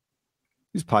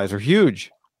 These pies are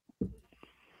huge.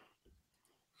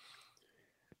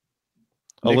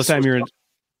 Next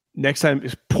time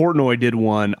Portnoy did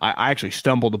one. I actually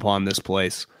stumbled upon this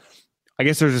place. I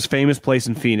guess there's this famous place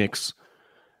in Phoenix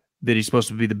that he's supposed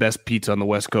to be the best pizza on the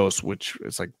West Coast, which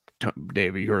it's like,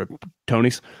 Dave, you heard of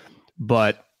Tony's?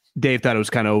 But Dave thought it was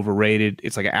kind of overrated.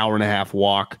 It's like an hour and a half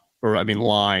walk,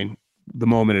 line, the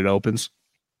moment it opens.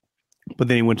 But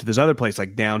then he went to this other place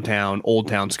like downtown, Old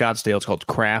Town Scottsdale. It's called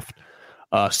Craft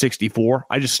 64.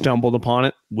 I just stumbled upon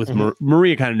it with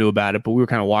Maria kind of knew about it, but we were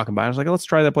kind of walking by. I was like, let's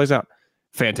try that place out.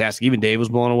 Fantastic. Even Dave was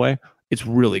blown away. It's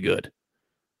really good.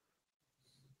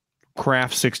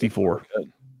 Craft 64.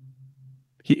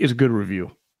 It's a good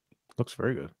review. Looks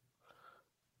very good.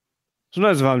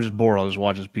 Sometimes if I'm just bored, I'll just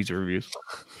watch his pizza reviews.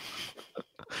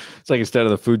 It's like instead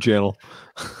of the Food Channel.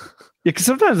 Yeah, because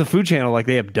sometimes the Food Channel, like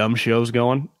they have dumb shows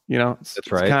going. You know,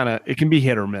 that's right. It can be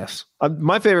hit or miss.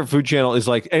 My favorite Food Channel is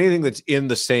like anything that's in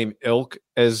the same ilk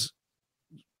as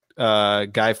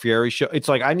Guy Fieri's show. It's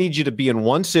like I need you to be in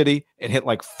one city and hit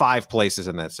like 5 places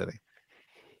in that city.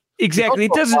 Exactly.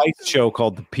 It doesn't. A show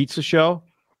called The Pizza Show.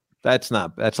 That's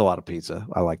a lot of pizza.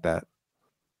 I like that.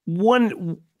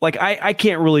 I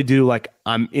can't really do like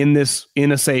I'm in a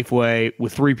Safeway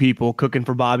with 3 people cooking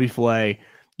for Bobby Flay.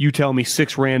 You tell me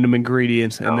 6 random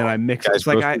ingredients and then I mix it. It's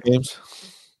like games.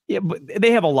 Yeah, but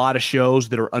they have a lot of shows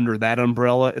that are under that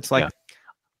umbrella. It's like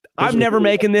I'm never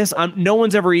making this. No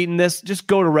one's ever eaten this. Just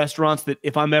go to restaurants that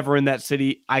if I'm ever in that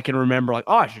city, I can remember like,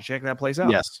 oh, I should check that place out.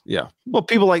 Yes. Yeah. Well,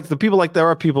 there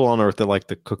are people on earth that like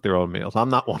to cook their own meals. I'm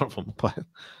not one of them, but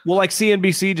like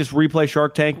CNBC just replay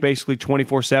Shark Tank basically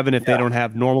 24/7 if they don't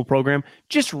have normal program.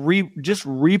 Just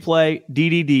replay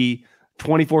DDD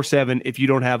 24/7 if you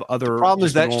don't have other. The problem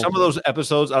is that some of those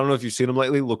episodes, I don't know if you've seen them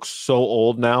lately, look so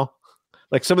old now.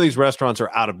 Like some of these restaurants are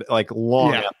out of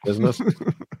long out of business.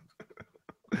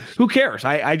 Who cares?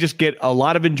 I just get a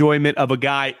lot of enjoyment of a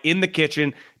guy in the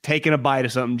kitchen taking a bite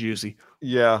of something juicy.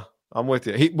 Yeah, I'm with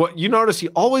you. You notice he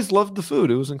always loved the food.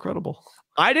 It was incredible.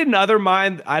 I didn't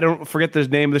mind. I don't forget the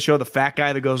name of the show. The fat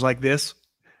guy that goes like this.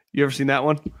 You ever seen that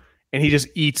one? And he just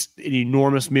eats an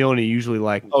enormous meal, and he usually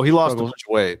he lost a bunch of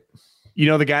weight. You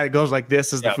know the guy that goes like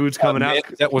this as the food's coming out.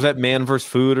 Was that Man vs.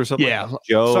 Food or something? Yeah, like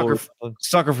Joe.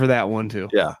 Sucker for that one too.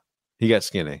 Yeah, he got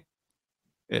skinny,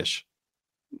 ish.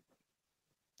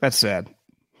 That's sad.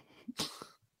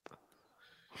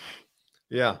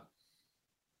 Yeah,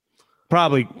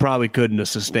 probably couldn't have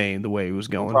sustained the way he was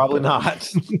going. Probably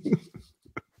not.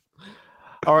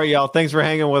 All right, y'all. Thanks for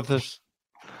hanging with us.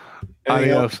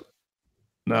 Adios.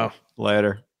 No.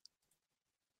 Later.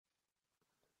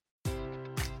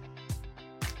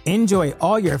 Enjoy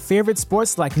all your favorite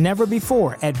sports like never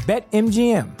before at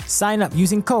BetMGM. Sign up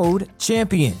using code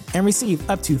CHAMPION and receive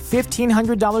up to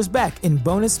 $1,500 back in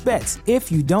bonus bets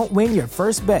if you don't win your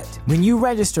first bet. When you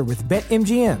register with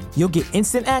BetMGM, you'll get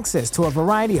instant access to a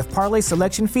variety of parlay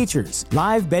selection features,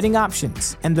 live betting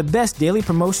options, and the best daily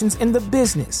promotions in the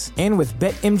business. And with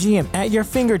BetMGM at your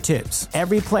fingertips,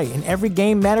 every play and every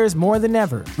game matters more than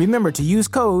ever. Remember to use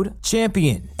code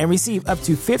CHAMPION and receive up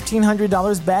to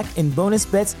 $1,500 back in bonus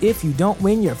bets if you don't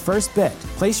win your first bet.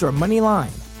 Place your money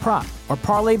line, prop, or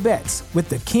parlay bets with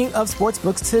the king of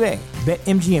sportsbooks today.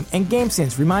 BetMGM and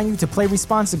GameSense remind you to play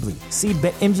responsibly. See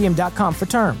BetMGM.com for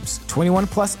terms. 21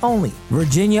 plus only.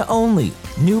 Virginia only.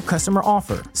 New customer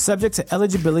offer. Subject to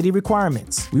eligibility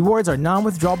requirements. Rewards are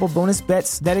non-withdrawable bonus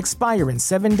bets that expire in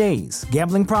 7 days.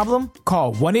 Gambling problem?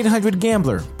 Call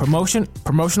 1-800-GAMBLER.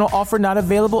 Promotional offer not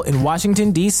available in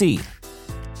Washington, D.C.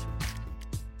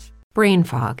 Brain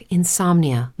fog,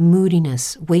 insomnia,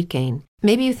 moodiness, weight gain.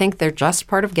 Maybe you think they're just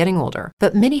part of getting older,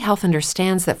 but MIDI Health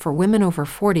understands that for women over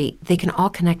 40, they can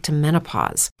all connect to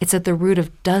menopause. It's at the root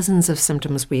of dozens of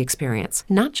symptoms we experience,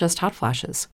 not just hot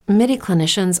flashes. MIDI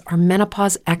clinicians are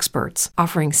menopause experts,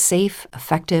 offering safe,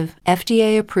 effective,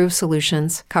 FDA-approved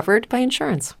solutions covered by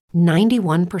insurance.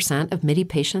 91% of MIDI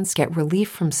patients get relief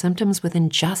from symptoms within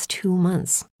just 2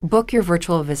 months. Book your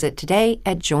virtual visit today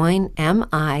at joinmidi.com.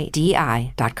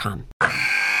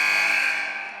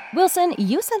 Wilson,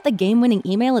 you sent the game-winning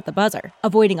email at the buzzer,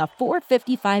 avoiding a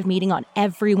 4:55 meeting on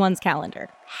everyone's calendar.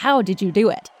 How did you do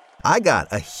it? I got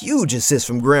a huge assist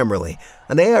from Grammarly,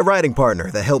 an AI writing partner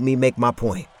that helped me make my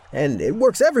point. And it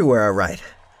works everywhere I write.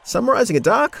 Summarizing a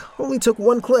doc only took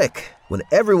 1 click. When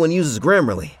everyone uses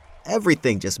Grammarly,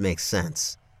 everything just makes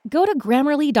sense. Go to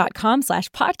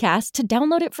Grammarly.com/podcast to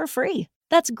download it for free.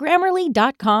 That's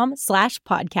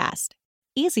Grammarly.com/podcast.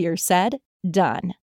 Easier said, done.